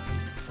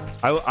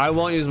 I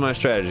won't use my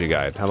strategy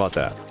guide. How about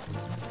that?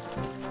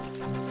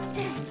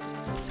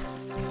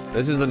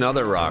 This is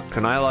another rock.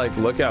 Can I like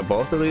look at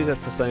both of these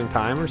at the same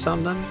time or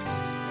something?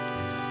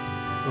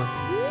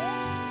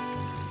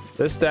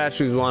 This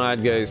statue's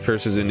one-eyed gaze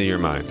pierces into your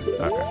mind.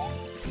 Okay.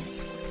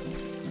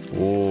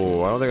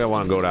 Whoa, I don't think I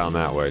want to go down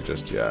that way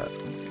just yet.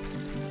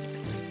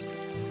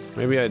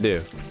 Maybe I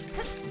do.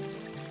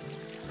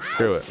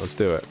 Screw it, let's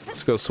do it.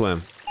 Let's go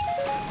swim.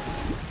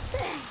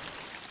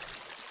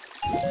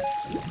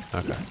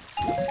 Okay.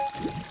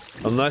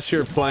 Unless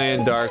you're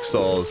playing Dark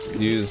Souls,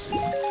 use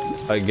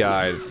a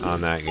guide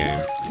on that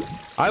game.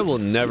 I will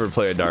never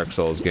play a Dark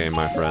Souls game,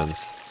 my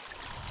friends.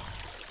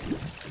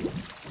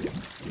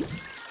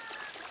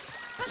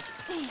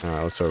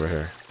 Alright, what's over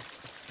here?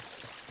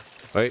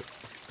 Wait.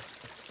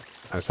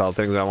 I saw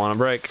things I want to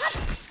break.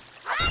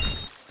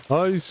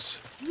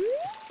 Nice.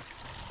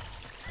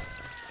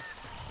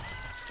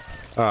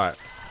 Alright.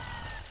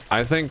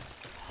 I think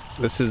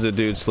this is a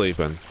dude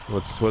sleeping.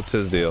 What's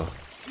his deal?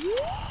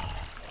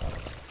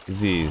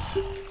 Z's.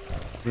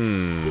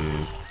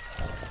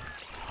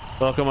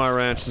 Welcome, our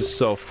ranch is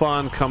so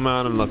fun. Come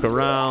out and look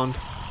around.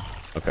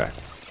 Okay.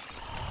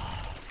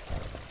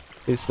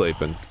 He's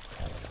sleeping.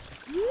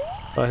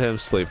 Let him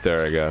sleep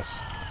there, I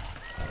guess.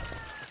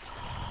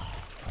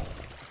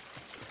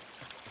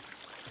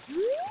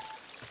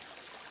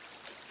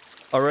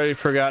 Already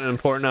forgot an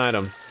important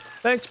item.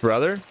 Thanks,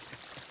 brother.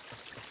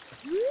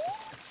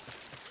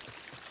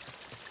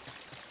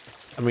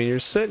 I mean, you're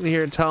sitting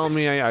here telling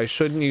me I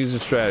shouldn't use the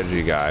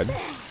strategy guide.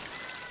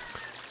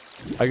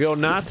 I go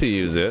not to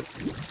use it.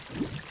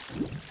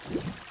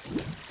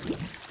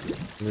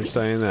 You're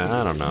saying that.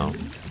 I don't know.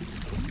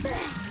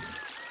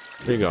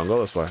 Where you going? Go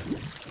this way.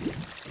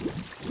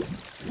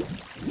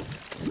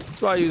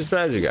 That's why I use the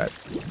strategy guide.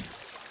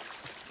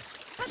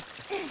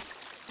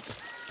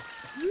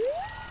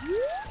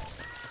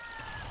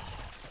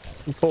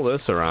 Pull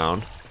this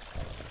around.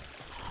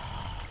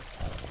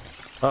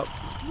 Oh,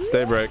 it's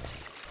daybreak.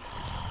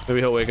 Maybe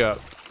he'll wake up.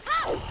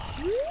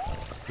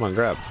 Come on,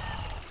 grab.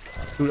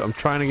 Dude, I'm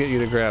trying to get you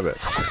to grab it.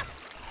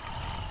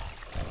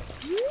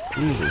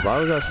 Jesus, why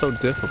was that so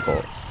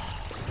difficult?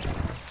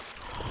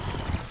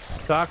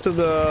 Talk to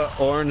the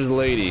orange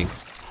lady.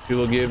 She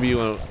will give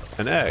you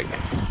an egg.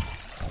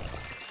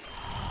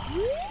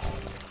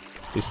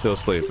 He's still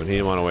sleeping. He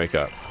didn't want to wake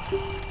up.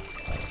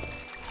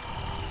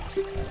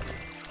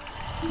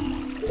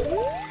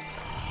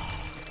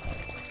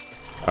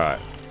 Alright.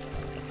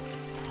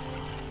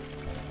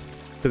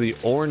 To the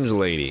orange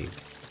lady.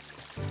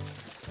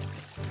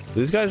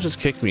 These guys just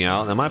kicked me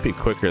out. That might be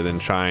quicker than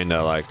trying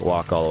to, like,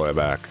 walk all the way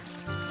back.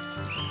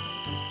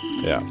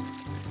 Yeah.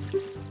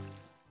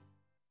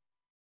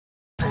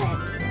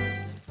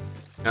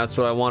 That's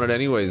what I wanted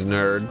anyways,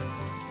 nerd.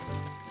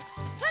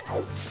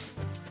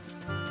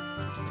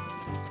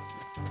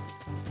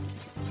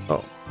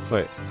 Oh,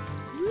 wait.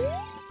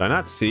 Did I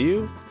not see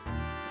you?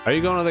 Are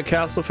you going to the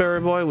castle, fairy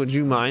boy? Would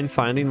you mind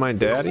finding my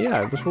dad?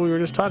 Yeah, that's what we were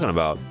just talking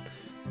about.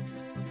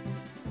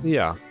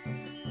 Yeah.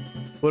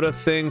 What a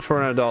thing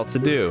for an adult to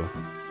do.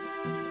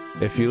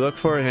 If you look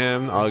for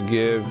him, I'll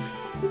give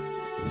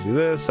you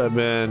this. I've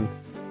been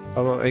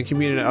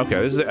incubating. Okay,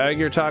 this is the egg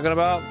you're talking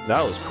about?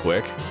 That was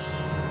quick.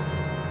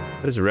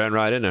 I just ran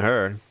right into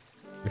her.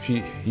 If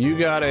you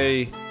got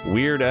a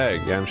weird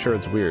egg. Yeah, I'm sure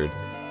it's weird.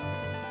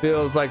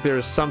 Feels like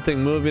there's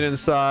something moving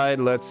inside.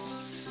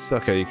 Let's...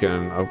 Okay, you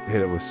can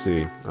hit it with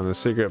C. On the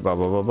secret, blah,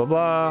 blah, blah, blah,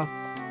 blah.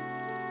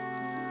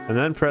 And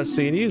then press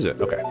C and use it.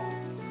 Okay.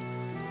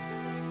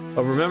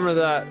 But remember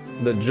that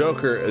the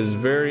Joker is a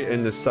very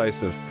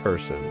indecisive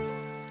person.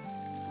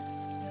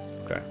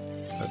 Okay.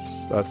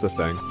 That's the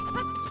thing.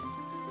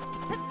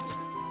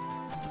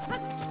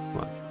 Come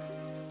on.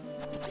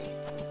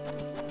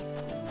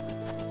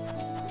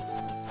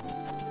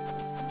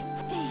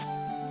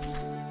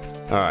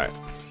 Alright.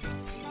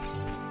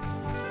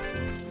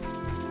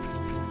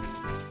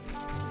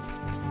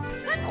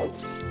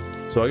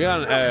 So I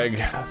got an egg.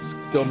 Let's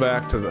go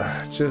back to the...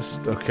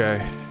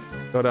 okay.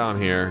 Go down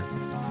here.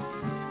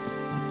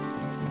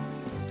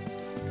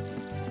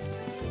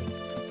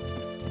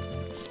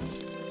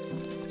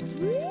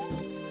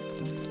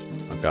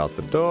 Look out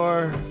the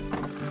door.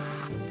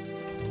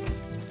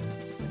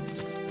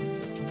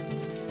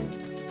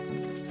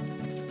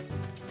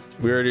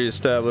 We already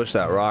established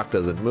that rock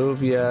doesn't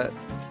move yet.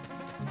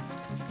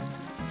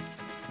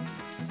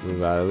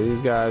 Move out of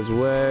these guys'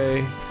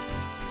 way.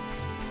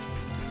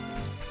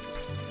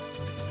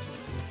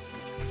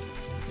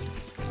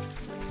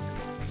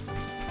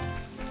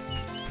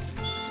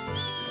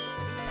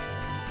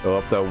 Go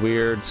up that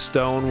weird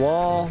stone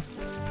wall.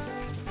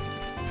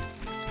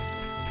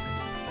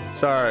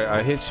 Sorry,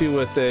 I hit you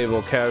with a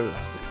vocabulary.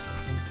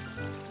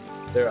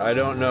 There, I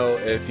don't know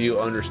if you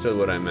understood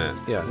what I meant.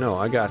 Yeah, no,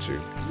 I got you.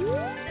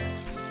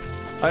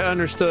 I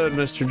understood,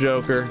 Mr.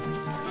 Joker.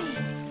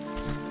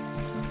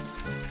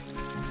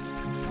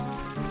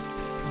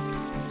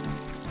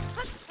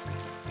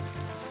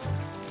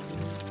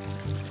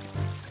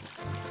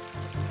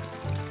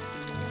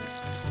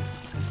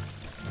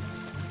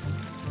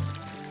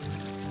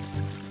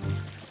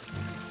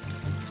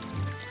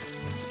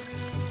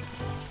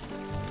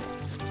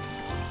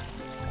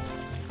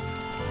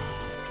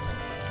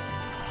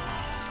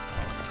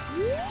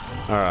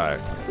 Alright,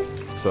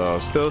 so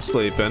still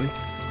sleeping.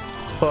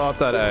 Let's pull out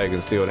that egg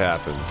and see what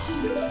happens.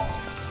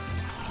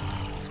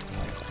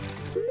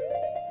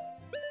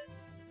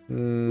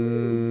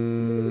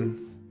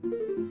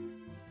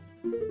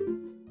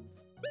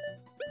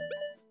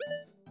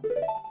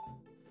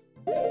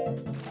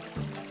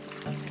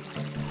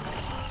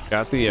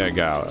 Got the egg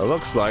out. It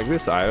looks like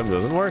this item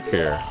doesn't work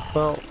here.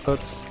 Well,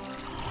 let's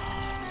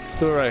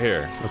do it right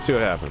here. Let's see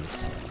what happens.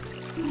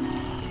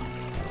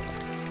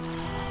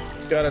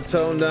 Gotta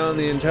tone down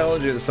the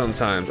intelligence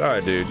sometimes.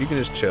 Alright, dude, you can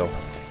just chill.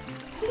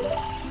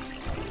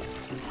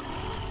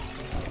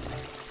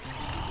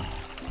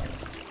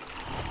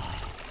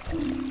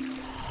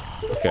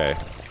 Okay.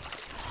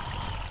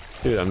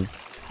 Dude, I'm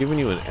giving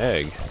you an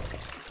egg.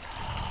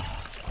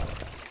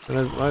 Why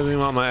doesn't he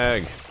want my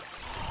egg?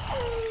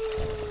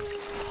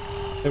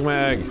 Take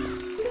my egg.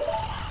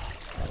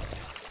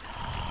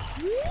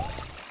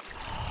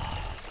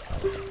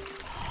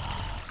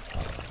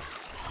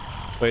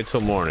 Wait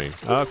till morning.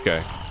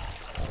 Okay.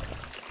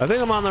 I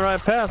think I'm on the right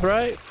path,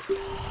 right?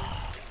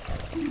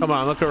 Come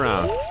on, look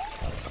around.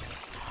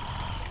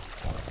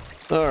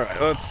 Alright,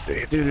 let's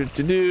see.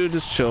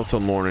 Just chill till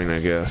morning, I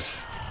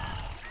guess.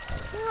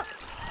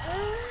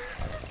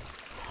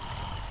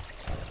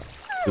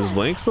 Does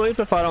Link sleep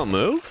if I don't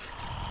move?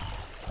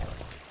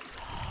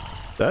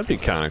 That'd be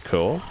kind of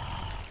cool.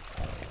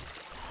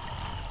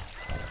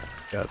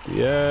 Got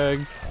the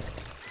egg.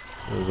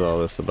 What is all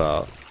this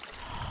about?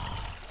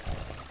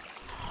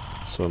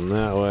 Swim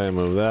that way,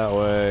 move that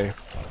way.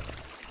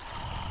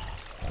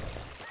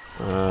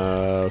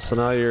 So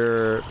now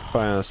you're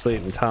falling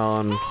asleep and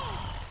Talon.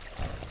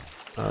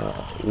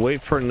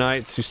 Wait for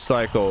night to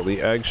cycle.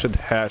 The egg should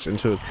hatch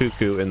into a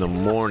cuckoo in the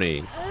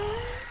morning.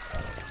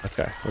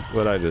 Okay,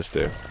 what did I just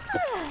do?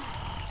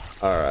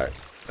 Alright.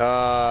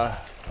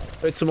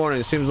 It's the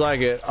morning, seems like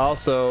it.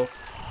 Also,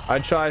 I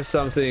try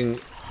something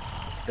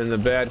in the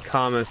bad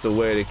comments a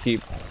way to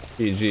keep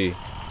PG.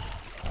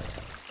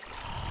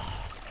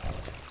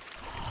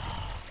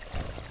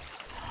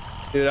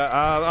 Dude,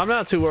 I'm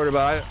not too worried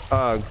about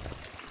it.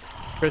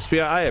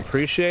 Crispy, I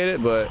appreciate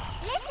it, but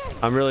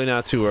I'm really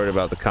not too worried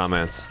about the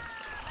comments.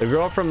 The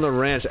girl from the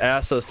ranch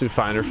asked us to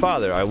find her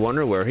father. I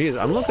wonder where he is.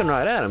 I'm looking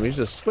right at him. He's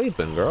just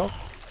sleeping, girl.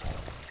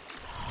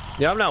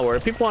 Yeah, I'm not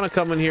worried. People want to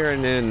come in here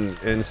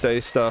and say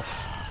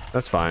stuff.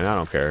 That's fine. I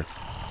don't care.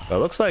 But it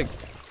looks like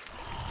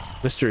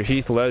Mr.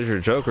 Heath Ledger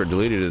Joker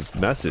deleted his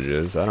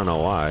messages. I don't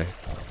know why.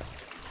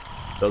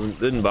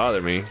 Didn't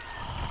bother me.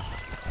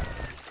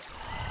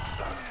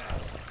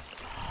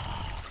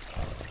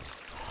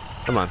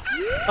 Come on.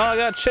 Oh, I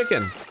got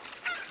chicken.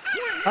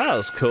 That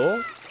was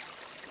cool.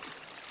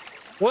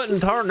 What in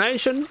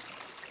tarnation?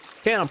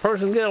 Can a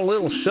person get a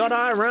little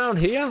shut-eye around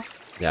here?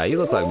 Yeah, you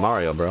look like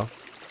Mario, bro.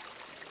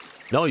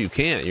 No, you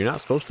can't. You're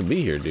not supposed to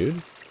be here,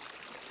 dude.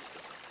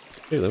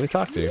 Dude, let me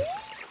talk to you.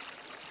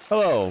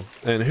 Hello,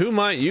 and who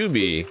might you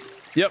be?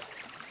 Yep,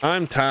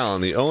 I'm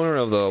Talon, the owner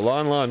of the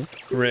Lon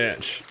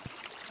Ranch.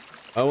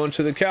 I went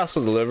to the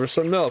castle to deliver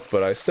some milk,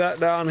 but I sat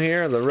down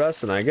here and the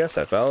rest, and I guess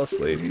I fell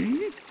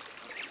asleep.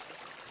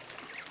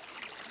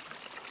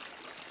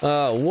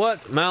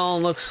 What?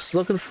 Malon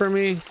looking for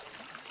me?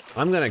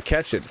 I'm gonna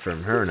catch it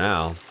from her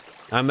now.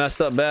 I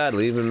messed up bad,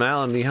 leaving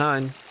Malon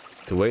behind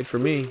to wait for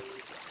me.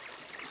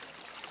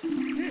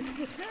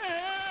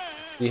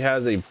 He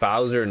has a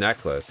Bowser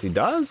necklace. He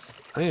does?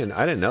 I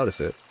didn't notice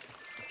it.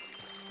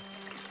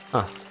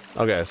 Huh.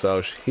 Okay,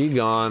 so he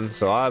gone.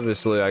 So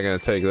obviously I'm gonna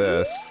take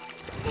this,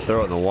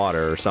 throw it in the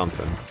water or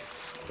something.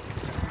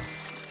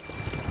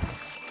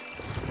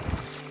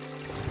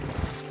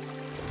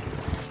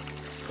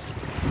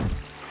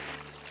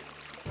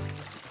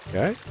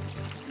 Okay.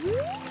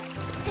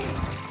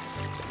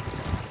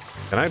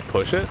 Can I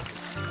push it?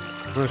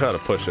 I'm gonna try to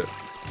push it.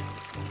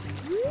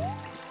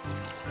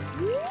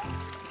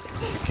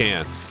 You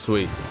can.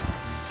 Sweet.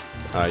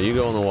 Alright, you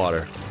go in the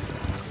water.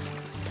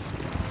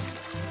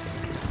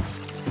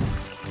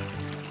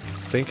 I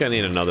think I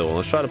need another one.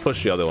 Let's try to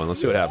push the other one.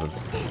 Let's see what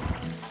happens.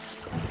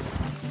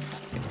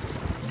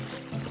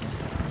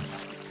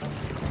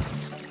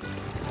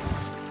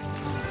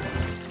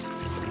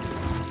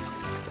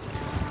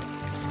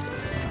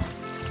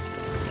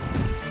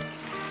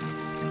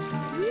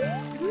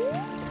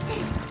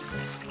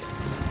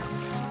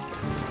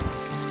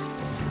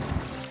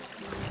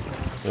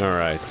 All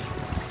right.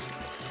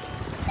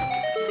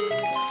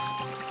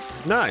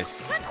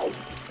 Nice.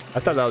 I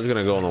thought that was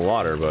gonna go in the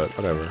water, but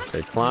whatever.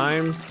 Okay,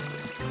 climb.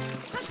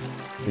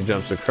 He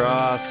jumps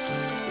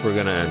across. We're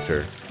gonna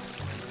enter.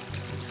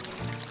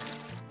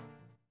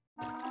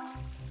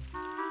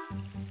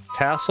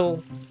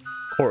 Castle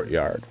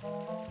courtyard.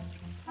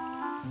 All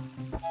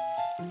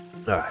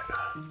right.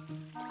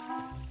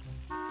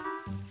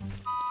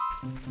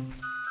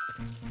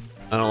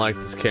 I don't like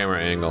this camera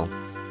angle.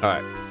 All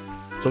right.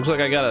 So looks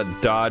like I gotta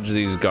dodge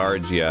these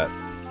guards yet.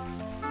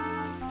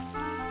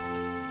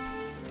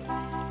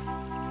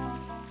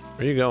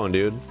 Where you going,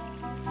 dude?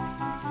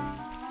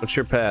 What's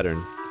your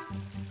pattern?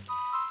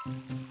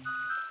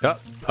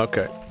 Yep,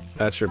 okay.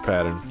 That's your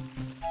pattern.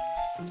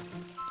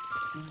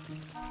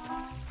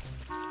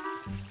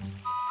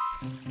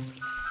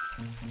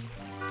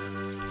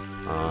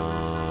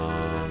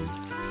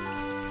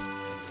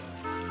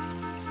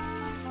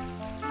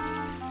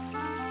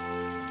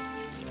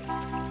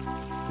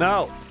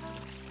 No!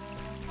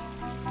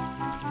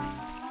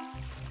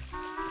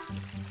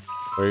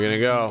 Where are you gonna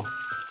go?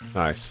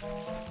 Nice.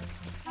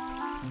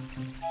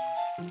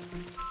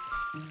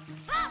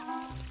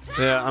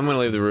 Yeah, I'm gonna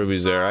leave the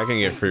rubies there. I can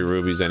get free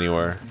rubies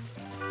anywhere.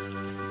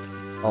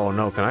 Oh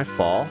no, can I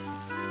fall?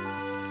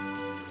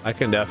 I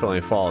can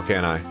definitely fall,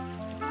 can't I?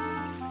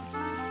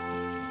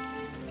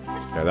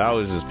 Okay, that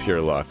was just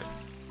pure luck.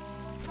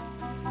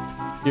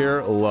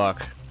 Pure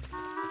luck.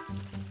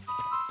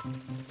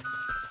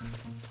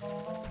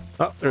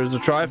 Oh, there's a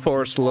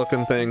Triforce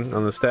looking thing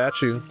on the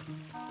statue.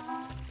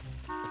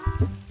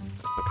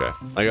 Okay,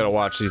 I gotta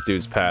watch these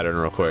dudes' pattern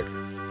real quick.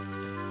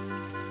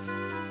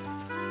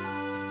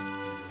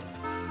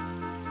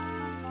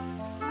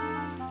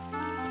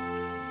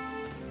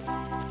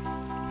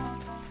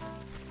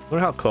 I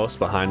wonder how close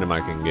behind him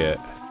I can get.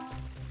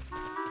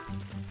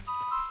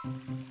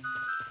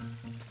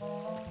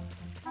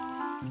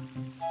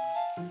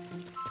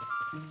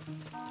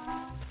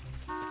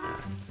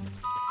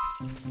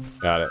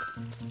 Got it.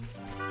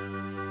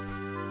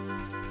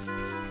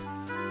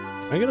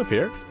 Can I get up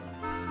here?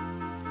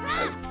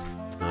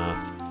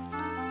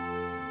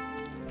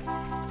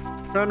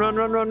 Run, run,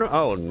 run, run, run.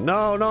 Oh,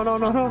 no, no, no,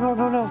 no, no, no,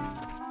 no, no.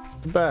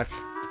 Back.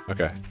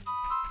 Okay.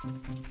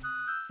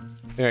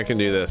 I think I can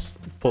do this.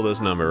 Pull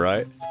this number,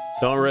 right?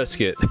 Don't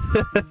risk it.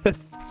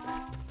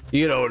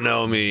 You don't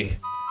know me.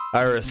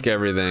 I risk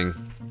everything.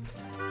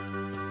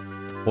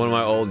 One of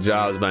my old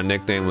jobs, my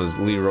nickname was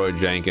Leroy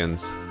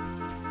Jenkins.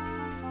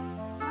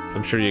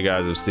 I'm sure you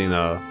guys have seen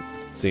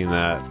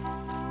that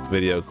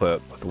video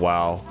clip with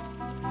WoW.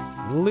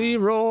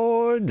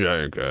 Leroy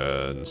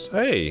Jenkins.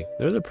 Hey,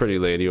 there's a pretty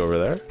lady over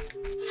there.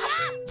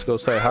 Let's go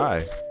say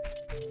hi.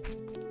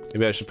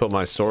 Maybe I should put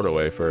my sword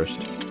away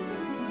first.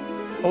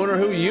 I wonder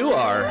who you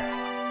are.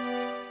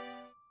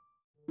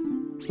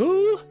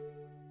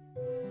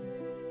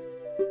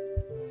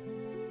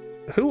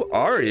 Who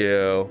are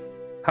you?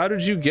 How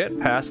did you get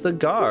past the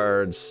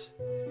guards?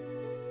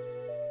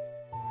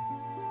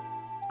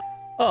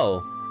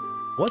 Oh,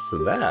 what's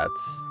that?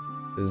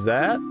 Is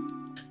that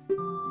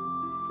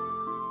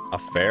a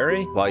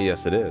fairy? Well,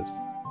 yes, it is.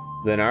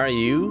 Then are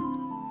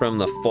you from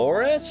the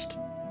forest?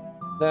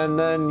 Then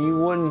you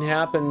wouldn't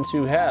happen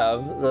to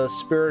have the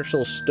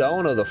spiritual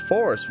stone of the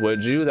forest,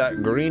 would you?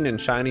 That green and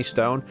shiny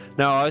stone?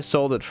 No, I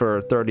sold it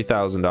for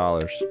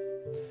 $30,000.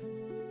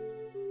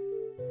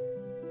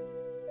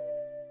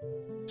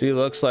 She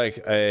looks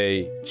like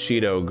a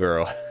Cheeto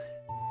girl.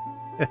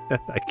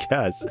 I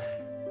guess.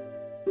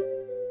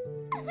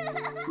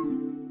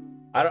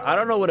 I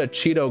don't know what a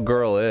Cheeto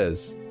girl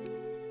is.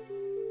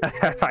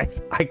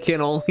 I can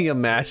only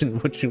imagine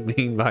what you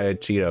mean by a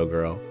Cheeto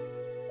girl.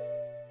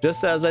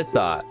 Just as I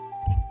thought.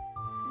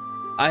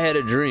 I had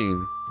a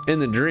dream. In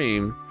the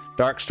dream,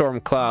 dark storm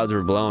clouds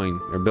were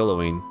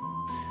billowing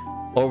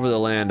over the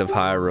land of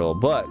Hyrule,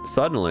 but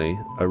suddenly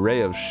a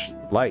ray of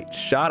light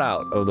shot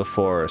out of the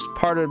forest,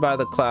 parted by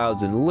the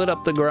clouds, and lit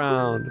up the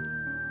ground.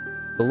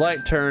 The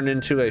light turned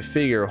into a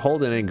figure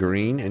holding a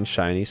green and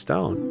shiny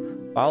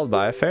stone, followed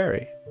by a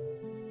fairy.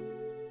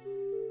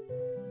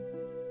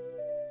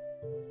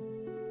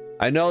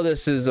 I know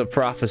this is a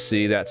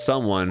prophecy that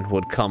someone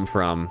would come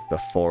from the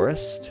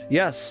forest.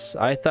 Yes,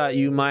 I thought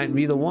you might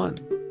be the one.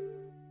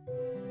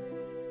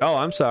 Oh,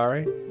 I'm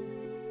sorry.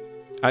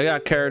 I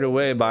got carried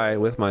away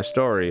with my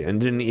story and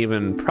didn't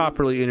even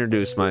properly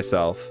introduce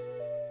myself.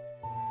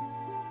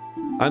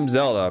 I'm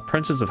Zelda,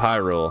 Princess of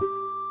Hyrule.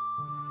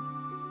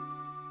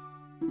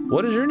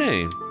 What is your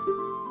name?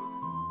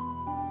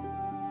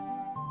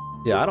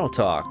 Yeah, I don't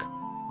talk.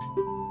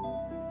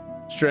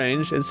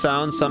 Strange, it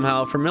sounds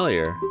somehow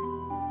familiar.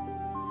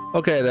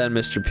 Okay then,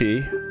 Mr.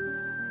 P.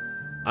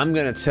 I'm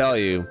gonna tell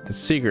you the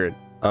secret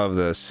of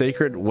the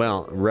sacred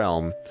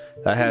realm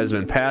that has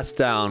been passed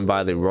down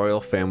by the royal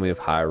family of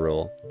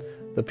Hyrule.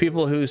 The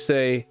people who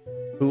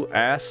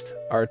asked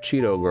are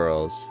Cheeto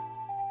girls.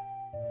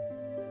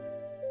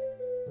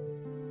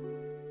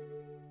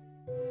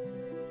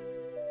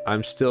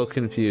 I'm still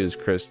confused,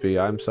 Crispy.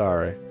 I'm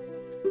sorry.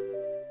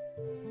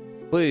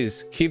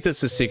 Please keep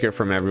this a secret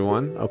from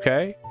everyone,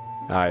 okay?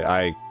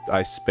 I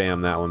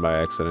spammed that one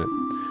by accident.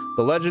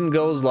 The legend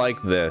goes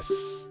like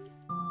this.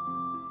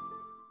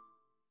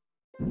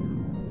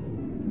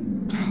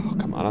 Oh,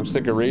 come on, I'm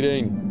sick of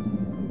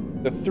reading.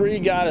 The three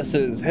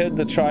goddesses hid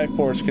the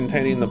Triforce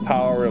containing the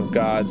power of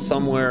God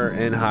somewhere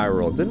in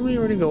Hyrule. Didn't we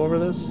already go over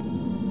this?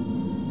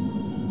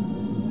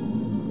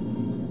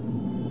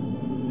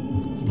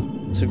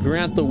 To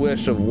grant the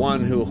wish of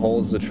one who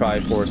holds the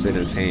Triforce in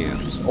his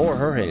hands, or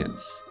her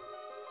hands.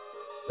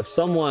 If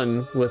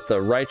someone with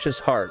a righteous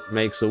heart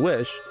makes a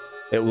wish,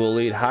 it will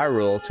lead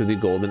Hyrule to the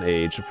golden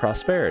age of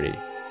prosperity.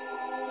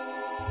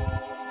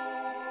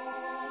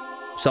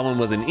 Someone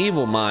with an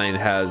evil mind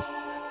has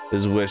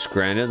his wish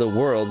granted, the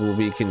world will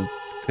be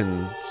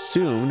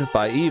consumed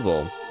by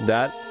evil.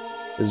 That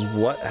is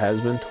what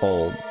has been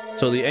told.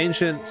 So the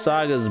ancient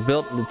sagas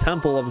built the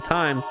Temple of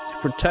Time to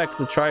protect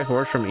the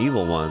Triforce from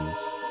evil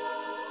ones.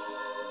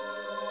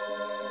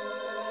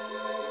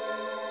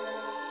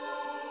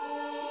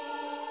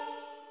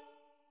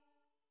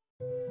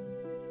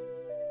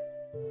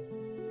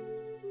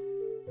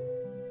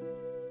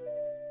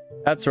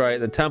 That's right,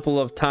 the Temple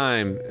of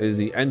Time is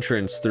the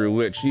entrance through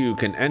which you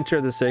can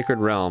enter the sacred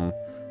realm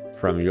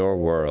from your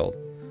world.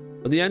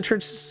 But the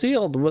entrance is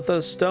sealed with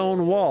a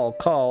stone wall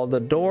called the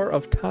Door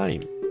of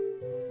Time.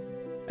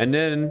 And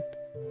in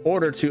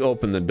order to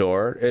open the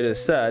door, it is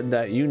said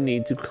that you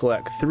need to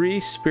collect 3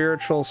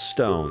 spiritual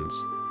stones.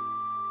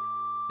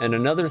 And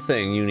another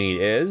thing you need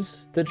is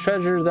the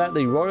treasure that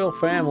the royal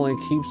family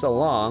keeps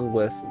along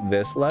with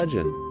this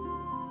legend.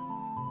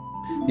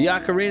 The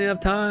Ocarina of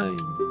Time.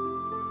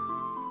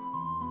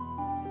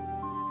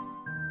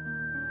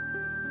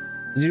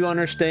 Did you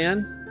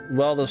understand?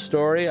 Well, the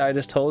story I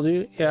just told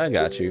you? Yeah, I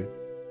got you.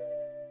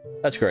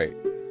 That's great.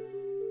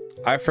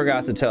 I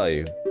forgot to tell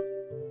you.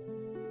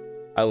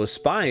 I was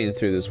spying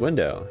through this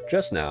window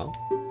just now.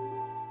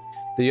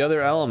 The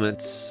other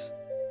elements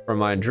from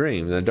my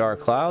dream, the dark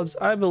clouds,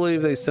 I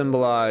believe they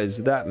symbolize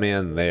that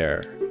man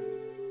there.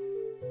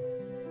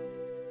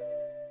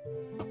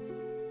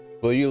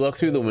 Will you look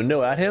through the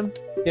window at him?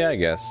 Yeah, I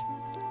guess.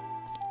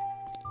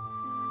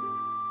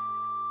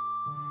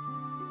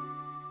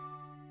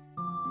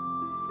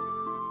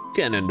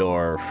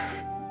 Ganondorf.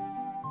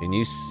 Can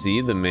you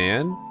see the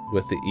man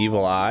with the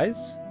evil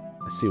eyes?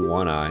 I see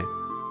one eye.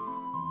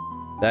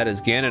 That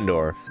is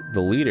Ganondorf,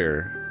 the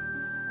leader.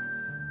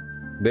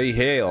 They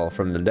hail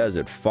from the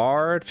desert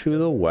far to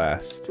the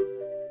west.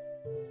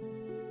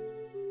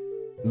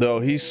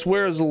 Though he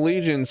swears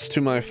allegiance to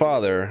my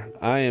father,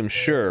 I am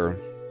sure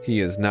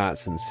he is not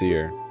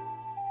sincere.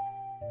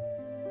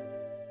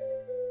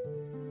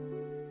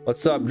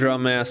 What's up,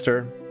 Drum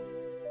Master?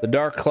 The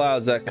dark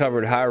clouds that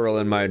covered Hyrule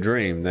in my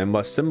dream, they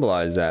must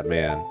symbolize that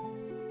man.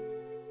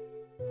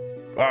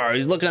 Oh,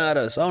 he's looking at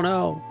us. Oh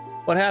no.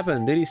 What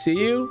happened? Did he see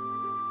you?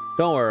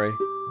 Don't worry.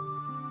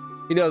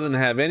 He doesn't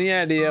have any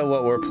idea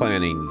what we're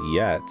planning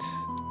yet.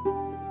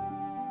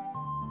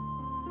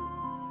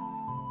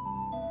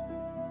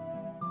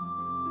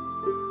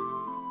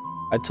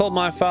 I told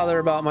my father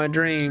about my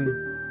dream.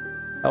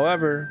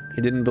 However,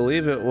 he didn't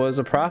believe it was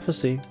a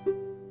prophecy.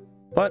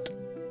 But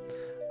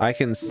I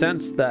can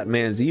sense that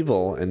man's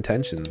evil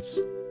intentions.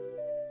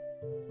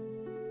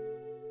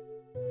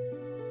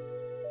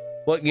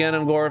 What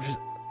Ganondorf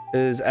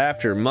is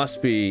after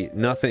must be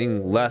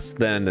nothing less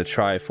than the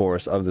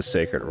Triforce of the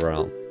Sacred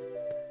Realm.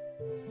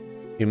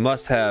 He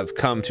must have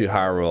come to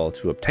Hyrule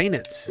to obtain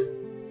it.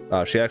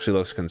 She actually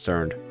looks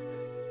concerned.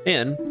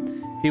 And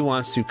he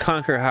wants to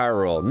conquer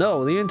Hyrule.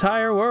 No, the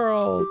entire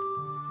world.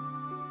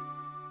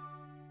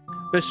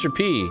 Mr.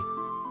 P,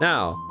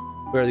 now,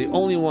 we're the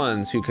only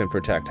ones who can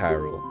protect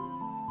Hyrule.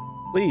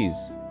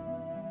 Please.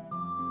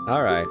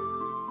 Alright.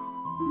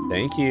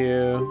 Thank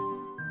you.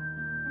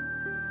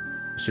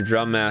 Mr.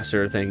 Drum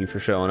Master, thank you for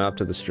showing up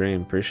to the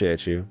stream.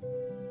 Appreciate you.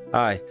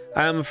 Hi.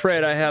 I am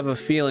afraid I have a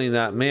feeling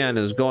that man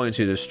is going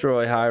to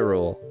destroy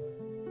Hyrule.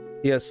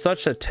 He has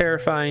such a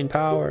terrifying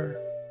power.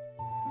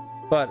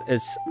 But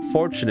it's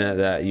fortunate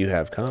that you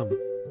have come.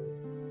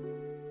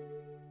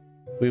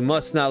 We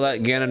must not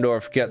let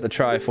Ganondorf get the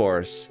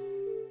Triforce.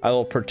 I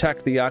will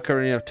protect the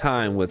Ocarina of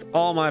Time with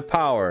all my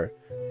power.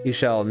 He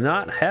shall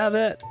not have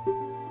it.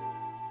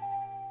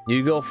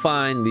 You go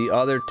find the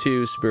other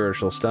two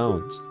spiritual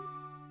stones.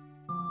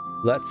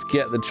 Let's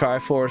get the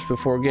Triforce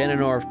before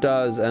Ganondorf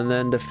does, and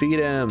then defeat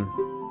him.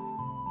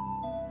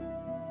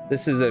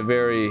 This is a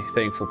very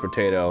thankful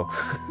potato.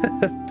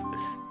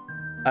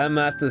 I'm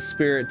at the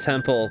Spirit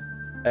Temple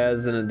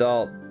as an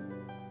adult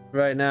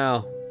right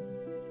now.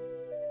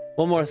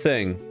 One more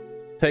thing.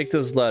 Take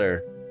this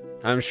letter.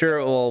 I'm sure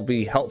it will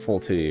be helpful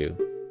to you.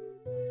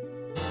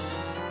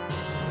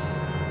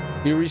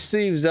 You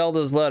received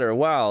Zelda's letter.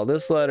 Wow,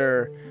 this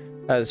letter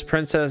has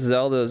Princess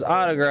Zelda's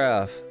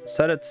autograph.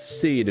 Set it to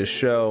C to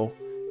show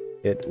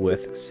it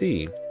with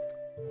C.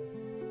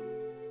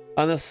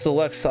 On the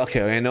select...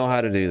 Okay, I know how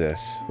to do this.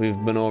 We've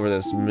been over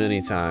this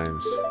many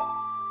times.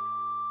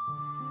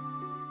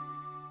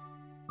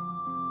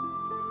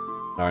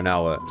 Alright,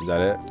 now what? Is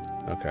that it?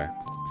 Okay.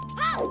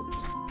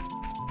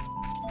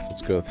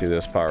 Let's go through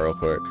this part real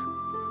quick.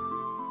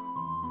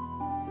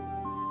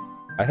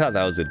 I thought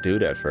that was a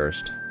dude at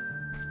first.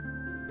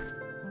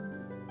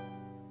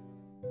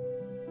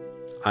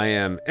 I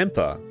am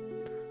Impa.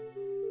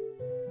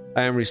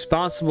 I am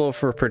responsible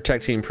for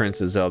protecting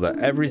Princess Zelda.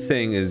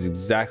 Everything is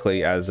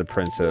exactly as the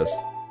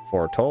princess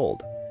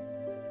foretold.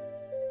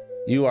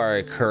 You are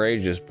a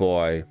courageous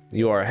boy.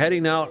 You are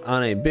heading out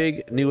on a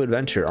big new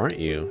adventure, aren't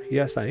you?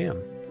 Yes, I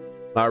am.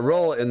 My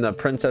role in the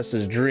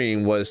princess's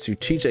dream was to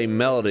teach a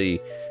melody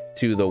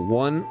to the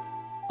one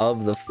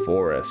of the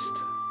forest.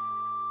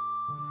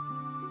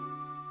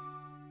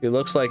 It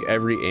looks like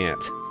every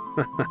ant.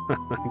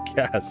 I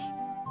guess.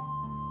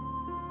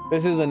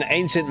 This is an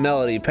ancient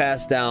melody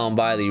passed down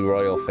by the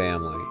royal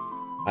family.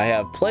 I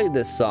have played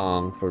this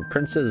song for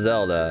Princess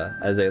Zelda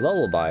as a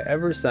lullaby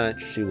ever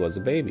since she was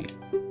a baby.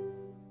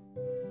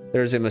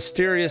 There's a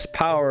mysterious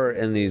power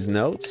in these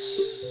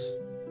notes.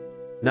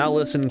 Now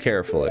listen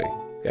carefully.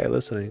 Okay,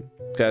 listening.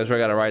 Guys, we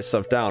gotta write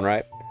stuff down,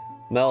 right?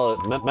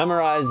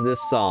 Memorize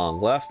this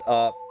song. Left,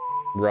 up,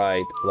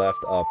 right.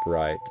 Left, up,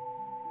 right.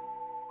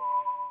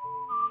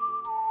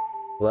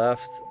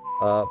 Left,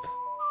 up,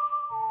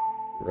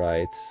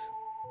 right.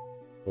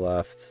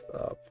 Left,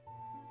 up,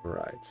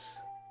 right.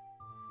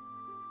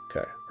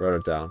 Okay, wrote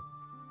it down.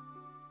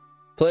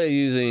 Play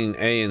using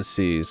A and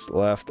C's.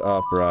 Left,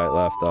 up, right,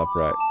 left, up,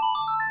 right.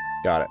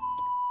 Got it.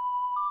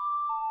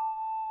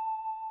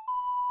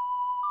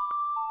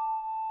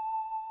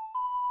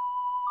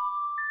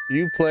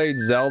 You played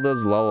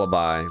Zelda's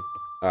Lullaby.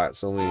 Alright,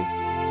 so let me...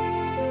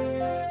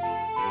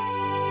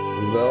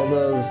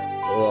 Zelda's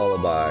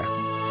Lullaby.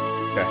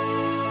 Okay,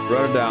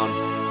 wrote it down.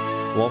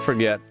 Won't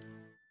forget.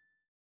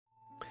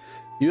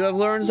 You have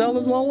learned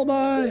Zelda's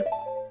Lullaby.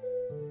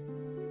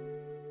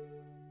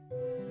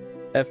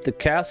 If the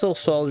castle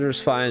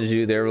soldiers find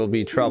you, there will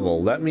be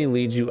trouble. Let me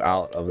lead you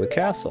out of the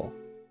castle.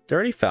 They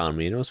already found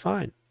me and it was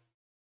fine.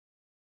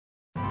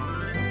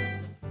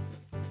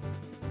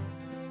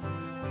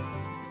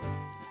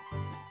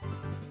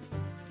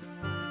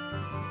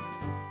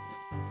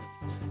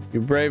 You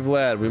brave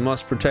lad, we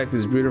must protect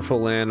this beautiful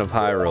land of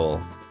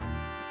Hyrule.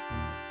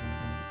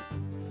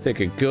 Take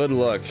a good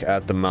look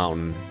at the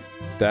mountain.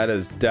 That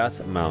is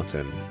Death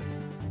Mountain.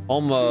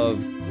 home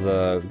of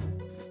the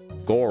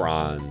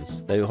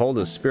Gorons. They hold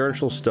a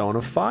spiritual stone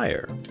of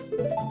fire.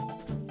 Is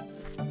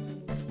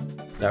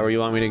that where you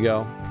want me to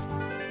go?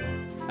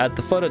 At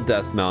the foot of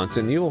Death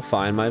Mountain, you will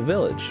find my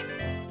village.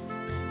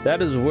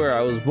 That is where I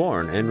was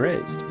born and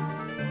raised.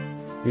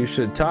 You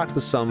should talk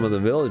to some of the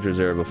villagers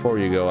there before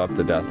you go up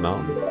to Death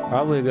Mountain.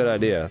 Probably a good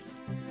idea.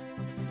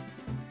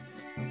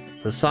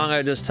 The song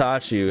I just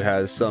taught you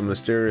has some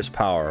mysterious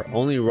power.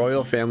 Only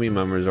royal family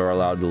members are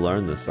allowed to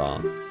learn this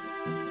song.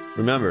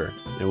 Remember,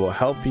 it will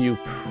help you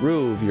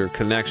prove your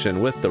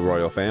connection with the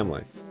royal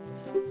family.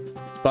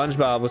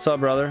 SpongeBob, what's up,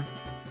 brother?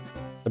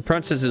 The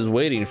princess is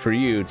waiting for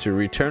you to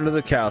return to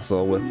the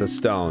castle with the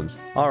stones.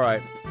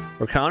 Alright,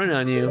 we're counting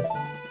on you.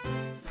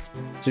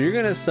 So you're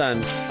gonna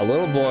send a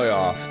little boy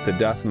off to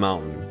Death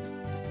Mountain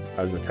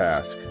as a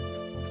task.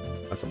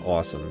 That's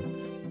awesome.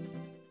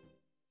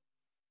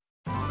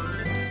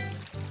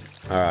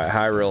 Alright,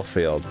 Hyrule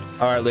Field.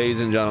 Alright, ladies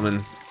and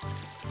gentlemen.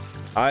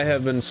 I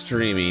have been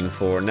streaming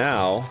for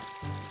now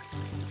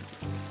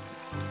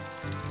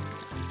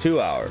 2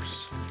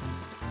 hours.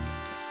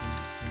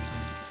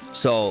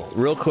 So,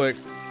 real quick.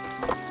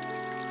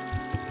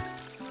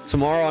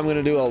 Tomorrow I'm going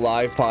to do a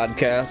live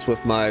podcast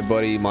with my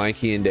buddy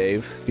Mikey and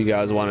Dave. If you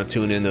guys want to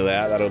tune into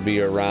that, that'll be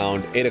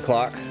around 8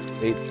 o'clock,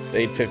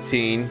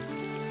 8:15.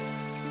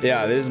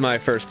 Yeah, this is my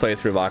first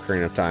playthrough of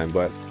Ocarina of Time,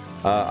 but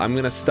I'm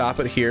going to stop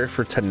it here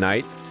for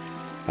tonight.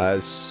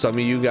 As some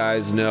of you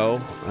guys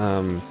know,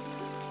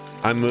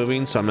 I'm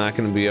moving, so I'm not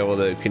going to be able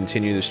to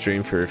continue the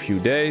stream for a few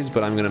days,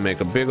 but I'm going to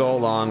make a big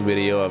old long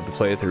video of the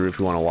playthrough if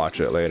you want to watch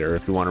it later.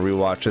 If you want to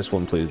rewatch this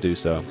one, please do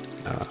so.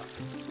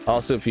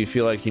 Also, if you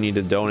feel like you need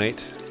to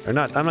donate, or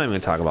not, I'm not even going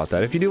to talk about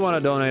that. If you do want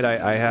to donate,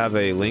 I have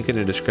a link in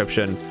the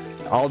description.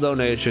 All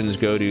donations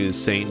go to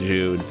St.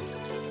 Jude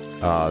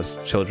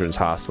Children's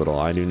Hospital.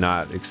 I do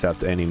not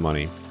accept any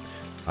money.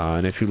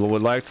 And if you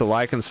would like to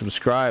like and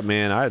subscribe,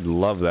 man, I'd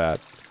love that.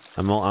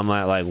 I'm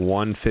at like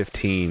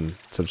 115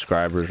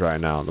 subscribers right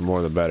now. The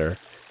more the better.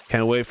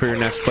 Can't wait for your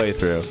next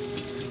playthrough.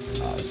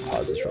 Let's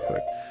pause this real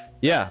quick.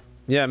 Yeah,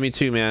 me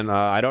too, man.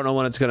 I don't know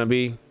when it's gonna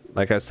be.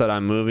 Like I said,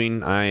 I'm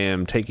moving. I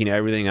am taking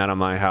everything out of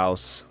my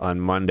house on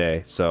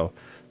Monday. So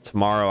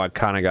tomorrow I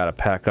kind of got to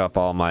pack up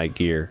all my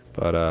gear.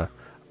 But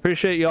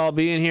appreciate you all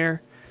being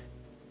here.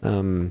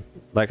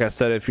 Like I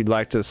said, if you'd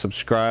like to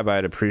subscribe,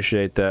 I'd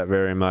appreciate that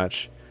very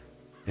much.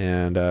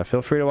 And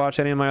feel free to watch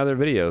any of my other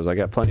videos. I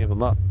got plenty of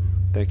them up.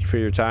 Thank you for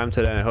your time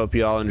today. I hope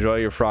you all enjoy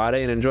your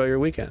Friday and enjoy your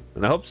weekend.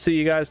 And I hope to see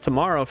you guys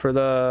tomorrow for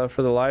the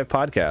live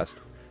podcast.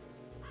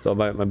 So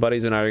my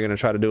buddies and I are going to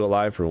try to do it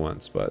live for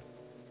once. But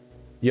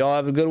y'all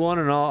have a good one,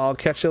 and I'll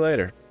catch you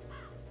later.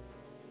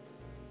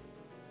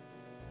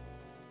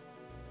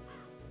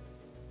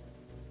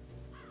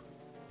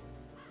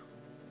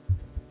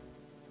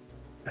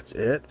 That's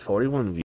it. 41 views.